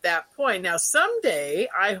up to at that point. Now, someday,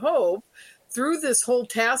 I hope, through this whole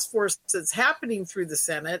task force that's happening through the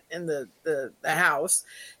Senate and the House,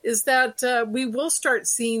 is that we will start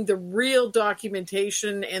seeing the real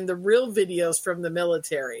documentation and the real videos from the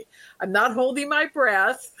military. I'm not holding my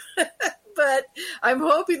breath, but I'm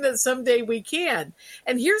hoping that someday we can.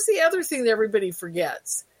 And here's the other thing that everybody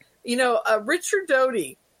forgets. Richard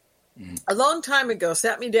Doty, a long time ago,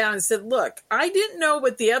 sat me down and said, look, I didn't know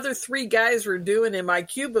what the other three guys were doing in my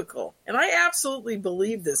cubicle. And I absolutely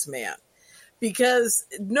believe this man. Because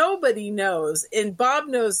nobody knows, and Bob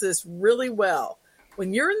knows this really well,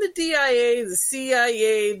 when you're in the DIA, the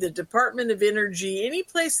CIA, the Department of Energy, any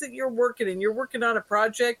place that you're working and you're working on a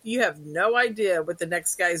project, you have no idea what the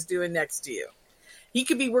next guy's doing next to you. He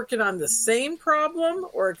could be working on the same problem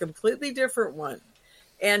or a completely different one.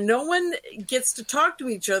 And no one gets to talk to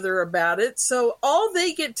each other about it. So all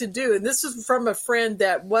they get to do, and this is from a friend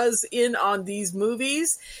that was in on these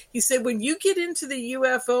movies, he said, when you get into the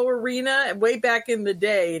UFO arena, and way back in the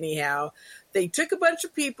day anyhow, they took a bunch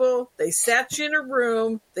of people, they sat you in a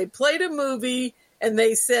room, they played a movie, and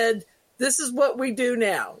they said, this is what we do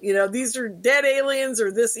now. These are dead aliens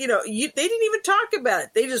or this, they didn't even talk about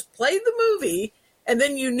it. They just played the movie. And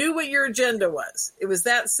then you knew what your agenda was. It was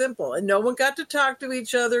that simple. And no one got to talk to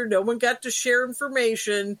each other. No one got to share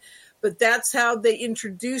information. But that's how they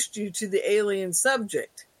introduced you to the alien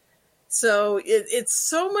subject. So it's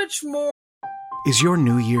so much more. Is your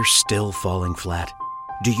new year still falling flat?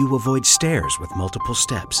 Do you avoid stairs with multiple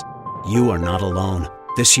steps? You are not alone.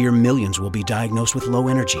 This year, millions will be diagnosed with low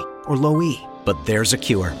energy or low E. But there's a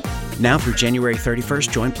cure. Now through January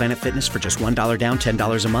 31st, join Planet Fitness for just $1 down,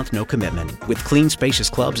 $10 a month, no commitment. With clean, spacious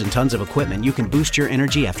clubs and tons of equipment, you can boost your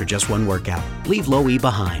energy after just one workout. Leave low E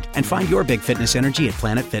behind and find your big fitness energy at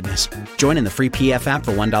Planet Fitness. Join in the free PF app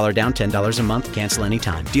for $1 down, $10 a month, cancel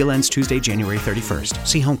anytime. Deal ends Tuesday, January 31st.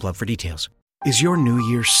 See Home Club for details. Is your new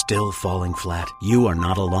year still falling flat? You are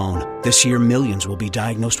not alone. This year, millions will be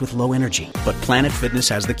diagnosed with low energy. But Planet Fitness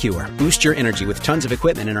has the cure. Boost your energy with tons of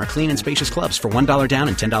equipment in our clean and spacious clubs for $1 down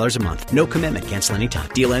and $10 a month. No commitment. Cancel anytime.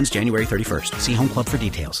 Deal ends January 31st. See Home Club for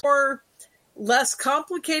details. Or less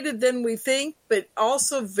complicated than we think, but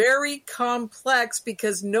also very complex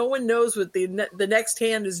because no one knows what the next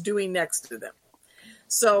hand is doing next to them.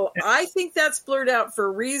 So I think that's blurred out for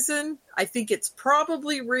a reason. I think it's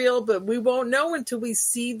probably real, but we won't know until we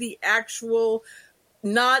see the actual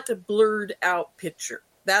not blurred out picture.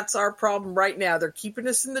 That's our problem right now. They're keeping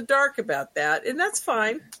us in the dark about that, and that's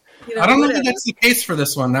fine. You know, I don't know that that's the case for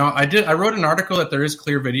this one. Now, I wrote an article that there is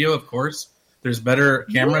clear video, of course. There's better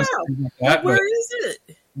cameras. Yeah. Like that, where is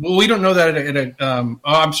it? Well, we don't know that.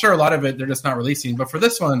 I'm sure a lot of it they're just not releasing. But for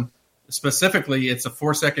this one specifically, it's a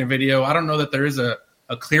 4-second video. I don't know that there is a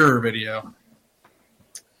clearer video.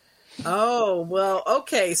 Oh, well,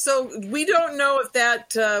 okay. So we don't know if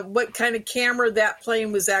that what kind of camera that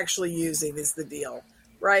plane was actually using is the deal.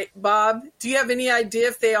 Right, Bob? Do you have any idea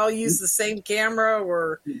if they all use the same camera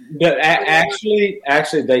or? But actually,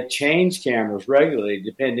 they change cameras regularly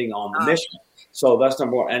depending on the mission. So that's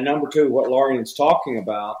number one. And number two, what Lorian's talking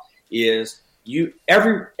about is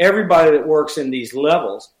everybody that works in these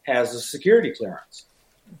levels has a security clearance.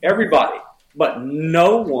 Everybody. But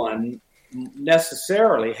no one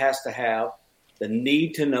necessarily has to have the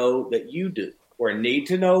need to know that you do. Where need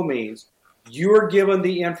to know means you are given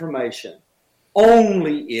the information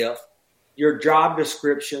only if your job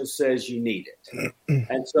description says you need it.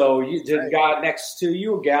 And so the guy next to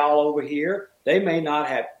you, a gal over here, they may not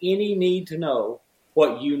have any need to know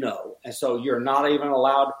what you know. And so you're not even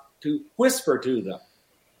allowed to whisper to them.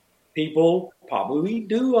 People probably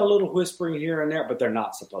do a little whispering here and there, but they're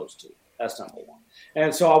not supposed to. That's number one.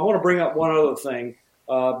 And so I want to bring up one other thing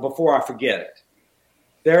before I forget it.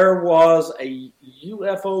 There was a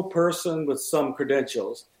UFO person with some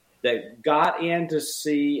credentials that got in to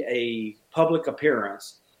see a public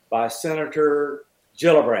appearance by Senator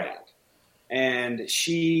Gillibrand. And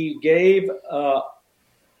she gave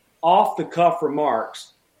off-the-cuff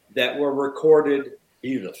remarks that were recorded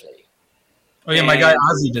beautifully. Oh, yeah, my guy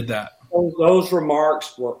Ozzy did that. Those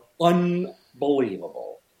remarks were unbelievable.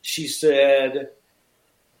 She said,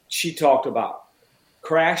 she talked about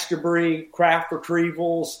crash debris, craft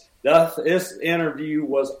retrievals. This interview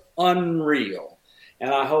was unreal.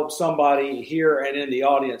 And I hope somebody here and in the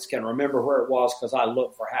audience can remember where it was because I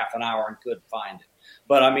looked for half an hour and couldn't find it.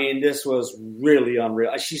 But, I mean, this was really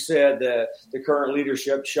unreal. She said that the current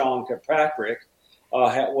leadership, Sean Kirkpatrick,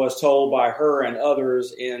 was told by her and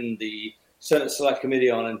others in the Senate Select Committee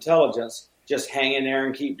on Intelligence, just hang in there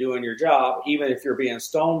and keep doing your job. Even if you're being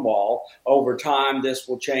stonewalled, over time this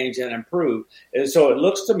will change and improve. And so it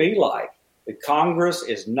looks to me like the Congress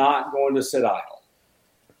is not going to sit idle.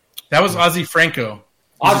 That was Ozzy Franco.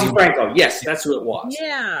 Ozzy Franco, yes, that's who it was.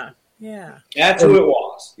 Yeah. That's who it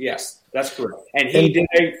was. Yes, that's correct. And he did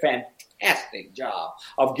a fantastic job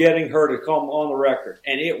of getting her to come on the record.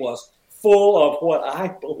 And it was full of what I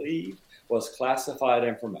believe was classified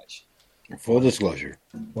information. Full disclosure.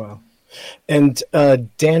 Wow. And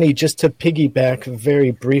Danny, just to piggyback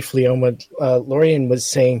very briefly on what Lorian was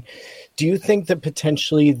saying, do you think that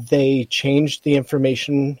potentially they changed the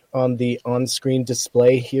information on the on-screen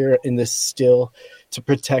display here in this still to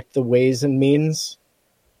protect the ways and means?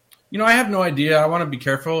 You know, I have no idea. I want to be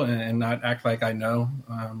careful and not act like I know.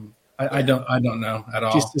 I don't know at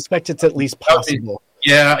all. Do you suspect it's at least possible?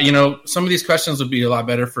 Yeah, you know, some of these questions would be a lot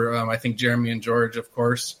better for, I think, Jeremy and George, of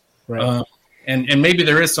course. Right. And maybe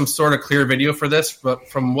there is some sort of clear video for this, but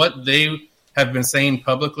from what they have been saying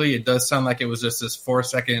publicly, it does sound like it was just this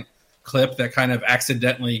 4-second clip that kind of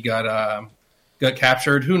accidentally got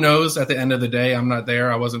captured. Who knows? At the end of the day, I'm not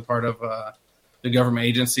there. I wasn't part of the government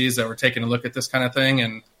agencies that were taking a look at this kind of thing,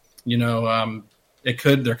 and you know, there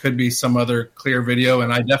could be some other clear video,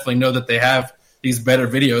 and I definitely know that they have these better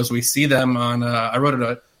videos. We see them on. I wrote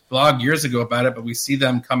a blog years ago about it, but we see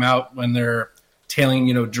them come out when they're tailing,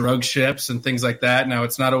 you know, drug ships and things like that. Now,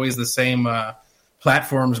 it's not always the same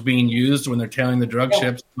platforms being used when they're tailing the drug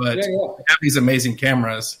ships, but they have these amazing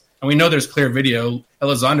cameras, and we know there's clear video.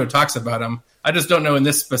 Elizondo talks about them. I just don't know in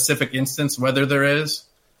this specific instance whether there is,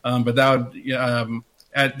 but that would,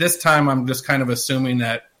 at this time, I'm just kind of assuming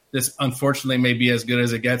that this unfortunately may be as good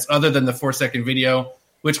as it gets, other than the 4-second video,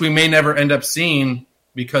 which we may never end up seeing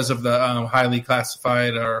because of the highly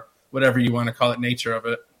classified or whatever you want to call it nature of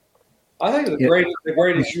it. I think the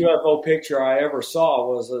greatest UFO picture I ever saw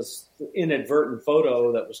was this inadvertent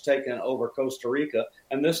photo that was taken over Costa Rica,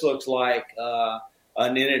 and this looks like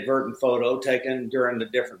an inadvertent photo taken during the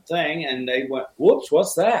different thing, and they went, "Whoops,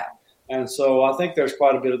 what's that?" And so I think there's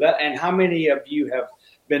quite a bit of that. And how many of you have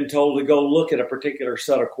been told to go look at a particular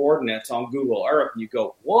set of coordinates on Google Earth, and you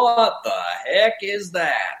go, what the heck is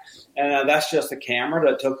that? And that's just a camera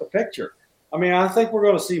that took a picture. I mean, I think we're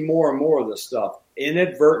going to see more and more of this stuff,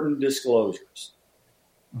 inadvertent disclosures.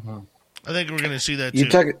 Mm-hmm. I think we're going to see that too.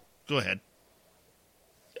 Go ahead.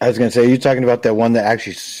 I was going to say, you're talking about that one that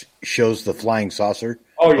actually shows the flying saucer?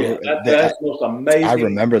 Oh, yeah. That's the most amazing. I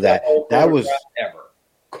remember that. That was ever.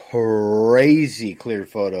 Crazy clear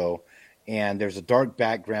photo. And there's a dark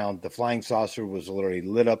background. The flying saucer was literally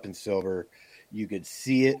lit up in silver. You could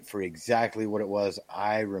see it for exactly what it was.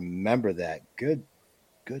 I remember that. Good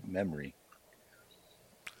memory.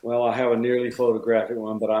 Well, I have a nearly photographic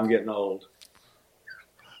one, but I'm getting old.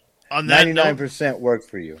 On that 99% worked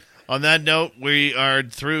for you. On that note, we are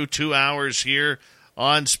through 2 hours here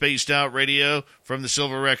on Spaced Out Radio. From the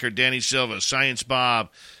Silver Record, Danny Silva, Science Bob.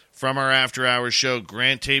 From our After Hours show,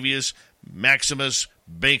 Grant Tavius, Maximus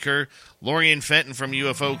Baker, Lorian Fenton from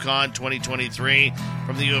UFOCon 2023.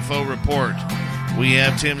 From the UFO Report, we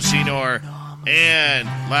have Tim Senor. And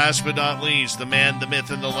last but not least, the man, the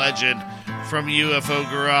myth, and the legend from UFO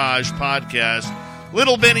Garage Podcast,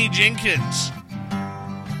 Little Benny Jenkins.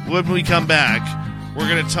 When we come back, we're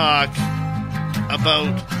going to talk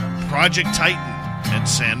about Project Titan and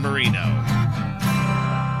San Marino.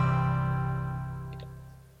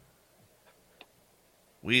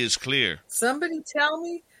 We is clear. Somebody tell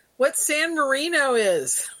me what San Marino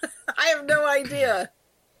is. I have no idea.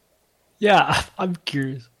 Yeah, I'm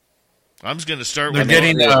curious. I'm just going to start with.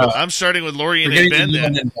 I'm starting with Lorian and Ben.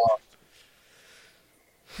 Then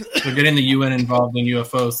they're getting the UN involved in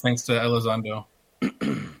UFOs thanks to Elizondo.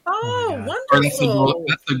 Oh, wonderful! Or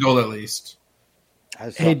that's the goal, at least.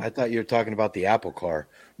 I thought you were talking about the Apple car.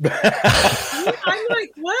 I'm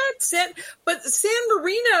like, what? But San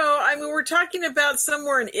Marino, I mean, we're talking about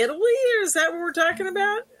somewhere in Italy, or is that what we're talking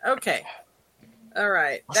about? Okay. All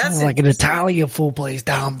right. Sounds like an Italian food place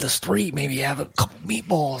down the street. Maybe have a couple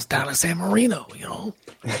meatballs down at San Marino, you know?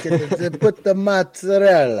 Put the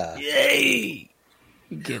mozzarella. Yay!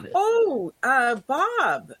 Get it. Oh,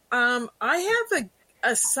 Bob, I have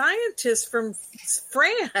a scientist from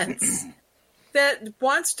France that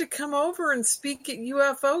wants to come over and speak at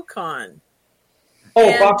UFOCon.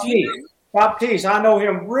 Oh, Baptiste, I know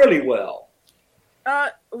him really well.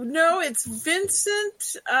 No, it's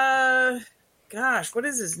Vincent. Gosh, what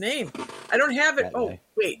is his name? I don't have it. Oh,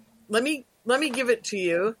 wait. Let me give it to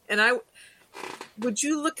you. And would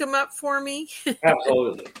you look him up for me?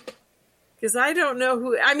 Absolutely. Because I don't know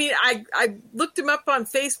who. I mean, I looked him up on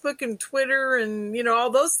Facebook and Twitter and all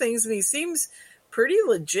those things, and he seems pretty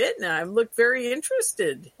legit now. I look very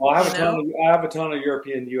interested. Well, I have a ton of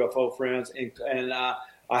European UFO friends, and I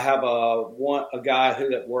have a guy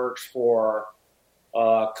that works for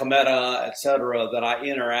Cometa, etc., that I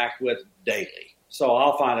interact with daily. So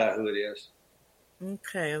I'll find out who it is.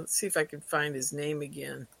 Okay, let's see if I can find his name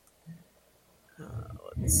again.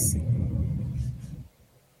 Let's see.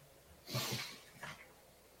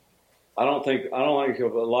 I don't think a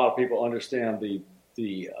lot of people understand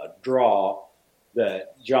the draw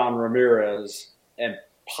that John Ramirez and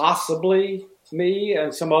possibly me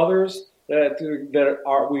and some others that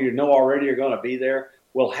we know already are going to be there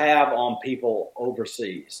will have on people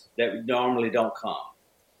overseas that normally don't come.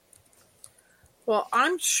 Well,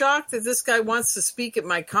 I'm shocked that this guy wants to speak at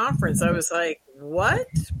my conference. I was like, what?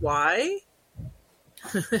 Why?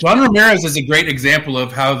 John Ramirez is a great example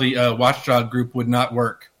of how the Watchdog group would not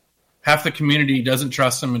work. Half the community doesn't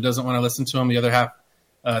trust him and doesn't want to listen to him. The other half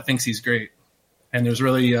thinks he's great. And there's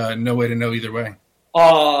really no way to know either way.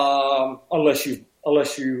 Unless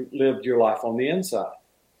you lived your life on the inside.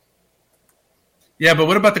 Yeah, but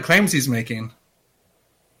what about the claims he's making?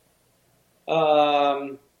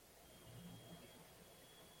 I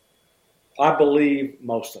believe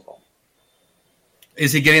most of them.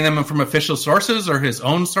 Is he getting them from official sources or his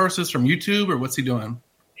own sources from YouTube, or what's he doing?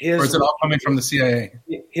 Or is it all coming from the CIA?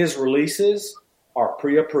 His releases are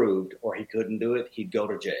pre-approved, or he couldn't do it. He'd go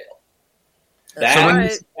to jail.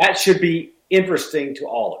 That should be interesting to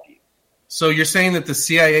all of you. So you're saying that the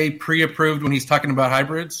CIA pre-approved when he's talking about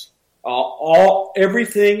hybrids?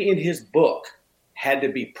 Everything in his book had to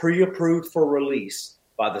be pre-approved for release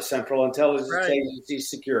by the Central Intelligence Agency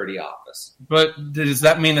Security Office. But does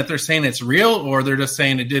that mean that they're saying it's real, or they're just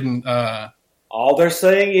saying it didn't? All they're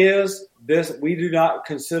saying is this: we do not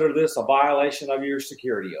consider this a violation of your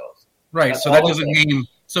security oath. Right. So that doesn't mean.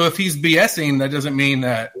 So if he's BSing, that doesn't mean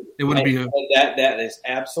that it wouldn't be. That is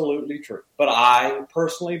absolutely true. But I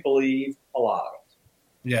personally believe a lot of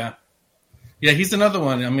it. Yeah. Yeah, he's another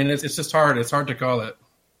one. I mean, it's just hard. It's hard to call it.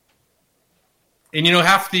 And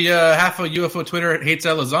half of UFO Twitter hates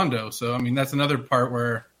Elizondo, so I mean that's another part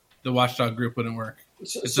where the Watchdog group wouldn't work.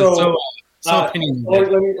 So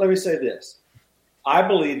opinionated. Let me say this: I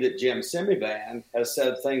believe that Jim Semivan has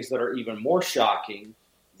said things that are even more shocking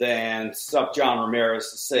than stuff John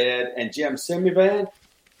Ramirez has said. And Jim Semivan,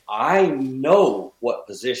 I know what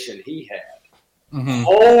position he had. Mm-hmm.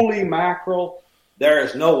 Holy mackerel! There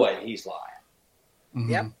is no way he's lying.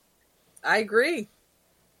 Mm-hmm. Yep, I agree.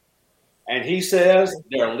 And he says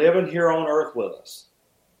they're living here on Earth with us.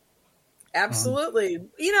 Absolutely.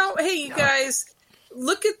 Hey, you guys,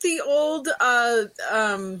 look at the old,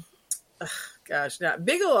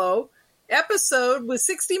 Bigelow episode with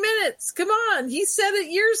 60 Minutes. Come on. He said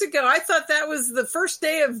it years ago. I thought that was the first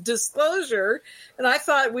day of disclosure. And I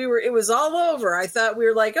thought it was all over. I thought we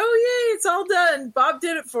were like, oh, yay, it's all done. Bob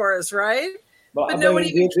did it for us, right? But nobody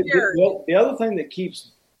even cared. The other thing that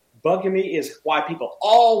keeps bugging me is why people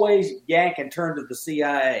always yank and turn to the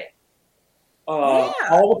CIA.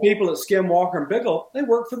 All the people at Skinwalker and Bigelow, they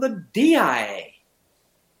work for the DIA.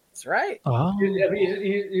 That's right. Oh.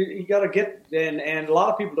 You got to get, and a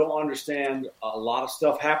lot of people don't understand a lot of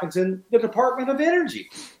stuff happens in the Department of Energy.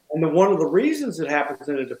 And one of the reasons it happens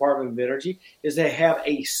in the Department of Energy is they have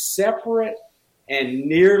a separate and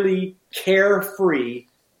nearly carefree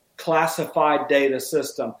classified data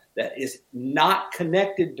system that is not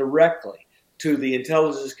connected directly to the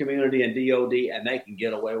intelligence community and DOD, and they can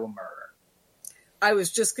get away with murder. I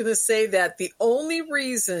was just going to say that the only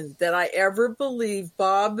reason that I ever believed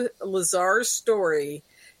Bob Lazar's story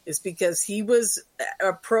is because he was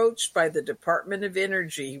approached by the Department of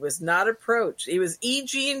Energy. He was not approached. It was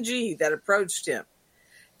EG&G that approached him.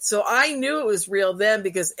 So I knew it was real then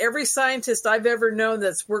because every scientist I've ever known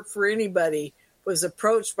that's worked for anybody was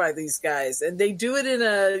approached by these guys. And they do it in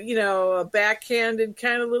a backhanded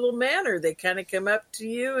kind of little manner. They kind of come up to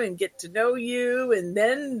you and get to know you, and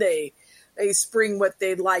then they spring what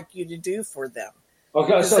they'd like you to do for them.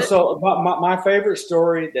 Okay, so my favorite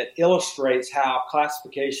story that illustrates how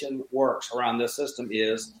classification works around this system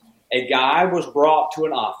is a guy was brought to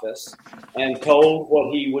an office and told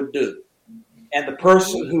what he would do. And the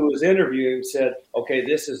person who was interviewing said, okay,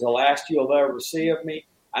 this is the last you'll ever see of me.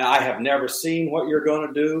 And I have never seen what you're going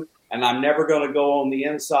to do. And I'm never going to go on the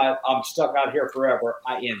inside. I'm stuck out here forever.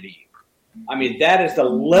 I envy you. I mean, that is the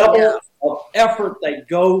level of effort they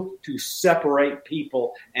go to separate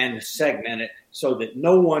people and segment it so that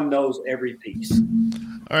no one knows every piece.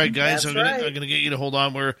 All right, guys, I'm gonna get you to hold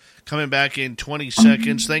on. We're coming back in 20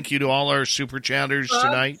 seconds. Thank you to all our super chatters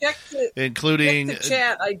tonight, including the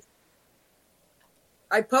chat.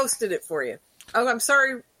 I posted it for you. Oh, I'm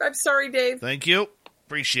sorry. I'm sorry, Dave. Thank you.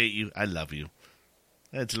 Appreciate you. I love you.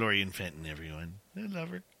 That's Lorian Fenton, everyone. I love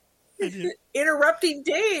her. Interrupting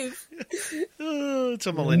Dave. Oh, it's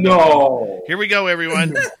a Melinda. No. Here we go,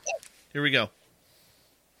 everyone. Here we go.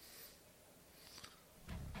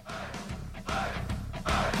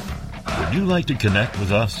 Would you like to connect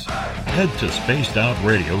with us? Head to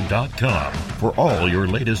spacedoutradio.com for all your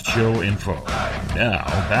latest show info. Now,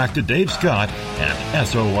 back to Dave Scott and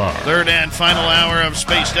SOR. Third and final hour of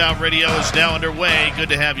Spaced Out Radio is now underway. Good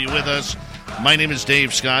to have you with us. My name is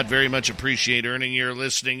Dave Scott. Very much appreciate earning your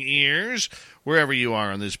listening ears wherever you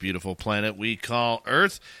are on this beautiful planet we call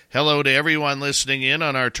Earth. Hello to everyone listening in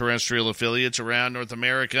on our terrestrial affiliates around North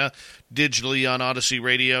America, digitally on Odyssey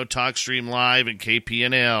Radio, TalkStream Live, and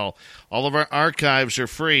KPNL. All of our archives are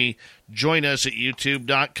free. Join us at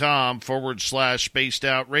youtube.com/Spaced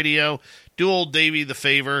Out Radio. Do old Davey the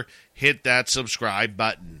favor, hit that subscribe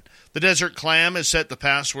button. The Desert Clam has set the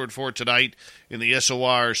password for tonight in the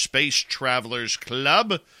SOR Space Travelers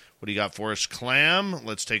Club. What do you got for us, Clam?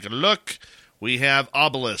 Let's take a look. We have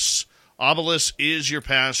Obelisk. Obelisk is your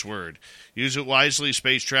password. Use it wisely,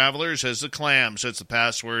 Space Travelers, as the Clam sets the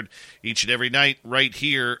password each and every night right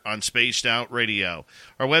here on Spaced Out Radio.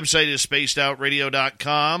 Our website is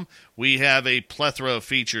spacedoutradio.com. We have a plethora of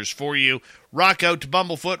features for you. Rock out to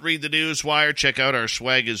Bumblefoot, read the news wire, check out our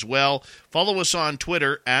swag as well. Follow us on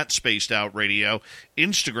Twitter at Spaced Out Radio,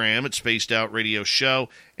 Instagram at Spaced Out Radio Show,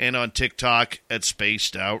 and on TikTok at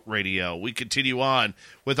Spaced Out Radio. We continue on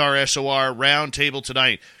with our SOR Roundtable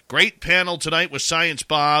tonight. Great panel tonight with Science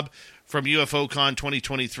Bob from UFOCon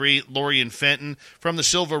 2023, Lorian Fenton from the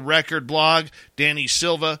Silver Record blog, Danny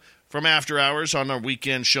Silva from After Hours on our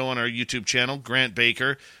weekend show on our YouTube channel, Grant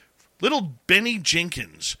Baker, little Benny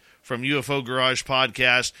Jenkins from UFO Garage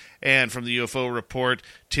Podcast, and from the UFO Report,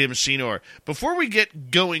 Tim Senor. Before we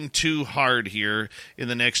get going too hard here in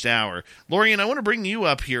the next hour, Lorian, I want to bring you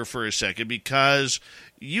up here for a second because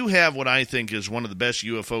you have what I think is one of the best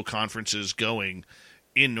UFO conferences going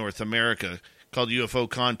in North America. called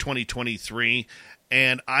UFOCon 2023,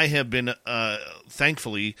 and I have been,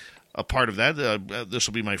 thankfully, a part of that. This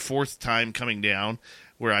will be my 4th time coming down,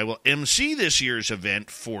 where I will MC this year's event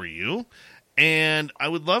for you. And I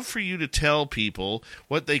would love for you to tell people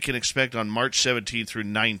what they can expect on March 17th through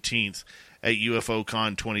 19th at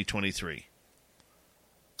UFOCon 2023.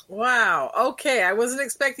 Wow. Okay. I wasn't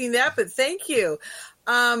expecting that, but thank you.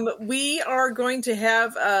 We are going to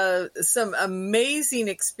have some amazing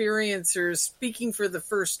experiencers speaking for the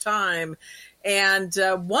first time. And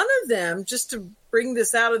one of them, just to bring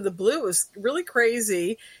this out of the blue, was really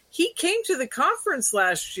crazy. He came to the conference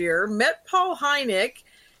last year, met Paul Hynek,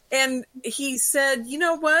 and he said, you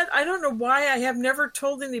know what? I don't know why I have never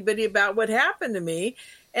told anybody about what happened to me.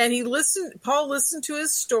 And Paul listened to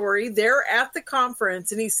his story there at the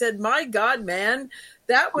conference, and he said, my God, man,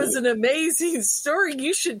 that was an amazing story.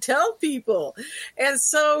 You should tell people. And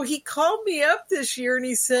so he called me up this year and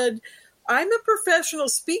he said, I'm a professional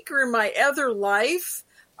speaker in my other life.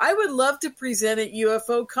 I would love to present at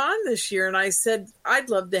UFOCon this year. And I said, I'd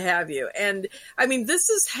love to have you. And I mean, this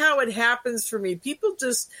is how it happens for me. People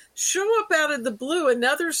just show up out of the blue.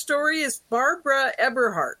 Another story is Barbara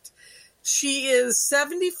Eberhardt. She is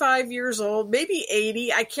 75 years old, maybe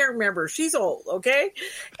 80. I can't remember. She's old, okay?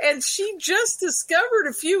 And she just discovered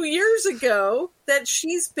a few years ago that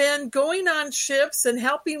she's been going on ships and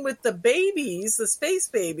helping with the babies, the space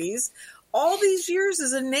babies, all these years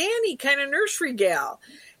as a nanny, kind of nursery gal.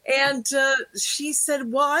 And she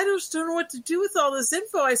said, well, I just don't know what to do with all this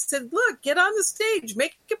info. I said, look, get on the stage,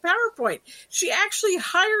 make a PowerPoint. She actually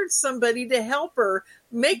hired somebody to help her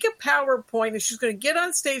make a PowerPoint, and she's going to get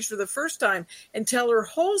on stage for the first time and tell her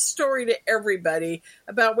whole story to everybody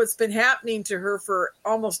about what's been happening to her for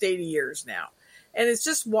almost 80 years now. And it's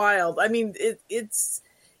just wild. I mean, it's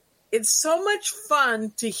so much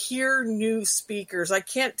fun to hear new speakers. I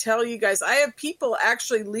can't tell you guys. I have people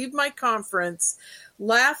actually leave my conference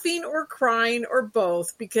laughing or crying or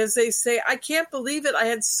both because they say, I can't believe it. I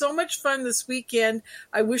had so much fun this weekend.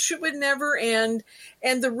 I wish it would never end.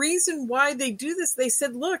 And the reason why they do this, they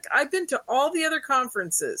said, look, I've been to all the other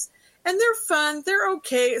conferences and they're fun. They're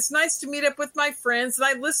okay. It's nice to meet up with my friends. And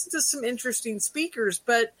I listened to some interesting speakers,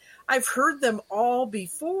 but I've heard them all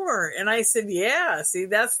before. And I said, yeah, see,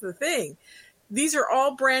 that's the thing. These are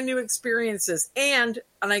all brand new experiences. And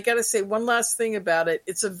I got to say one last thing about it.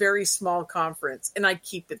 It's a very small conference, and I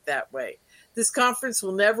keep it that way. This conference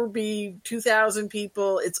will never be 2,000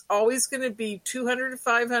 people. It's always going to be 200 to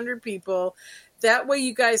 500 people. That way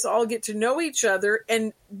you guys all get to know each other.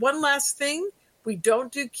 And one last thing, we don't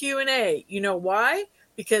do Q&A. You know why?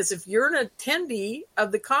 Because if you're an attendee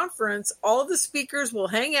of the conference, all of the speakers will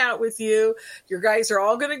hang out with you. Your guys are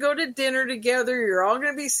all going to go to dinner together. You're all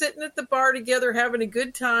going to be sitting at the bar together, having a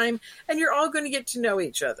good time, and you're all going to get to know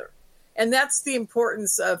each other. And that's the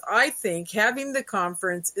importance of, I think, having the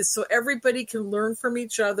conference is so everybody can learn from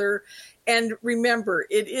each other. And remember,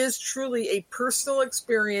 it is truly a personal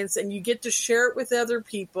experience, and you get to share it with other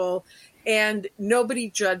people, and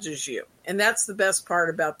nobody judges you. And that's the best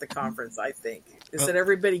part about the conference, I think, is that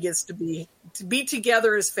everybody gets to be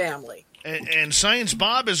together as family. And Science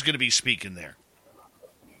Bob is going to be speaking there.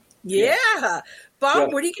 Yeah.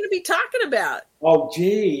 Bob, what are you going to be talking about? Oh,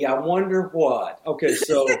 gee, I wonder what. Okay,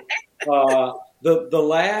 so the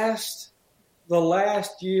last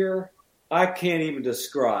year, I can't even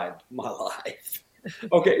describe my life.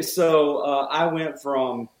 Okay, so I went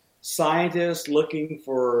from scientist looking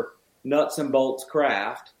for nuts and bolts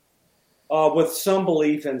craft with some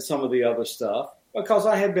belief in some of the other stuff, because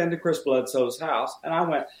I had been to Chris Bledsoe's house, and I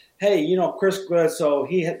went, hey, you know, Chris Bledsoe,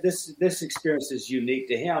 he had this experience is unique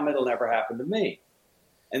to him. It'll never happen to me.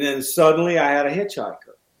 And then suddenly I had a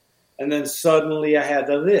hitchhiker. And then suddenly I had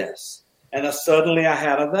this. And then suddenly I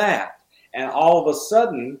had that. And all of a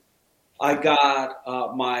sudden I got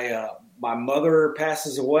my mother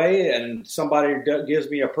passes away, and somebody gives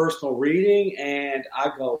me a personal reading, and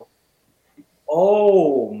I go,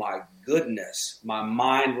 oh my goodness, my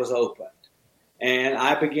mind was opened. And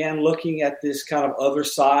I began looking at this kind of other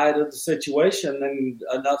side of the situation than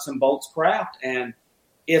a nuts and bolts craft. And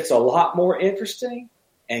it's a lot more interesting.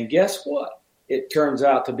 And guess what? It turns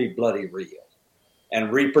out to be bloody real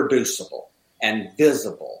and reproducible and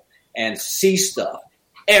visible and see stuff.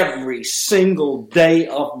 Every single day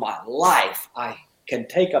of my life, I can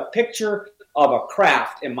take a picture of a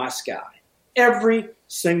craft in my sky. Every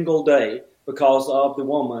single day, because of the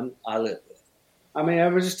woman I live with. I mean, I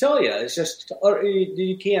would just tell you, it's just,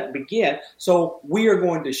 you can't begin. So we are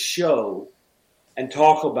going to show and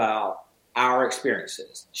talk about our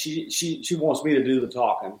experiences. She wants me to do the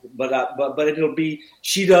talking, but it'll be,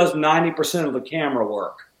 she does 90% of the camera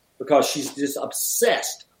work. because she's just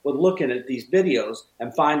obsessed with looking at these videos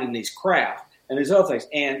and finding these craft and these other things.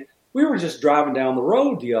 And we were just driving down the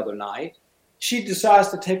road the other night. She decides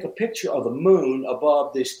to take a picture of the moon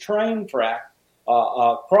above this train track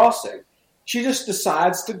crossing. She just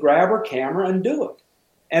decides to grab her camera and do it.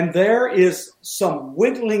 And there is some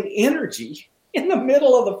wiggling energy in the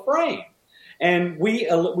middle of the frame. And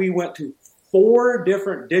we went to 4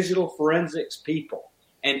 different digital forensics people,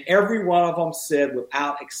 and every one of them said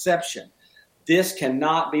without exception, this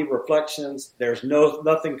cannot be reflections. There's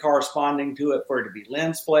nothing corresponding to it for it to be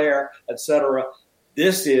lens flare, etc.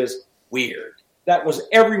 This is weird. That was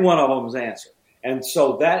every one of them's answer. And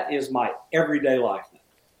so that is my everyday life now.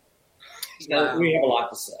 So we have a lot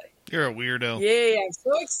to say. You're a weirdo. Yay, I'm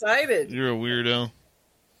so excited. You're a weirdo.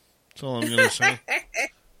 That's all I'm going to say.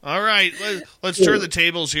 All right, let's turn the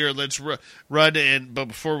tables here. Let's run but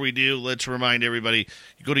before we do, let's remind everybody,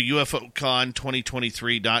 you go to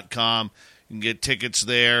UFOCon2023.com. You can get tickets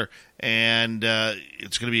there, and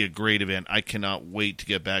it's going to be a great event. I cannot wait to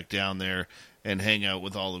get back down there and hang out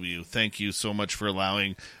with all of you. Thank you so much for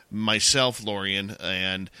allowing myself, Lorian,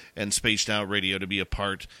 and Spaced Out Radio to be a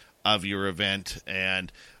part of your event.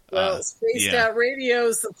 And Spaced Out Radio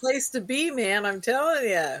is the place to be, man. I'm telling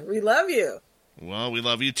you. We love you. Well, we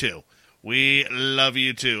love you too. We love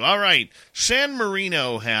you too. All right. San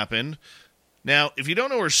Marino happened. Now, if you don't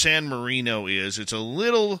know where San Marino is, it's a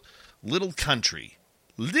little country.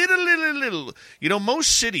 Little. You know,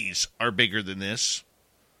 most cities are bigger than this.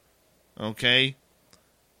 Okay?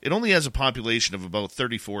 It only has a population of about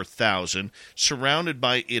 34,000, surrounded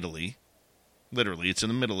by Italy. Literally, it's in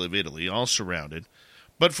the middle of Italy, all surrounded.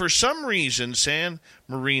 But for some reason, San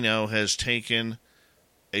Marino has taken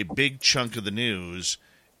a big chunk of the news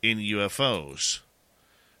in UFOs.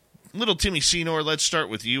 Little Timmy Senor, let's start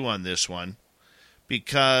with you on this one,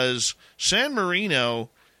 because San Marino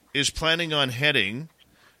is planning on heading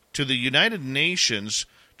to the United Nations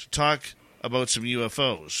to talk about some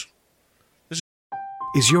UFOs.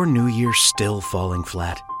 Is your new year still falling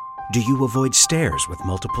flat? Do you avoid stairs with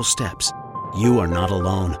multiple steps? You are not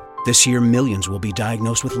alone. This year, millions will be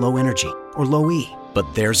diagnosed with low energy or low E.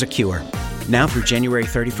 But there's a cure. Now through January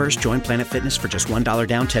 31st, join Planet Fitness for just $1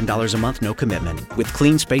 down, $10 a month, no commitment. With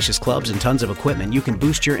clean, spacious clubs and tons of equipment, you can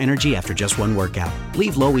boost your energy after just one workout.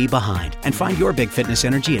 Leave low E behind and find your big fitness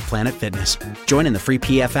energy at Planet Fitness. Join in the free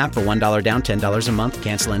PF app for $1 down, $10 a month,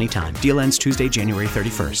 cancel anytime. Deal ends Tuesday, January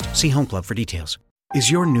 31st. See Home Club for details. Is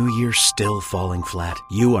your new year still falling flat?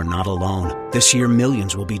 You are not alone. This year,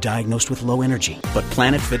 millions will be diagnosed with low energy. But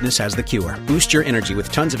Planet Fitness has the cure. Boost your energy with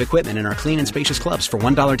tons of equipment in our clean and spacious clubs for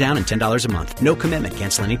 $1 down and $10 a month. No commitment.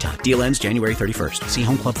 Cancel anytime. Deal ends January 31st. See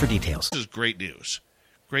Home Club for details. This is great news.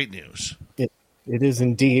 Great news. It is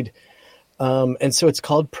indeed. And so it's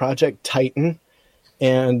called Project Titan,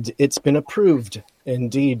 and it's been approved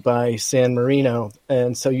indeed by San Marino.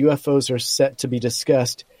 And so UFOs are set to be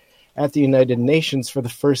discussed at the United Nations for the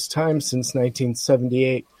first time since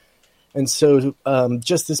 1978. And so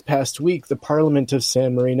just this past week, the Parliament of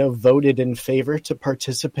San Marino voted in favor to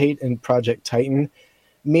participate in Project Titan,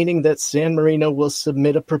 meaning that San Marino will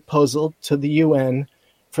submit a proposal to the UN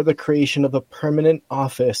for the creation of a permanent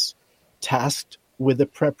office tasked with the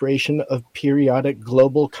preparation of periodic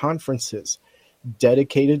global conferences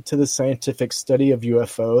dedicated to the scientific study of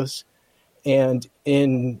UFOs. And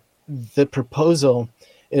in the proposal,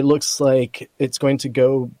 it looks like it's going to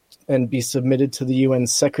go and be submitted to the UN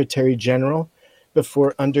Secretary General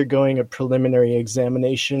before undergoing a preliminary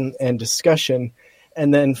examination and discussion.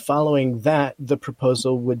 And then following that, the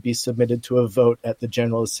proposal would be submitted to a vote at the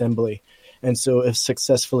General Assembly. And so if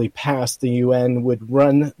successfully passed, the UN would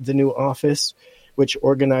run the new office, which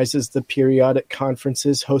organizes the periodic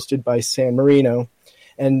conferences hosted by San Marino,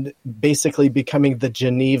 and basically becoming the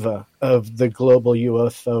Geneva of the global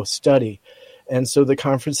UFO study. And so the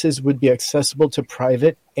conferences would be accessible to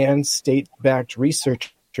private and state-backed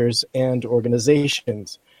researchers and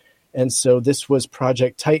organizations. And so this was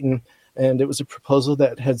Project Titan, and it was a proposal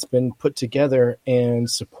that has been put together and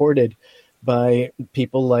supported by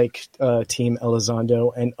people like Team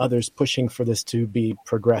Elizondo and others pushing for this to be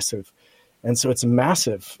progressive. And so it's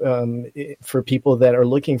massive for people that are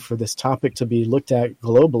looking for this topic to be looked at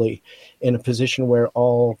globally in a position where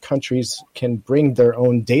all countries can bring their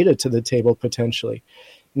own data to the table potentially.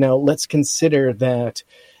 Now, let's consider that,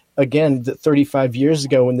 again, 35 years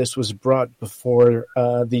ago when this was brought before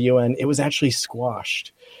the UN, it was actually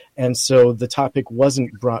squashed. And so the topic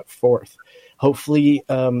wasn't brought forth. Hopefully,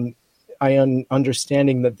 I am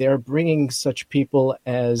understanding that they're bringing such people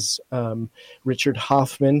as Richard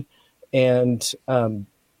Hoffman, and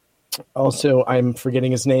also I'm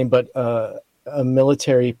forgetting his name, but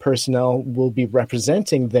military personnel will be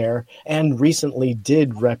representing there and recently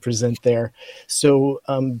did represent there. So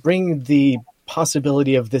bring the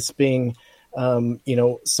possibility of this being,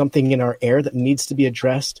 something in our air that needs to be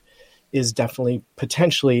addressed is definitely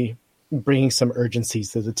potentially bringing some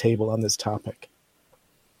urgencies to the table on this topic.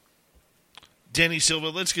 Danny Silva,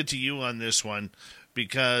 let's get to you on this one,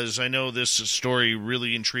 because I know this story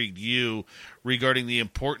really intrigued you regarding the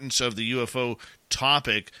importance of the UFO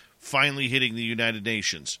topic finally hitting the United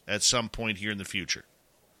Nations at some point here in the future.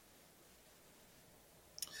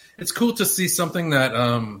 It's cool to see something that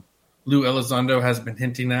Lou Elizondo has been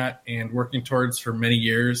hinting at and working towards for many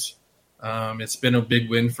years. It's been a big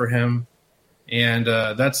win for him, and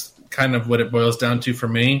that's kind of what it boils down to for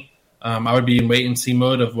me. I would be in wait-and-see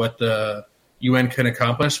mode of what the UN can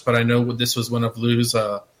accomplish, but I know this was one of Lou's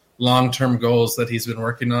long-term goals that he's been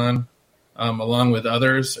working on, along with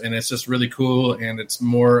others, and it's just really cool, and it's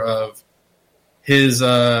more of his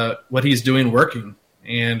what he's doing working,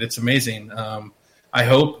 and it's amazing. I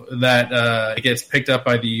hope that it gets picked up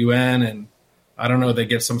by the UN, and I don't know, they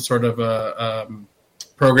get some sort of a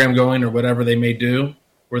program going or whatever they may do,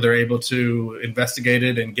 where they're able to investigate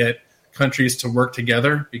it and get countries to work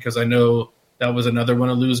together, because I know that was another one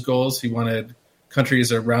of Lou's goals. He wanted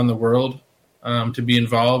countries around the world to be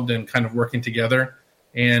involved and kind of working together.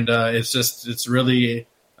 And it's really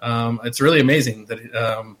amazing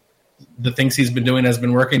that the things he's been doing has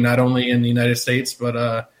been working not only in the United States,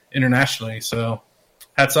 but internationally. So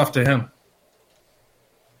hats off to him.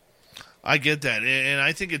 I get that, and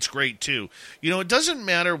I think it's great, too. It doesn't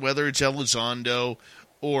matter whether it's Elizondo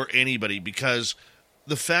or anybody, because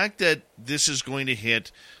the fact that this is going to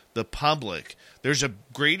hit the public, there's a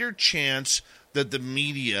greater chance that the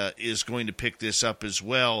media is going to pick this up as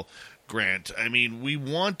well, Grant. I mean, we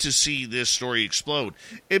want to see this story explode.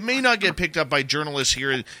 It may not get picked up by journalists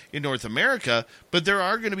here in North America, but there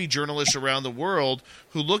are going to be journalists around the world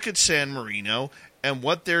who look at San Marino and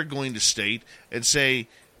what they're going to state and say,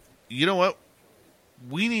 you know what?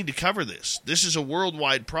 We need to cover this. This is a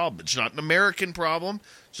worldwide problem. It's not an American problem.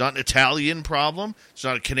 It's not an Italian problem. It's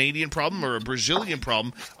not a Canadian problem or a Brazilian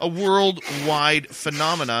problem. A worldwide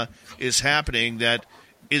phenomena is happening that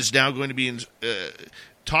is now going to be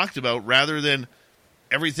talked about rather than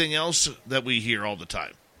everything else that we hear all the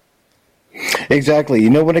time. Exactly.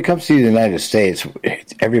 When it comes to the United States,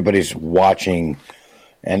 everybody's watching,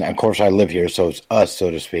 and of course I live here, so it's us, so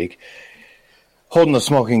to speak, holding the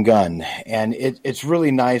smoking gun. And it's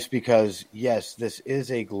really nice because, yes, this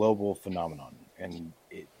is a global phenomenon. And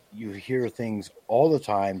you hear things all the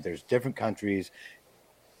time. There's different countries.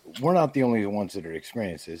 We're not the only ones that are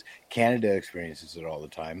experiencing this. Canada experiences it all the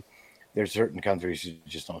time. There's certain countries who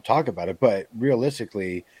just don't talk about it. But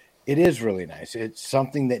realistically, it is really nice. It's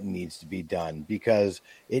something that needs to be done because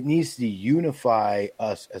it needs to unify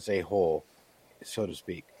us as a whole, so to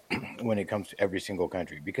speak, when it comes to every single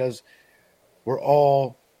country. Because we're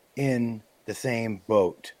all in the same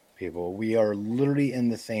boat, people. We are literally in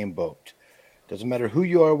the same boat. Doesn't matter who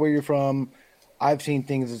you are, where you're from. I've seen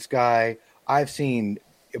things in the sky. I've seen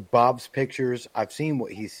Bob's pictures. I've seen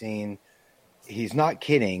what he's seen. He's not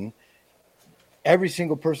kidding. Every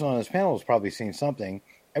single person on this panel has probably seen something.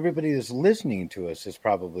 Everybody that's listening to us has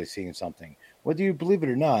probably seen something. Whether you believe it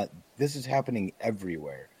or not, this is happening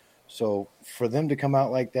everywhere. So for them to come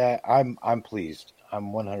out like that, I'm pleased.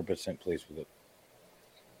 I'm 100% pleased with it.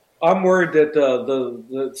 I'm worried that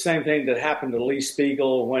the same thing that happened to Lee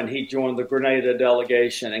Spiegel when he joined the Grenada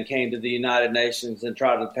delegation and came to the United Nations and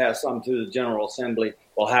tried to pass something to the General Assembly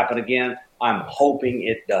will happen again. I'm hoping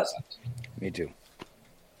it doesn't. Me too.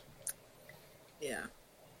 Yeah.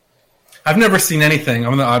 I've never seen anything.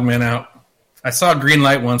 I'm the odd man out. I saw a green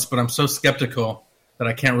light once, but I'm so skeptical that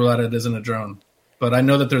I can't rule out it isn't a drone. But I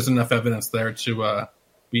know that there's enough evidence there to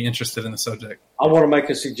be interested in the subject. I want to make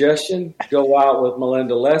a suggestion. Go out with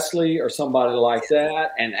Melinda Leslie or somebody like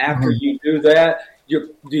that, and after you do that,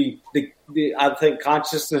 I think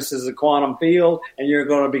consciousness is a quantum field, and you're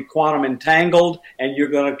going to be quantum entangled, and you're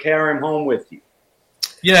going to carry him home with you.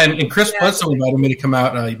 Yeah, and Chris Bledsoe invited me to come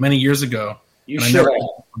out many years ago. You should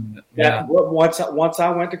have. Yeah. Once I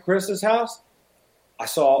went to Chris's house, I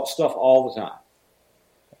saw stuff all the time.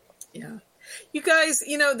 Yeah. You guys,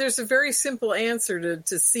 there's a very simple answer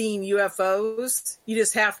to seeing UFOs. You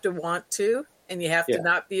just have to want to, and you have to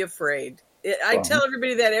not be afraid. I tell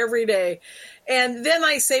everybody that every day. And then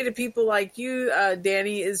I say to people like you,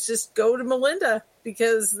 Danny, is just go to Melinda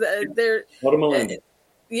because they're... Go to Melinda.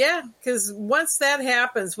 Yeah, because once that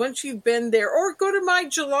happens, once you've been there, or go to My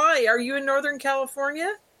July. Are you in Northern California?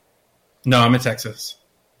 No, I'm in Texas.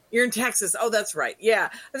 You're in Texas. Oh, that's right. Yeah.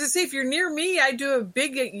 As I say, if you're near me, I do a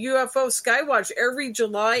big UFO Skywatch every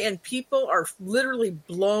July, and people are literally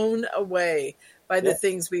blown away by the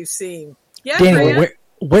things we've seen. Yeah, Daniel,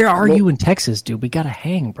 where are you in Texas, dude? We got to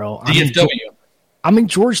hang, bro. DFW. I'm in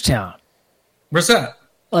Georgetown. Where's that?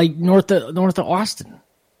 Like north of Austin.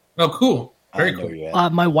 Oh, cool. Very cool.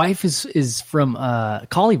 My wife is from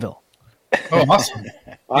Colleyville. Oh, awesome.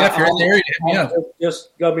 Yeah, if you're in the area, hit me up. Just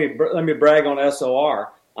let me brag on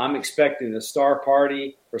SOR. I'm expecting the star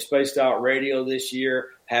party for Spaced Out Radio this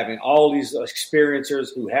year, having all these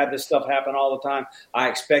experiencers who have this stuff happen all the time. I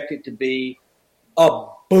expect it to be a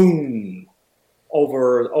boom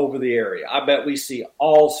over the area. I bet we see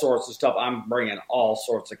all sorts of stuff. I'm bringing all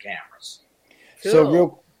sorts of cameras. Cool.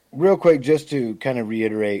 So real quick, just to kind of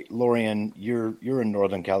reiterate, Lorian, you're in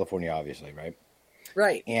Northern California, obviously, right?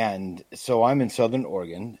 Right. And so I'm in Southern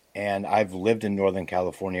Oregon, and I've lived in Northern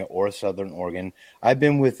California or Southern Oregon. I've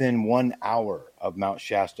been within 1 hour of Mount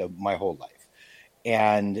Shasta my whole life.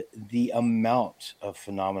 And the amount of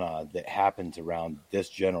phenomena that happens around this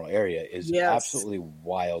general area is absolutely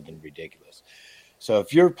wild and ridiculous. So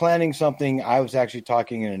if you're planning something, I was actually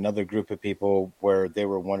talking in another group of people where they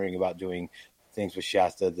were wondering about doing things with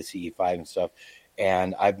Shasta, the CE5 and stuff.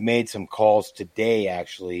 And I've made some calls today,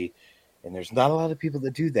 actually, and there's not a lot of people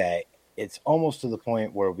that do that. It's almost to the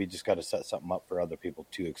point where we just got to set something up for other people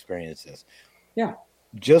to experience this. Yeah.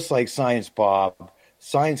 Just like Science Bob,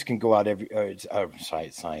 Science can go out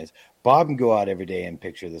Science. Bob can go out every day and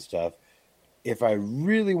picture this stuff. If I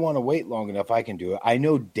really want to wait long enough, I can do it. I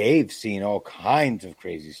know Dave's seen all kinds of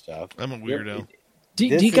crazy stuff. I'm a weirdo. Do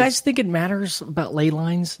you guys think it matters about ley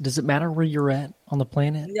lines? Does it matter where you're at on the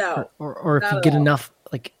planet? No. Or if you get enough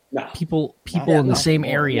people in the same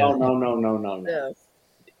area? No.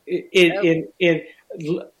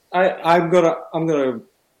 I'm gonna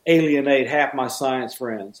alienate half my science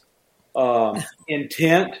friends.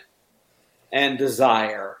 Intent and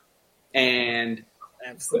desire and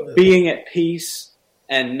being at peace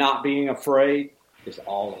and not being afraid is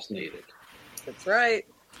all that's needed. That's right.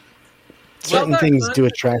 Certain things do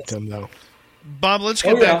attract them, though. Bob, let's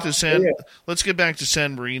get back to Let's get back to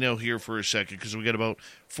San Marino here for a second, because we got about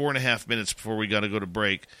 4.5 minutes before we got to go to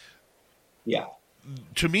break. Yeah.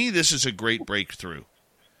 To me, this is a great breakthrough,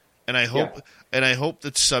 and I hope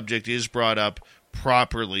that subject is brought up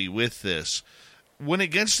properly with this. When it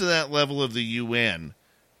gets to that level of the UN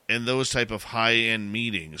and those type of high-end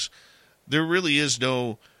meetings, there really is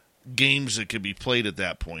no games that can be played at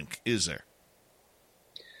that point, is there?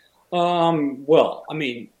 Well, I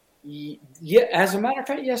mean, yeah, as a matter of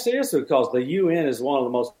fact, yes, there is, because the UN is one of the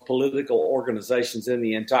most political organizations in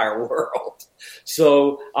the entire world.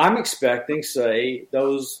 So I'm expecting, say,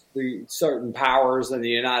 the certain powers in the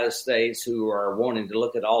United States who are wanting to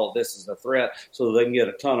look at all of this as a threat so that they can get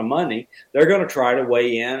a ton of money, they're going to try to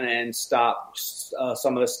weigh in and stop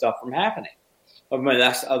some of this stuff from happening. I mean,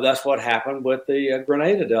 that's what happened with the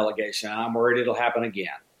Grenada delegation. I'm worried it'll happen again.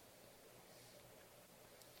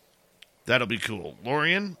 That'll be cool.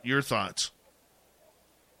 Lorian, your thoughts?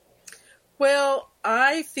 Well,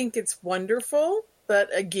 I think it's wonderful,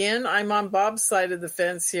 but again, I'm on Bob's side of the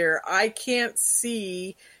fence here. I can't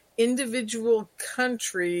see individual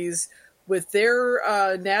countries with their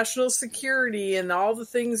national security and all the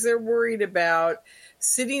things they're worried about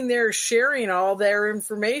sitting there sharing all their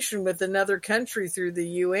information with another country through the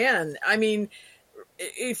UN. I mean,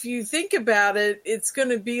 if you think about it, it's going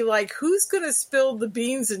to be like, who's going to spill the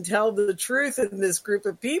beans and tell the truth in this group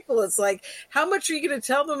of people? It's like, how much are you going to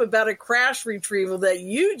tell them about a crash retrieval that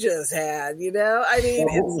you just had? You know, I mean,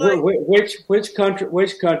 it's like, which country,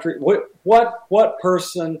 what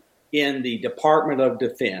person in the Department of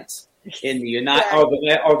Defense, in the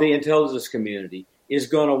or the intelligence community, is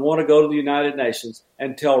going to want to go to the United Nations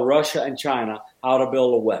and tell Russia and China how to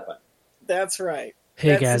build a weapon? That's right.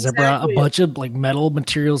 Hey guys, I brought a bunch of metal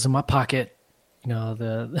materials in my pocket. You know,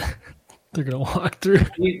 they're gonna walk through.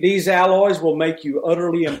 These alloys will make you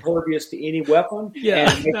utterly impervious to any weapon.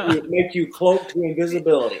 Yeah, and make you cloak to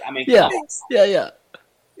invisibility. I mean, yeah.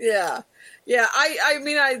 I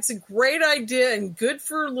mean, it's a great idea and good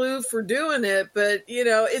for Lou for doing it, but you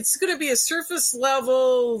know, it's going to be a surface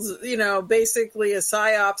level, you know, basically a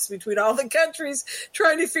psyops between all the countries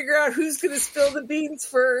trying to figure out who's going to spill the beans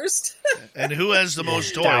first and who has the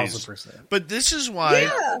most toys. 1,000%. But this is why.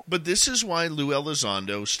 Yeah. But this is why Lou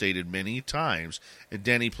Elizondo stated many times, and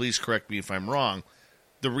Denny, please correct me if I'm wrong.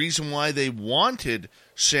 The reason why they wanted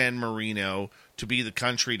San Marino to be the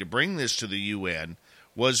country to bring this to the UN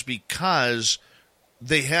was because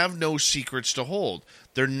they have no secrets to hold.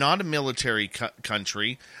 They're not a military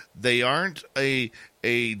country. They aren't a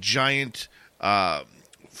giant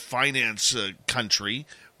finance country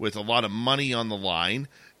with a lot of money on the line.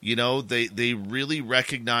 You know, they really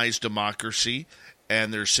recognize democracy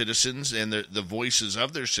and their citizens and the voices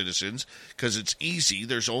of their citizens, because it's easy.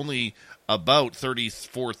 There's only about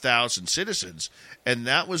 34,000 citizens, and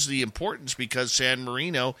that was the importance, because San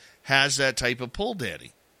Marino has that type of pull,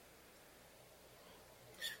 Danny.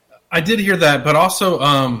 I did hear that, but also,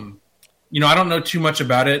 you know, I don't know too much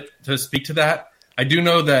about it to speak to that. I do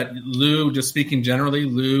know that Lou, just speaking generally,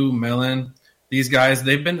 Lou, Mellon, these guys,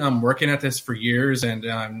 they've been working at this for years, and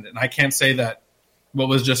I can't say that what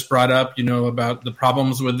was just brought up, you know, about the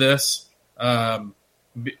problems with this not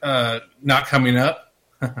coming up.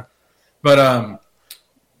 But,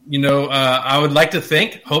 you know, I would like to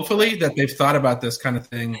think, hopefully, that they've thought about this kind of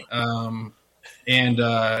thing, and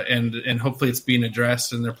hopefully it's being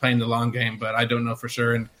addressed and they're playing the long game, but I don't know for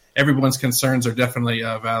sure. And everyone's concerns are definitely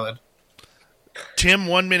valid. Tim,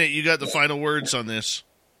 1 minute. You got the final words on this.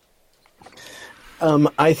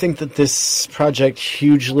 I think that this project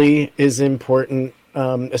hugely is important,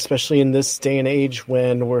 especially in this day and age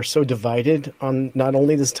when we're so divided on not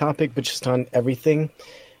only this topic, but just on everything.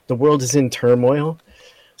 The world is in turmoil.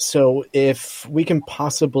 So if we can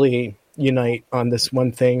possibly unite on this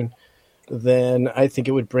one thing, then I think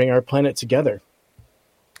it would bring our planet together.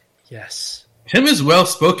 Yes. Tim is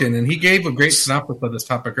well-spoken, and he gave a great synopsis of this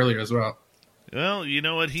topic earlier as well. Well, you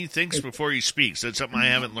know what? He thinks before he speaks. That's something I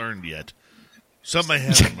haven't learned yet. Something I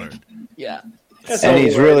haven't learned. Yeah. And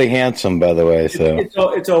he's really handsome, by the way. So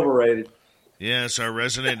It's overrated. Yes, our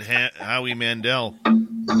resident Howie Mandel.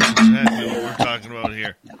 That's exactly what we're talking about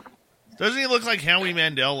here. Doesn't he look like Howie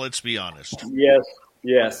Mandel? Let's be honest.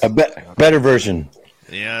 Yes. A better version.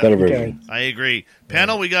 Yeah, better version. I agree.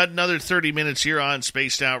 Panel, we got another 30 minutes here on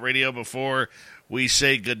Spaced Out Radio before we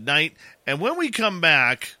say goodnight. And when we come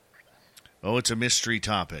back, it's a mystery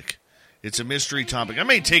topic. It's a mystery topic. I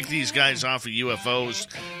may take these guys off of UFOs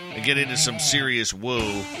and get into some serious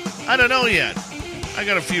woo. I don't know yet. I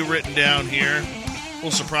got a few written down here.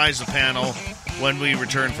 We'll surprise the panel when we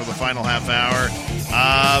return for the final half hour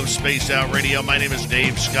of Spaced Out Radio. My name is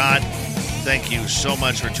Dave Scott. Thank you so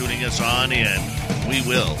much for tuning us on in. We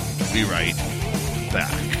will be right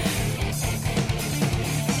back.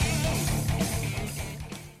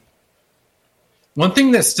 One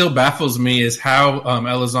thing that still baffles me is how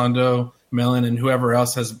Elizondo, Mellon, and whoever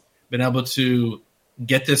else has been able to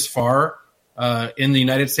get this far in the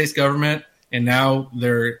United States government, and now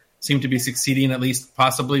they seem to be succeeding, at least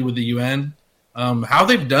possibly with the UN. How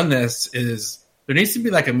they've done this is there needs to be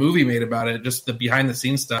like a movie made about it, just the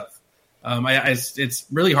behind-the-scenes stuff. It's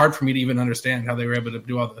really hard for me to even understand how they were able to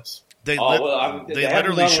do all this. They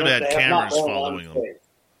literally should have had cameras following them.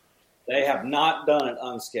 They have not done it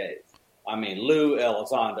unscathed. I mean, Lou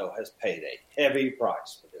Elizondo has paid a heavy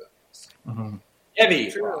price for doing this. Mm-hmm.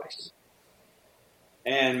 Heavy price.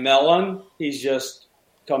 And Mellon, he's just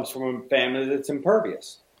comes from a family that's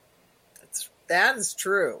impervious. That is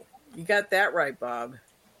true. You got that right, Bob.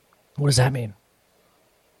 What does that mean?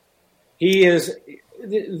 He is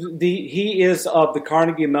of the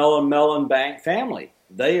Carnegie Mellon Bank family.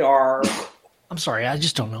 They are. I'm sorry, I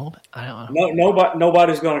just don't know. I don't know.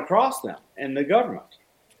 Nobody's going to cross them in the government.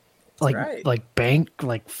 Like bank,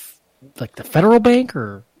 like the federal bank,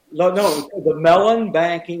 or no, the Mellon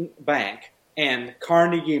Bank and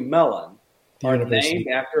Carnegie Mellon are named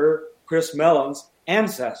after Chris Mellon's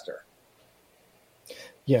ancestor.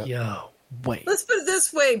 Yeah. Yo, wait. Let's put it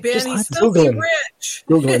this way, Ben. He's filthy Google him. rich.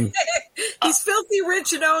 Google him. He's filthy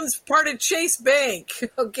rich and owns part of Chase Bank.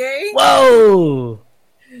 Okay. Whoa.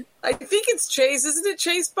 I think it's Chase, isn't it,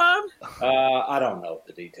 Chase, Bob? I don't know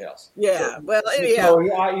the details. Yeah. Well, yeah. So,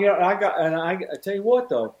 I tell you what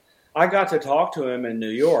though, I got to talk to him in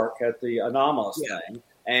New York at the Anomalous thing,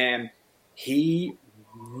 and he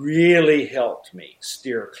really helped me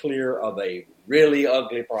steer clear of a really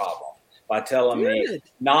ugly problem by telling me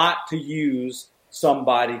not to use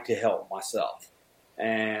somebody to help myself.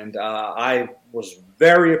 And I was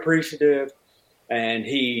very appreciative. And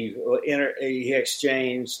he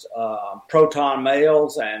exchanged proton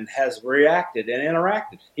mails and has reacted and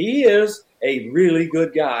interacted. He is a really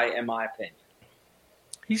good guy, in my opinion.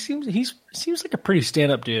 He seems like a pretty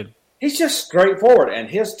stand-up dude. He's just straightforward, and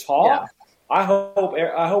his talk. Yeah. I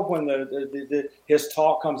hope when his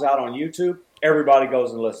talk comes out on YouTube, everybody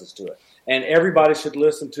goes and listens to it, and everybody should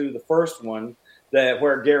listen to the first one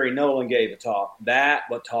where Gary Nolan gave a talk. That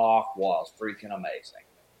talk was freaking amazing.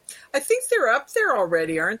 I think they're up there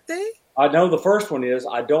already, aren't they? I know the first one is.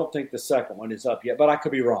 I don't think the second one is up yet, but I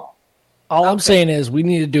could be wrong. All I'm saying is we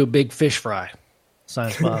need to do a big fish fry.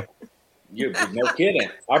 Science Bob. No kidding.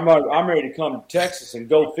 I'm ready to come to Texas and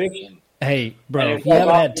go fishing. Hey, bro, And if you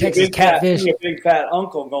haven't had Texas catfish, your big fat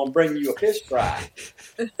uncle gonna bring you a fish fry.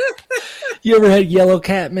 you ever had yellow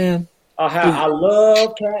cat, man? I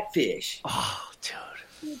love catfish. Oh,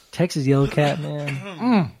 dude, Texas yellow cat,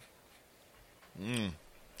 man.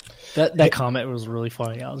 That comment was really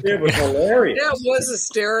funny. It was hilarious. Yeah, it was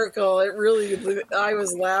hysterical. It really, I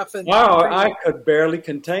was laughing. Wow, I could barely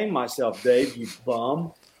contain myself, Dave. You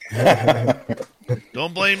bum.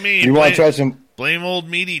 Don't blame me. You want to try some? Blame old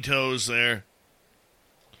Meaty Toes there.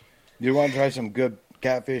 You want to try some good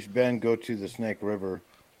catfish, Ben? Go to the Snake River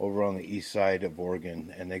over on the east side of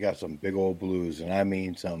Oregon, and they got some big old blues, and I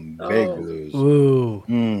mean some big blues. Ooh,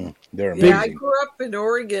 they're amazing. Yeah, I grew up in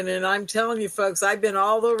Oregon, and I'm telling you, folks, I've been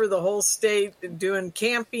all over the whole state doing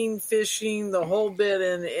camping, fishing, the whole bit,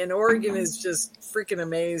 and Oregon is just freaking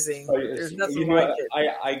amazing. There's nothing like it.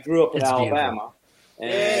 I grew up in Alabama.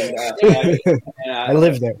 And, I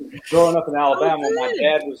lived there. Growing up in Alabama, my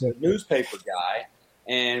dad was a newspaper guy,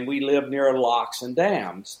 and we lived near locks and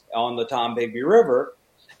dams on the Tombigbee River.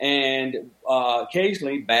 And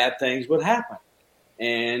occasionally, bad things would happen,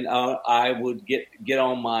 and I would get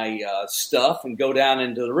on my stuff and go down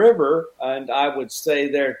into the river, and I would stay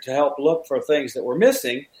there to help look for things that were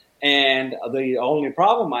missing. And the only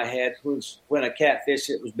problem I had was when a catfish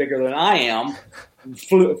that was bigger than I am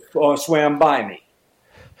swam by me.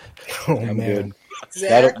 Oh, I'm man. good.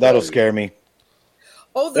 Exactly. That'll scare me.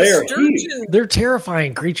 Oh, the sturgeon. They're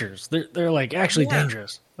terrifying creatures. They're like actually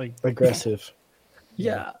dangerous. Like aggressive.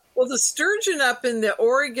 Yeah. Well, the sturgeon up in the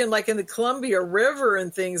Oregon, like in the Columbia River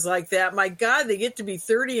and things like that, my God, they get to be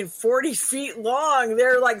 30 and 40 feet long.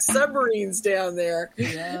 They're like submarines down there.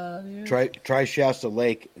 Yeah. Try Shasta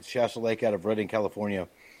Lake. Shasta Lake out of Redding, California.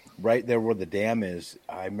 Right there where the dam is.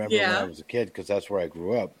 I remember when I was a kid, because that's where I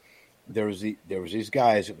grew up. There was these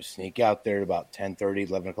guys that would sneak out there at about 10:30,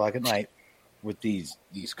 11 o'clock at night with these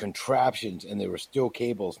contraptions, and they were steel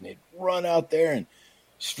cables, and they'd run out there and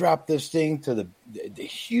strap this thing to the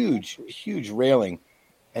huge railing,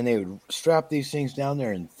 and they would strap these things down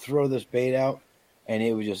there and throw this bait out, and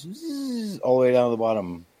it would just zzz, all the way down to the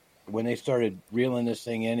bottom. When they started reeling this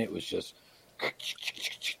thing in, it was just,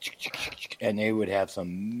 and they would have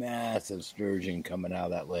some massive sturgeon coming out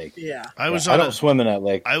of that lake. Yeah, I don't swim in that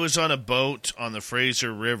lake. I was on a boat on the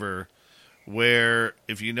Fraser River, where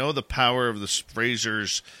if you know the power of the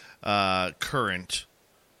Fraser's current.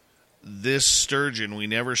 This sturgeon, we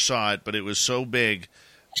never saw it, but it was so big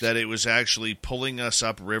that it was actually pulling us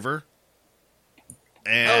upriver.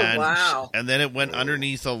 And, wow. And then it went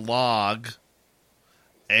underneath a log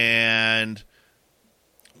and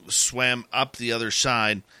swam up the other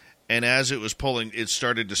side. And as it was pulling, it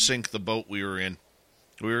started to sink the boat we were in.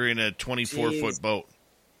 We were in a 24-foot boat.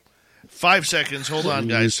 5 seconds. Hold on,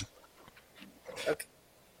 guys. Okay.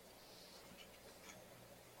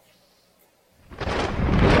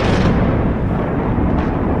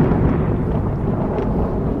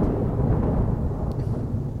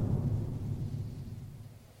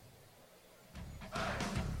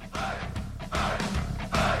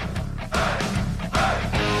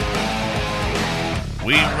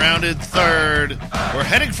 We rounded third. We're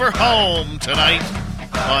heading for home tonight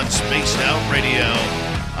on Spaced Out Radio.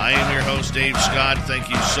 I am your host, Dave Scott. Thank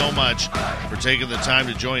you so much for taking the time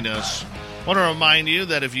to join us. I want to remind you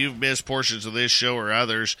that if you've missed portions of this show or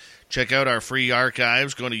others, check out our free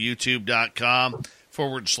archives. Go to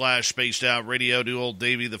youtube.com/Spaced Out Radio. Do old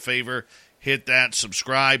Davey the favor. Hit that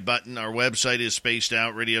subscribe button. Our website is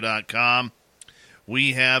spacedoutradio.com.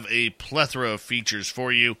 We have a plethora of features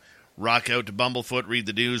for you. Rock out to Bumblefoot, read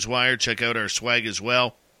the Newswire, check out our swag as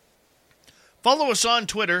well. Follow us on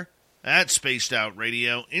Twitter at Spaced Out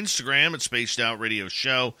Radio, Instagram at Spaced Out Radio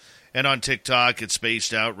Show, and on TikTok at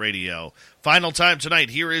Spaced Out Radio. Final time tonight,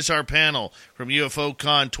 here is our panel from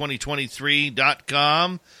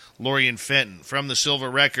UFOCon2023.com, Lorian Fenton. From the Silver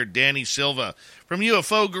Record, Danny Silva. From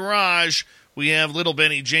UFO Garage, we have Little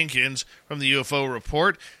Benny Jenkins. From the UFO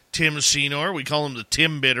Report, Tim Senor. We call him the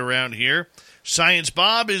Timbit around here. Science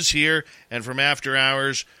Bob is here, and from After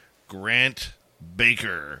Hours, Grant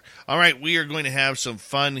Baker. All right, we are going to have some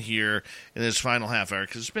fun here in this final half hour,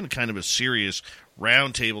 because it's been kind of a serious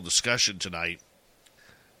roundtable discussion tonight.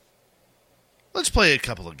 Let's play a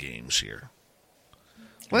couple of games here.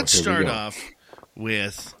 Let's start off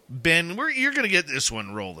with Ben. You're going to get this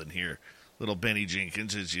one rolling here, Little Benny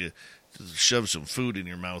Jenkins, as you shove some food in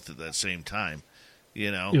your mouth at that same time.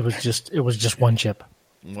 You know, it was just one chip.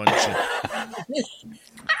 One chip.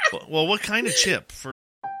 Well, what kind of chip?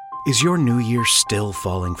 Is your new year still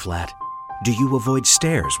falling flat? Do you avoid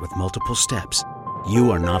stairs with multiple steps?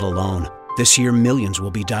 You are not alone. This year, millions will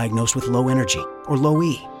be diagnosed with low energy or low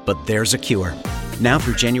E. But there's a cure. Now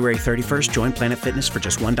through January 31st, join Planet Fitness for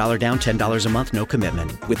just $1 down, $10 a month, no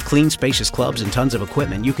commitment. With clean, spacious clubs and tons of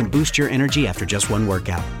equipment, you can boost your energy after just one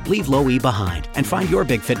workout. Leave low E behind and find your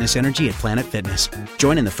big fitness energy at Planet Fitness.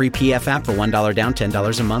 Join in the free PF app for $1 down,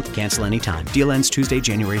 $10 a month, cancel anytime. Deal ends Tuesday,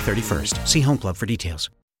 January 31st. See Home Club for details.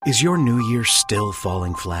 Is your new year still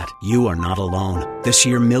falling flat? You are not alone. This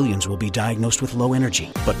year, millions will be diagnosed with low energy.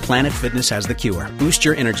 But Planet Fitness has the cure. Boost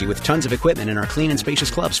your energy with tons of equipment in our clean and spacious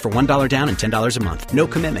clubs for $1 down and $10 a month. No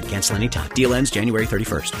commitment, cancel anytime. Deal ends January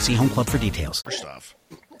 31st. See Home Club for details. Stuff.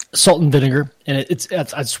 Salt and vinegar, and it's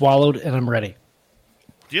I swallowed, and I'm ready.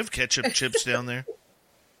 Do you have ketchup chips down there?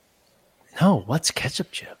 No, what's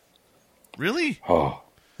ketchup chip? Really? Oh.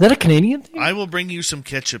 Is that a Canadian thing? I will bring you some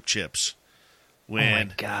ketchup chips. Oh my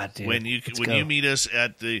God, dude. When you meet us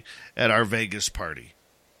at our Vegas party.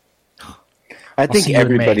 I think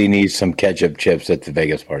everybody needs some ketchup chips at the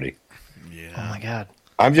Vegas party. Yeah. Oh my God.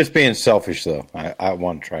 I'm just being selfish though. I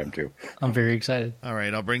want to try them too. I'm very excited. All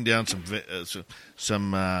right, I'll bring down some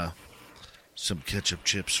ketchup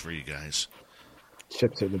chips for you guys.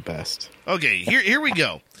 Chips are the best. Okay, here we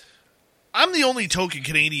go. I'm the only token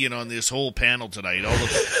Canadian on this whole panel tonight.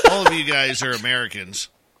 All of you guys are Americans.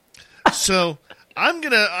 So I'm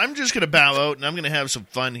just gonna bow out and I'm gonna have some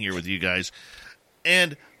fun here with you guys.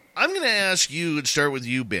 And I'm gonna ask you and start with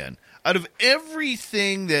you, Ben. Out of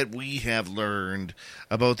everything that we have learned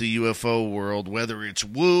about the UFO world, whether it's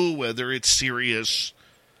woo, whether it's serious,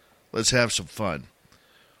 let's have some fun.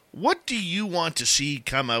 What do you want to see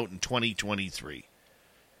come out in 2023?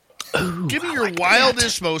 Ooh, give me your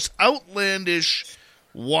wildest, most outlandish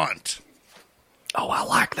want. Oh, I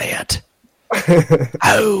like that.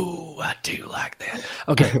 Oh, I do like that.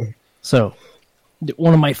 Okay, so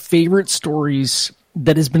one of my favorite stories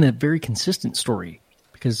that has been a very consistent story,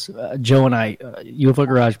 because Joe and I, UFO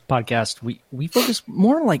Garage podcast, we focus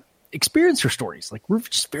more on like experiencer stories. Like we're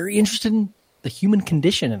just very interested in the human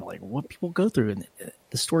condition and like what people go through and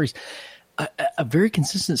the stories. A very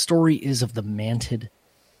consistent story is of the mantid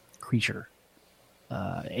creature,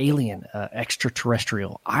 alien,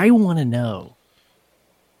 extraterrestrial. I want to know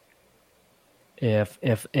if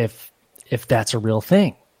that's a real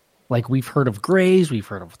thing. Like we've heard of grays, we've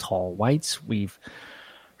heard of tall whites, we've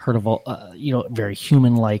heard of very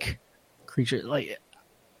human-like creatures. Like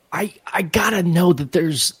I gotta know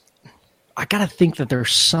that I gotta think that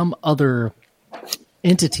there's some other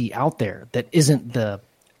entity out there that isn't the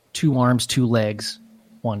 2 arms, 2 legs,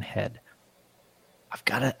 1 head.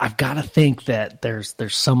 I've gotta think that there's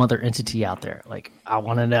some other entity out there. Like I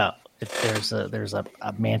want to know if there's a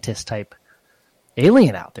mantis type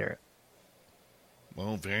alien out there.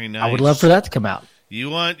 Well, very nice. I would love for that to come out. You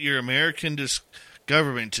want your American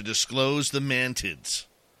government to disclose the mantids.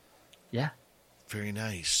 Yeah. Very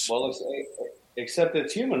nice. Well, except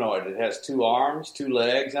it's humanoid. It has 2 arms, 2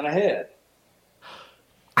 legs, and a head.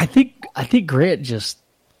 I think Grant just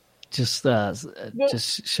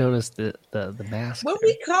showed us the mask. What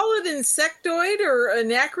we call it, insectoid or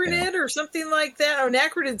anacronid or something like that. Oh,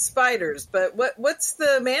 anacronid spiders. But what's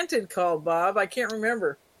the mantid called, Bob? I can't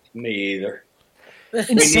remember. Me either.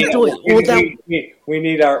 Insectoid. We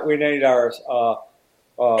need our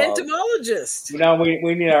entomologist.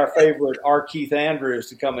 We need our favorite R. Keith Andrews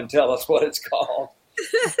to come and tell us what it's called.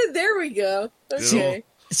 There we go. Okay.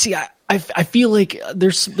 See, I feel like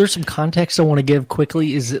there's some context I want to give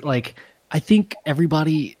quickly. Is it like I think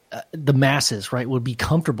everybody, the masses, right, would be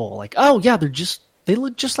comfortable. Like, oh yeah, they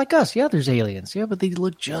look just like us. Yeah, there's aliens. Yeah, but they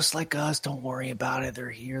look just like us. Don't worry about it. They're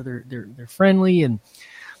here. They're friendly and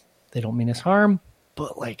they don't mean us harm.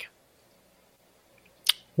 But like,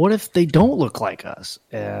 what if they don't look like us?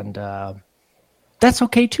 And that's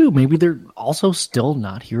okay too. Maybe they're also still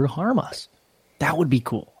not here to harm us. That would be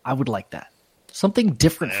cool. I would like that. Something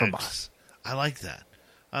different from us. I like that.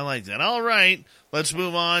 All right, let's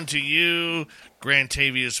move on to you,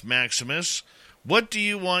 Grantavius Maximus. What do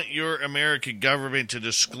you want your American government to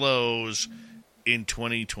disclose in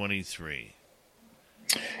 2023?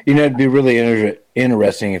 You know, it'd be really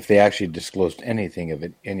interesting if they actually disclosed anything of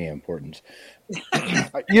any importance.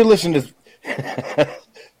 You listen to...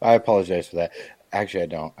 I apologize for that. Actually, I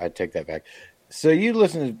don't. I take that back. So you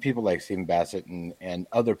listen to people like Stephen Bassett and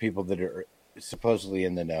other people that are supposedly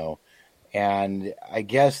in the know, and I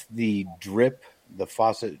guess the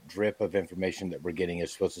faucet drip of information that we're getting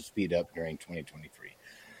is supposed to speed up during 2023.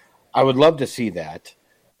 I would love to see that.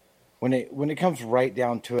 When it comes right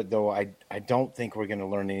down to it, though, I don't think we're going to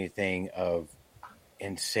learn anything of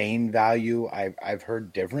insane value. I've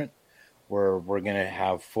heard different, where we're going to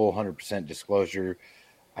have full 100% disclosure.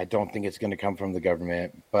 I don't think it's going to come from the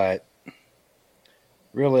government, but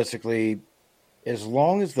realistically, as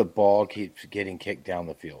long as the ball keeps getting kicked down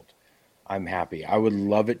the field, I'm happy. I would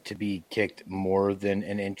love it to be kicked more than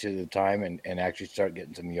an inch at a time and actually start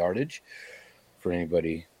getting some yardage for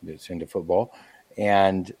anybody that's into football.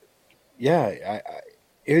 And yeah,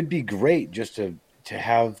 it would be great just to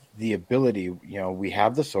have the ability, we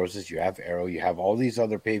have the sources, you have Arrow, you have all these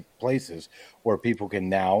other places where people can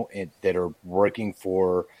now, that are working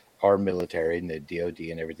for our military and the DOD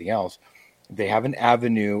and everything else, they have an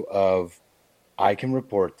avenue of, I can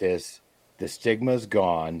report this, the stigma's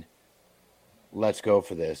gone, let's go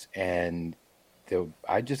for this. And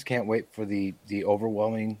I just can't wait for the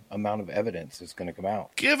overwhelming amount of evidence that's going to come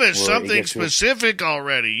out. Give us something specific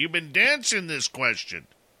already. You've been dancing this question.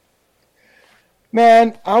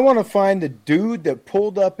 Man, I want to find the dude that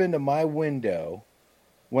pulled up into my window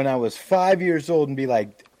when I was 5 years old and be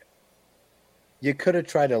like, you could have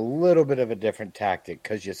tried a little bit of a different tactic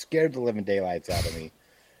because you scared the living daylights out of me.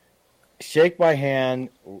 Shake my hand,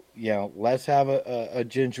 let's have a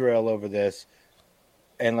ginger ale over this,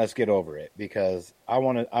 and let's get over it because I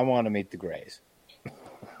want to meet the Grays.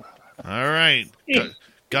 All right.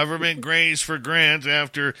 Government Grays for Grant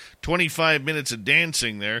after 25 minutes of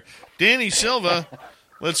dancing there. Danny Silva,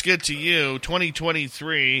 let's get to you.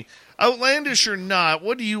 2023, outlandish or not,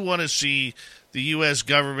 what do you want to see the U.S.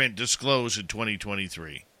 government disclose in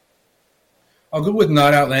 2023? I'll go with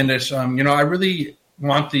not outlandish. I really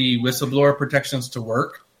want the whistleblower protections to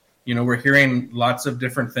work. We're hearing lots of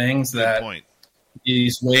different things that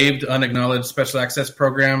these waived, unacknowledged special access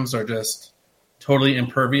programs are just totally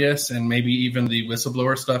impervious, and maybe even the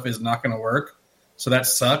whistleblower stuff is not going to work. So that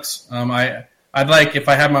sucks. I'd like, if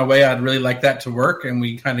I had my way, I'd really like that to work, and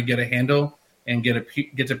we kind of get a handle and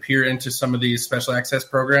get to peer into some of these special access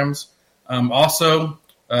programs. Also,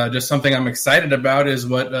 just something I'm excited about is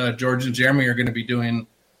what George and Jeremy are going to be doing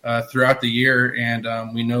throughout the year, and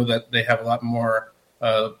we know that they have a lot more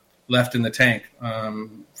left in the tank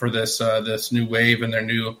for this new wave and their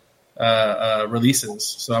new releases.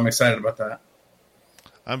 So I'm excited about that.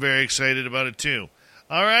 I'm very excited about it, too.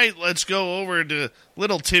 All right, let's go over to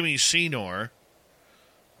little Timmy Senor,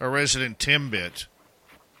 our resident Timbit.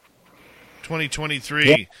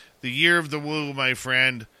 2023, the year of the woo, my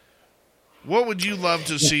friend. What would you love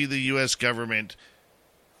to see the U.S. government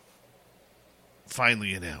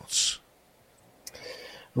finally announce?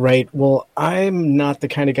 Right. Well, I'm not the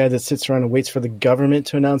kind of guy that sits around and waits for the government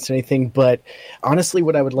to announce anything, but honestly,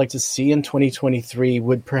 what I would like to see in 2023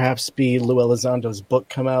 would perhaps be Lou Elizondo's book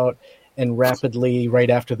come out, and rapidly, right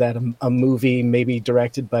after that, a movie maybe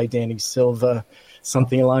directed by Danny Silva,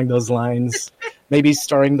 something along those lines, maybe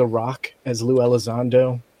starring The Rock as Lou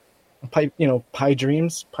Elizondo. Pie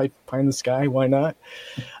dreams, pie in the sky, why not?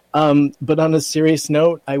 But on a serious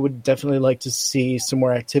note, I would definitely like to see some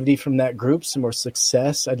more activity from that group, some more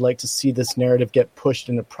success. I'd like to see this narrative get pushed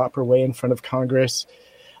in a proper way in front of Congress,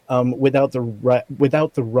 without the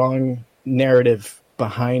wrong narrative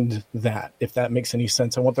behind that, if that makes any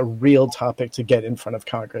sense. I want the real topic to get in front of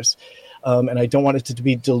Congress, and I don't want it to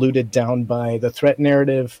be diluted down by the threat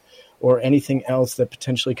narrative or anything else that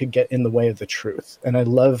potentially could get in the way of the truth. And I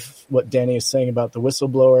love what Danny is saying about the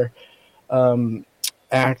whistleblower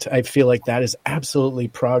act. I feel like that is absolutely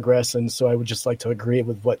progress, and so I would just like to agree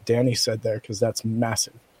with what Danny said there, because that's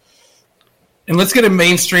massive. And let's get a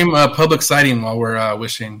mainstream public sighting while we're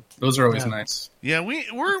wishing. Those are always nice. Yeah,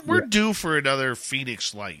 we're due for another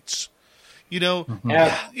Phoenix Lights. The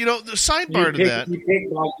sidebar to that.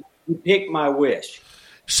 You pick my wish.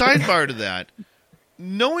 Sidebar to that.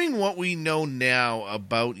 Knowing what we know now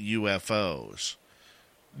about UFOs,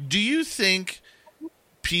 do you think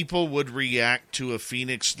people would react to a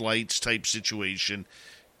Phoenix Lights type situation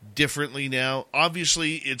differently now?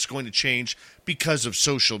 Obviously, it's going to change because of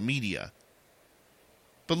social media.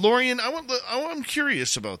 But Lorian, I'm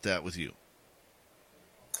curious about that with you.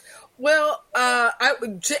 Well,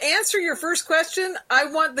 to answer your first question, I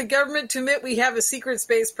want the government to admit we have a secret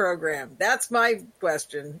space program. That's my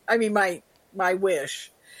question. I mean, my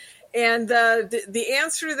wish. And the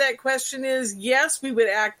answer to that question is yes, we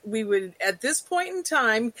would at this point in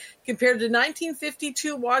time, compared to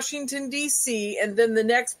 1952 Washington, D.C., and then the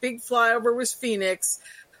next big flyover was Phoenix,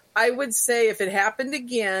 I would say if it happened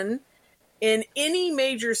again in any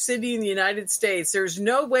major city in the United States, there's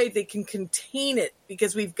no way they can contain it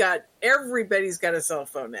because everybody's got a cell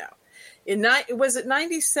phone now. Was it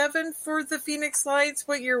 97 for the Phoenix Lights?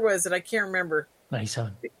 What year was it? I can't remember.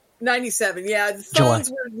 97. 97. Yeah, the phones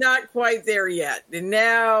were not quite there yet. And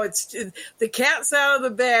now it's the cat's out of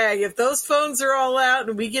the bag. If those phones are all out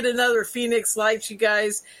and we get another Phoenix Lights, you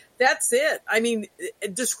guys, that's it. I mean,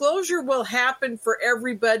 disclosure will happen for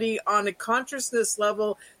everybody on a consciousness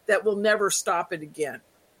level that will never stop it again.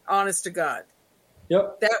 Honest to God.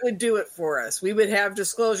 Yep. That would do it for us. We would have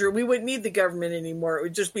disclosure. We wouldn't need the government anymore. It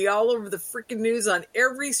would just be all over the freaking news on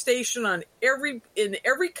every station, in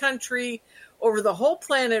every country, over the whole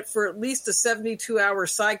planet for at least a 72-hour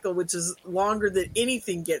cycle, which is longer than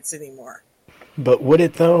anything gets anymore. But would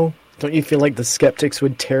it though? Don't you feel like the skeptics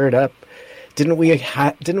would tear it up? Didn't we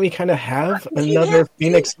kind of have another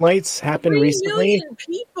Phoenix Lights happen recently?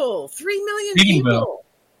 3 million people.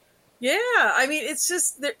 Yeah, I mean, it's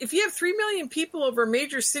just that if you have 3 million people over a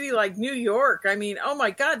major city like New York, I mean, oh my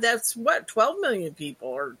God, that's what, 12 million people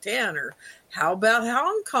or 10, or how about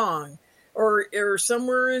Hong Kong or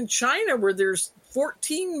somewhere in China where there's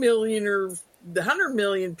 14 million or 100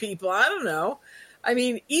 million people? I don't know. I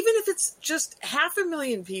mean, even if it's just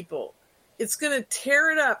 500,000 people, it's going to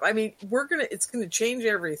tear it up. I mean, it's going to change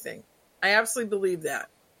everything. I absolutely believe that.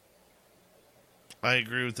 I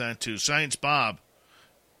agree with that too. Science Bob.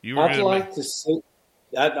 I'd like to see.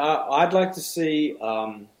 I'd like to see.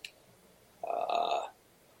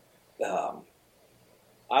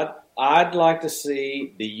 I'd like to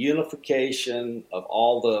see the unification of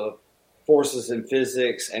all the forces in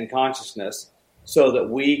physics and consciousness, so that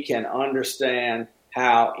we can understand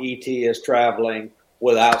how ET is traveling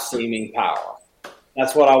without seeming power.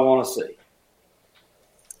 That's what I want to see.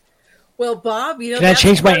 Well, Bob, can I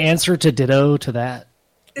change my answer to ditto to that?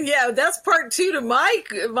 Yeah, that's part 2 to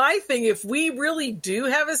my thing. If we really do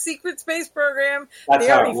have a secret space program, that's they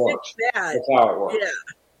how already it works. fixed that. That's how it works.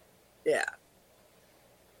 Yeah.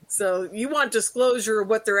 So you want disclosure of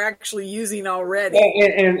what they're actually using already.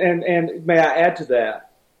 And may I add to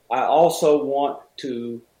that? I also want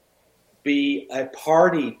to be a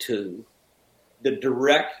party to the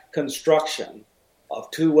direct construction of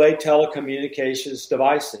two-way telecommunications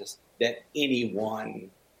devices that anyone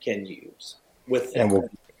can use with them.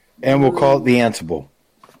 And we'll call it the Ansible.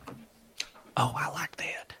 Oh, I like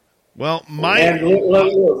that. Well,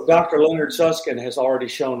 Dr. Leonard Susskind has already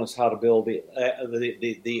shown us how to build the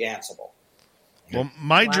Ansible. Well,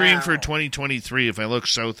 my dream for 2023, if I look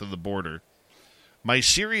south of the border, my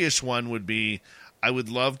serious one would be, I would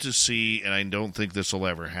love to see, and I don't think this will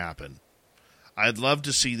ever happen, I'd love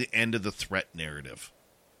to see the end of the threat narrative.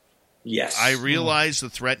 Yes. I realize the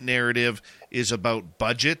threat narrative is about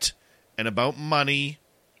budget and about money,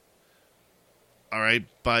 all right,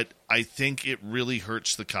 but I think it really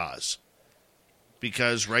hurts the cause.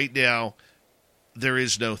 Because right now, there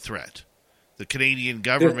is no threat. The Canadian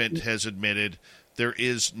government has admitted there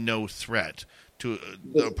is no threat. The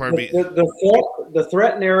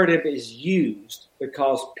threat narrative is used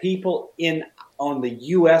because people on the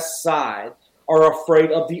U.S. side are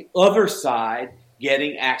afraid of the other side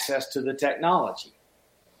getting access to the technology.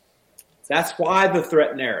 That's why the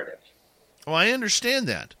threat narrative. Oh, I understand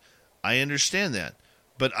that.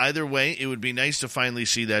 But either way, it would be nice to finally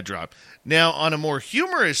see that drop. Now, on a more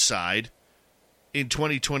humorous side, in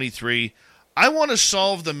 2023, I want to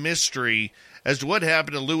solve the mystery as to what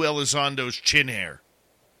happened to Lou Elizondo's chin hair.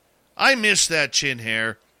 I miss that chin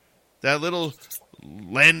hair, that little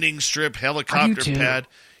landing strip helicopter pad.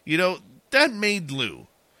 You know, that made Lou.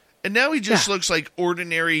 And now he just looks like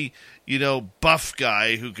ordinary, buff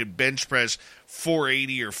guy who could bench press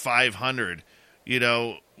 480 or 500,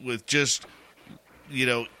 with just,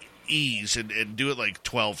 ease and do it like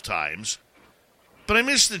 12 times. But I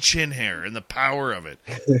miss the chin hair and the power of it.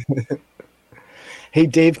 Hey,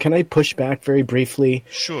 Dave, can I push back very briefly?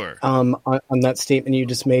 Sure. On that statement you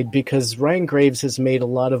just made? Because Ryan Graves has made a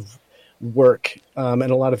lot of work and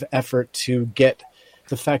a lot of effort to get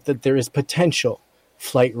the fact that there is potential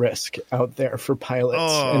flight risk out there for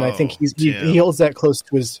pilots. And I think he holds that close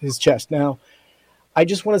to his chest. Now, I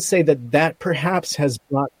just want to say that perhaps has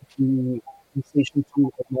brought the conversation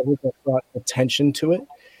to a level that brought attention to it.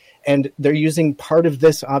 And they're using part of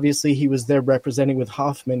this. Obviously, he was there representing with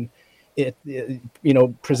Hoffman,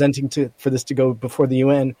 presenting for this to go before the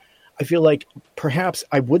UN. I feel like perhaps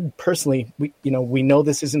I would personally, we know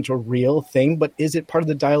this isn't a real thing, but is it part of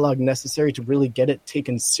the dialogue necessary to really get it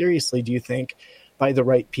taken seriously, do you think, by the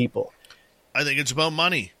right people? I think it's about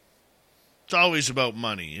money. It's always about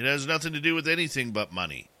money. It has nothing to do with anything but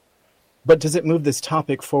money. But does it move this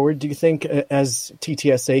topic forward, do you think, as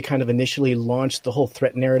TTSA kind of initially launched the whole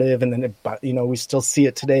threat narrative, and then, we still see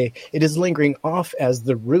it today? It is lingering off as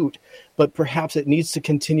the root, but perhaps it needs to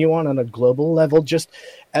continue on a global level, just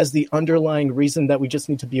as the underlying reason that we just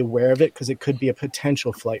need to be aware of it, because it could be a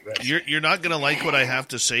potential flight risk. You're not going to like what I have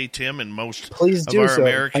to say, Tim, and most Please of do our so.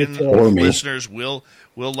 American listeners will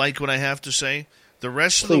like what I have to say. The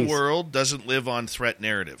rest of the world doesn't live on threat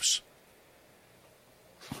narratives.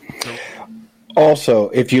 So, also,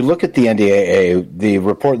 if you look at the NDAA, the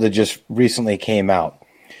report that just recently came out,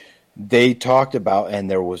 they talked about, and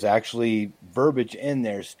there was actually verbiage in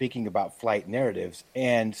there speaking about flight narratives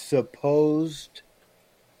and supposed,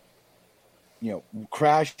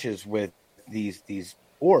 crashes with these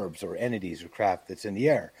orbs or entities or craft that's in the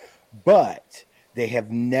air. But they have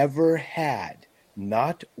never had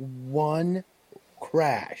not one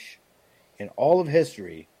crash in all of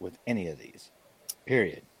history with any of these.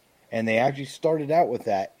 Period. And they actually started out with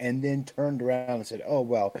that and then turned around and said, oh,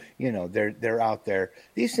 well, they're out there.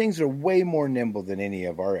 These things are way more nimble than any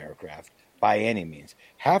of our aircraft by any means.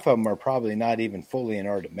 Half of them are probably not even fully in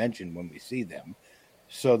our dimension when we see them.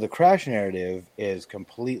 So the crash narrative is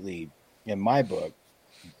completely, in my book,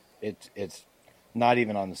 it's not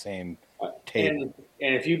even on the same table.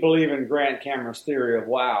 And if you believe in Grant Cameron's theory of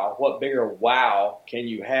wow, what bigger wow can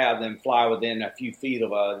you have than fly within a few feet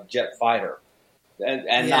of a jet fighter?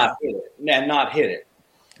 And not hit it.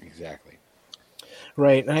 Exactly.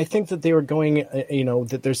 Right. And I think that they were going,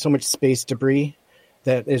 that there's so much space debris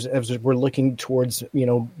that is, as we're looking towards,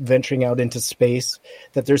 venturing out into space,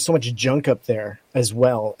 that there's so much junk up there as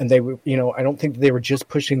well. And they were, I don't think they were just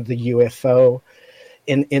pushing the UFO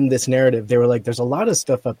in this narrative. They were like, there's a lot of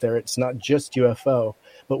stuff up there. It's not just UFO.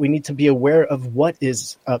 But we need to be aware of what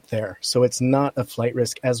is up there, so it's not a flight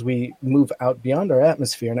risk as we move out beyond our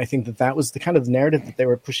atmosphere. And I think that was the kind of narrative that they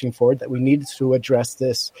were pushing forward, that we needed to address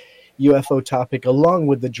this UFO topic along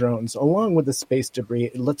with the drones, along with the space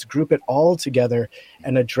debris. Let's group it all together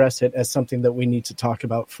and address it as something that we need to talk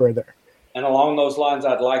about further. And along those lines,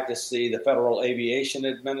 I'd like to see the Federal Aviation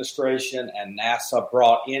Administration and NASA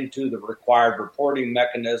brought into the required reporting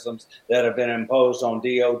mechanisms that have been imposed on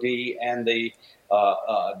DOD and the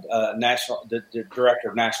the Director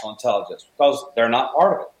of National Intelligence, because they're not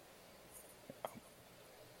part of it.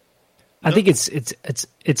 I think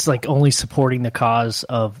it's like only supporting the cause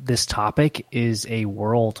of this topic is a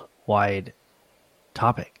worldwide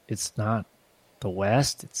topic. It's not the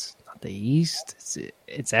West. It's not the East.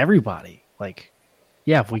 It's everybody. Like,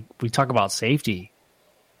 yeah, if we talk about safety,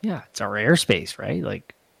 yeah, it's our airspace, right?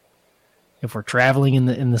 Like, if we're traveling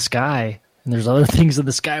in the sky, and there's other things in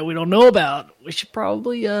the sky we don't know about, we should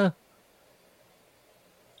probably have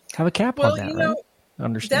a cap on that, right?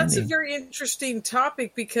 Understanding. That's a very interesting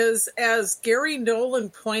topic because, as Gary Nolan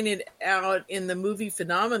pointed out in the movie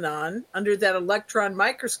Phenomenon, under that electron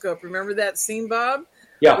microscope, remember that scene, Bob?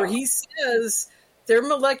 Yeah. Where he says their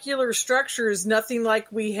molecular structure is nothing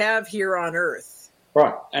like we have here on Earth.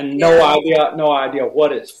 Right. And no idea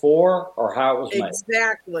what it's for or how it was made.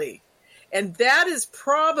 Exactly. And that is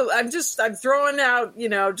probably, I'm throwing out,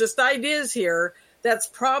 just ideas here. That's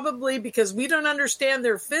probably because we don't understand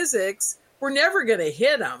their physics. We're never going to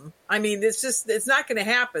hit them. I mean, it's not going to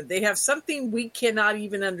happen. They have something we cannot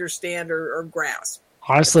even understand or grasp.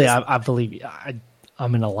 Honestly, I believe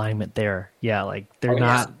I'm in alignment there. Yeah. Like they're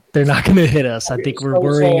not going to hit us. I think we're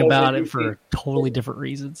worrying about it for totally different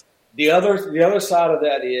reasons. The other side of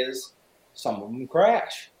that is some of them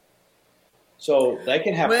crash. So they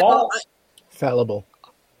can have faults. Fallible.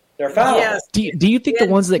 They're fallible. Yes. Do you think the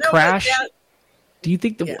ones that crash? Do you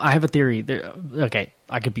think I have a theory? Okay,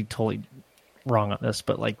 I could be totally wrong on this,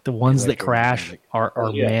 but like the ones that crash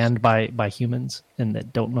are manned by humans and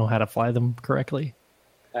that don't know how to fly them correctly?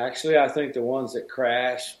 Actually, I think the ones that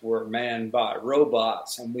crash were manned by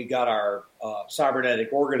robots, and we got our cybernetic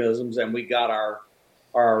organisms, and we got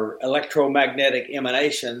our electromagnetic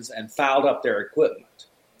emanations and fouled up their equipment.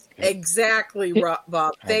 Exactly,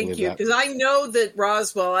 Bob. Thank you. Because I know that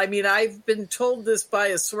Roswell, I mean, I've been told this by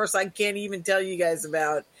a source I can't even tell you guys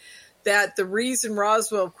about, that the reason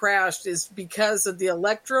Roswell crashed is because of the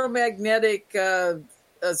electromagnetic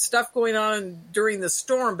stuff going on during the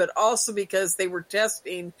storm, but also because they were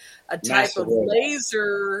testing a type of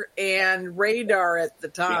laser and radar at the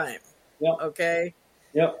time. Yep. Okay?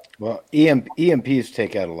 Yep. Well, EMPs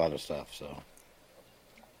take out a lot of stuff, so...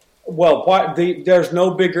 Well, there's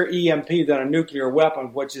no bigger EMP than a nuclear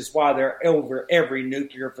weapon, which is why they're over every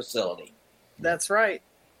nuclear facility. That's right.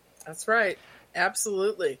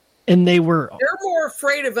 Absolutely. And they were. They're more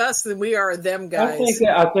afraid of us than we are of them, guys.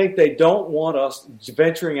 I think they don't want us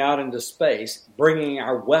venturing out into space, bringing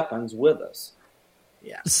our weapons with us.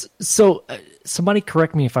 Yeah. So, somebody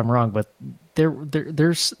correct me if I'm wrong, but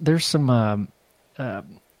there's some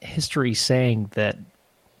history saying that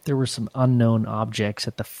there were some unknown objects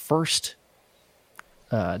at the first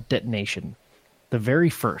detonation, the very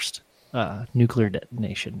first nuclear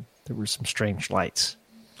detonation. There were some strange lights,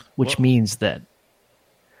 which means that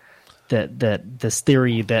this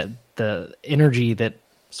theory that the energy that.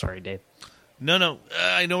 Sorry, Dave. No.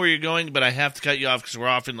 I know where you're going, but I have to cut you off because we're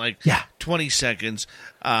off in 20 seconds.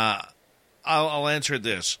 I'll answer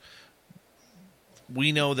this.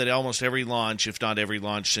 We know that almost every launch, if not every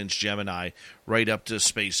launch since Gemini, right up to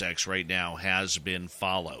SpaceX right now, has been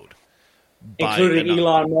followed. Including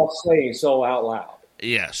Elon Musk saying so out loud.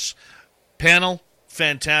 Yes. Panel,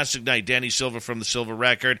 fantastic night. Danny Silva from the Silver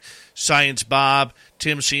Record, Science Bob,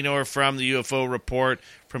 Tim Senor from the UFO Report,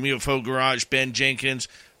 from UFO Garage, Ben Jenkins,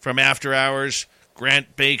 from After Hours,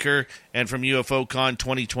 Grant Baker, and from UFOCon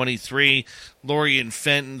 2023, Lorian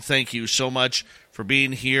Fenton, thank you so much for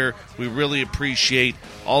being here. We really appreciate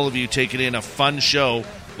all of you taking in a fun show,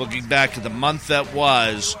 looking back at the month that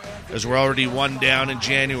was, as we're already one down in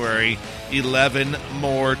January, 11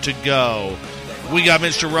 more to go. We got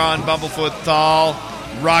Mr. Ron Bumblefoot Thal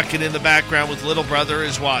rocking in the background with Little Brother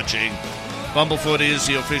is Watching. Bumblefoot is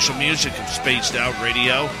the official music of Spaced Out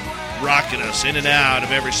Radio, rocking us in and out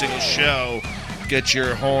of every single show. Get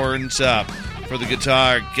your horns up for the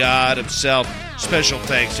guitar god himself. Special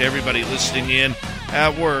thanks to everybody listening in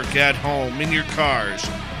at work, at home, in your cars,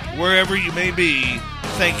 wherever you may be.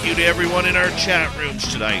 Thank you to everyone in our chat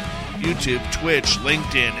rooms tonight. YouTube, Twitch,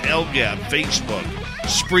 LinkedIn, LGAB, Facebook,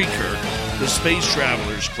 Spreaker, the Space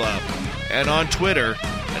Travelers Club, and on Twitter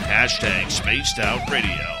at hashtag Spaced Out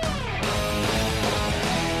Radio.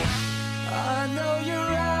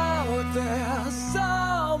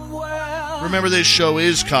 Remember, this show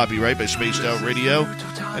is copyright by Spaced Out Radio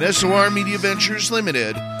and SOR Media Ventures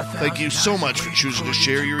Limited. Thank you so much for choosing to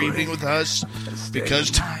share your evening with us, because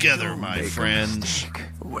together, my friends,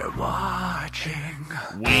 we're watching.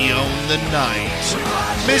 We own the night.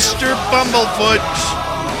 Mr. Bumblefoot,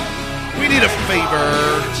 we need a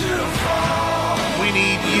favor. We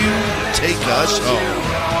need you to take us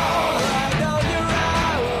home.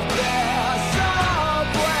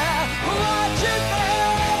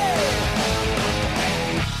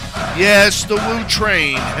 Yes, the Woo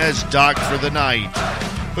train has docked for the night,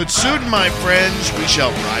 but soon, my friends, we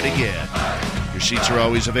shall ride again. Your seats are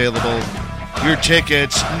always available. Your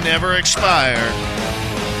tickets never expire.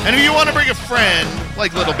 And if you want to bring a friend,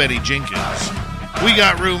 like little Betty Jenkins, we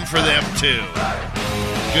got room for them too.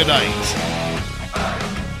 Good night.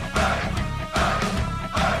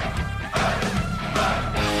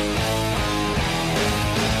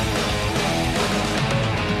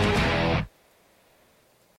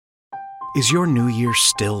 Is your new year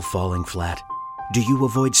still falling flat? Do you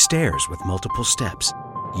avoid stairs with multiple steps?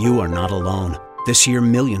 You are not alone. This year,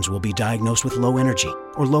 millions will be diagnosed with low energy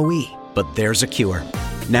or low E. But there's a cure.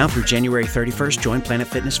 Now through January 31st, join Planet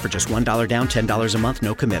Fitness for just $1 down, $10 a month,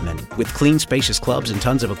 no commitment. With clean, spacious clubs and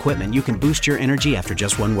tons of equipment, you can boost your energy after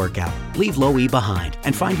just one workout. Leave low E behind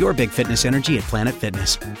and find your big fitness energy at Planet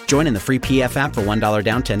Fitness. Join in the free PF app for $1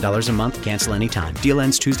 down, $10 a month, cancel anytime. Deal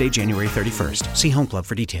ends Tuesday, January 31st. See Home Club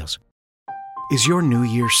for details. Is your new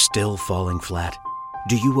year still falling flat?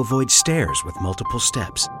 Do you avoid stairs with multiple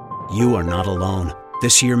steps? You are not alone.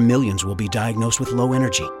 This year, millions will be diagnosed with low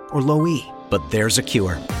energy or low E. But there's a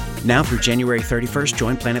cure. Now through January 31st,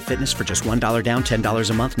 join Planet Fitness for just $1 down, $10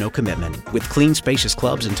 a month, no commitment. With clean, spacious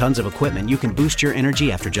clubs and tons of equipment, you can boost your energy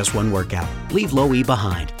after just one workout. Leave low E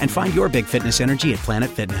behind and find your big fitness energy at Planet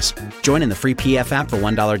Fitness. Join in the free PF app for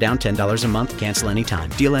 $1 down, $10 a month, cancel anytime.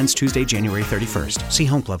 Deal ends Tuesday, January 31st. See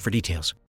Home Club for details.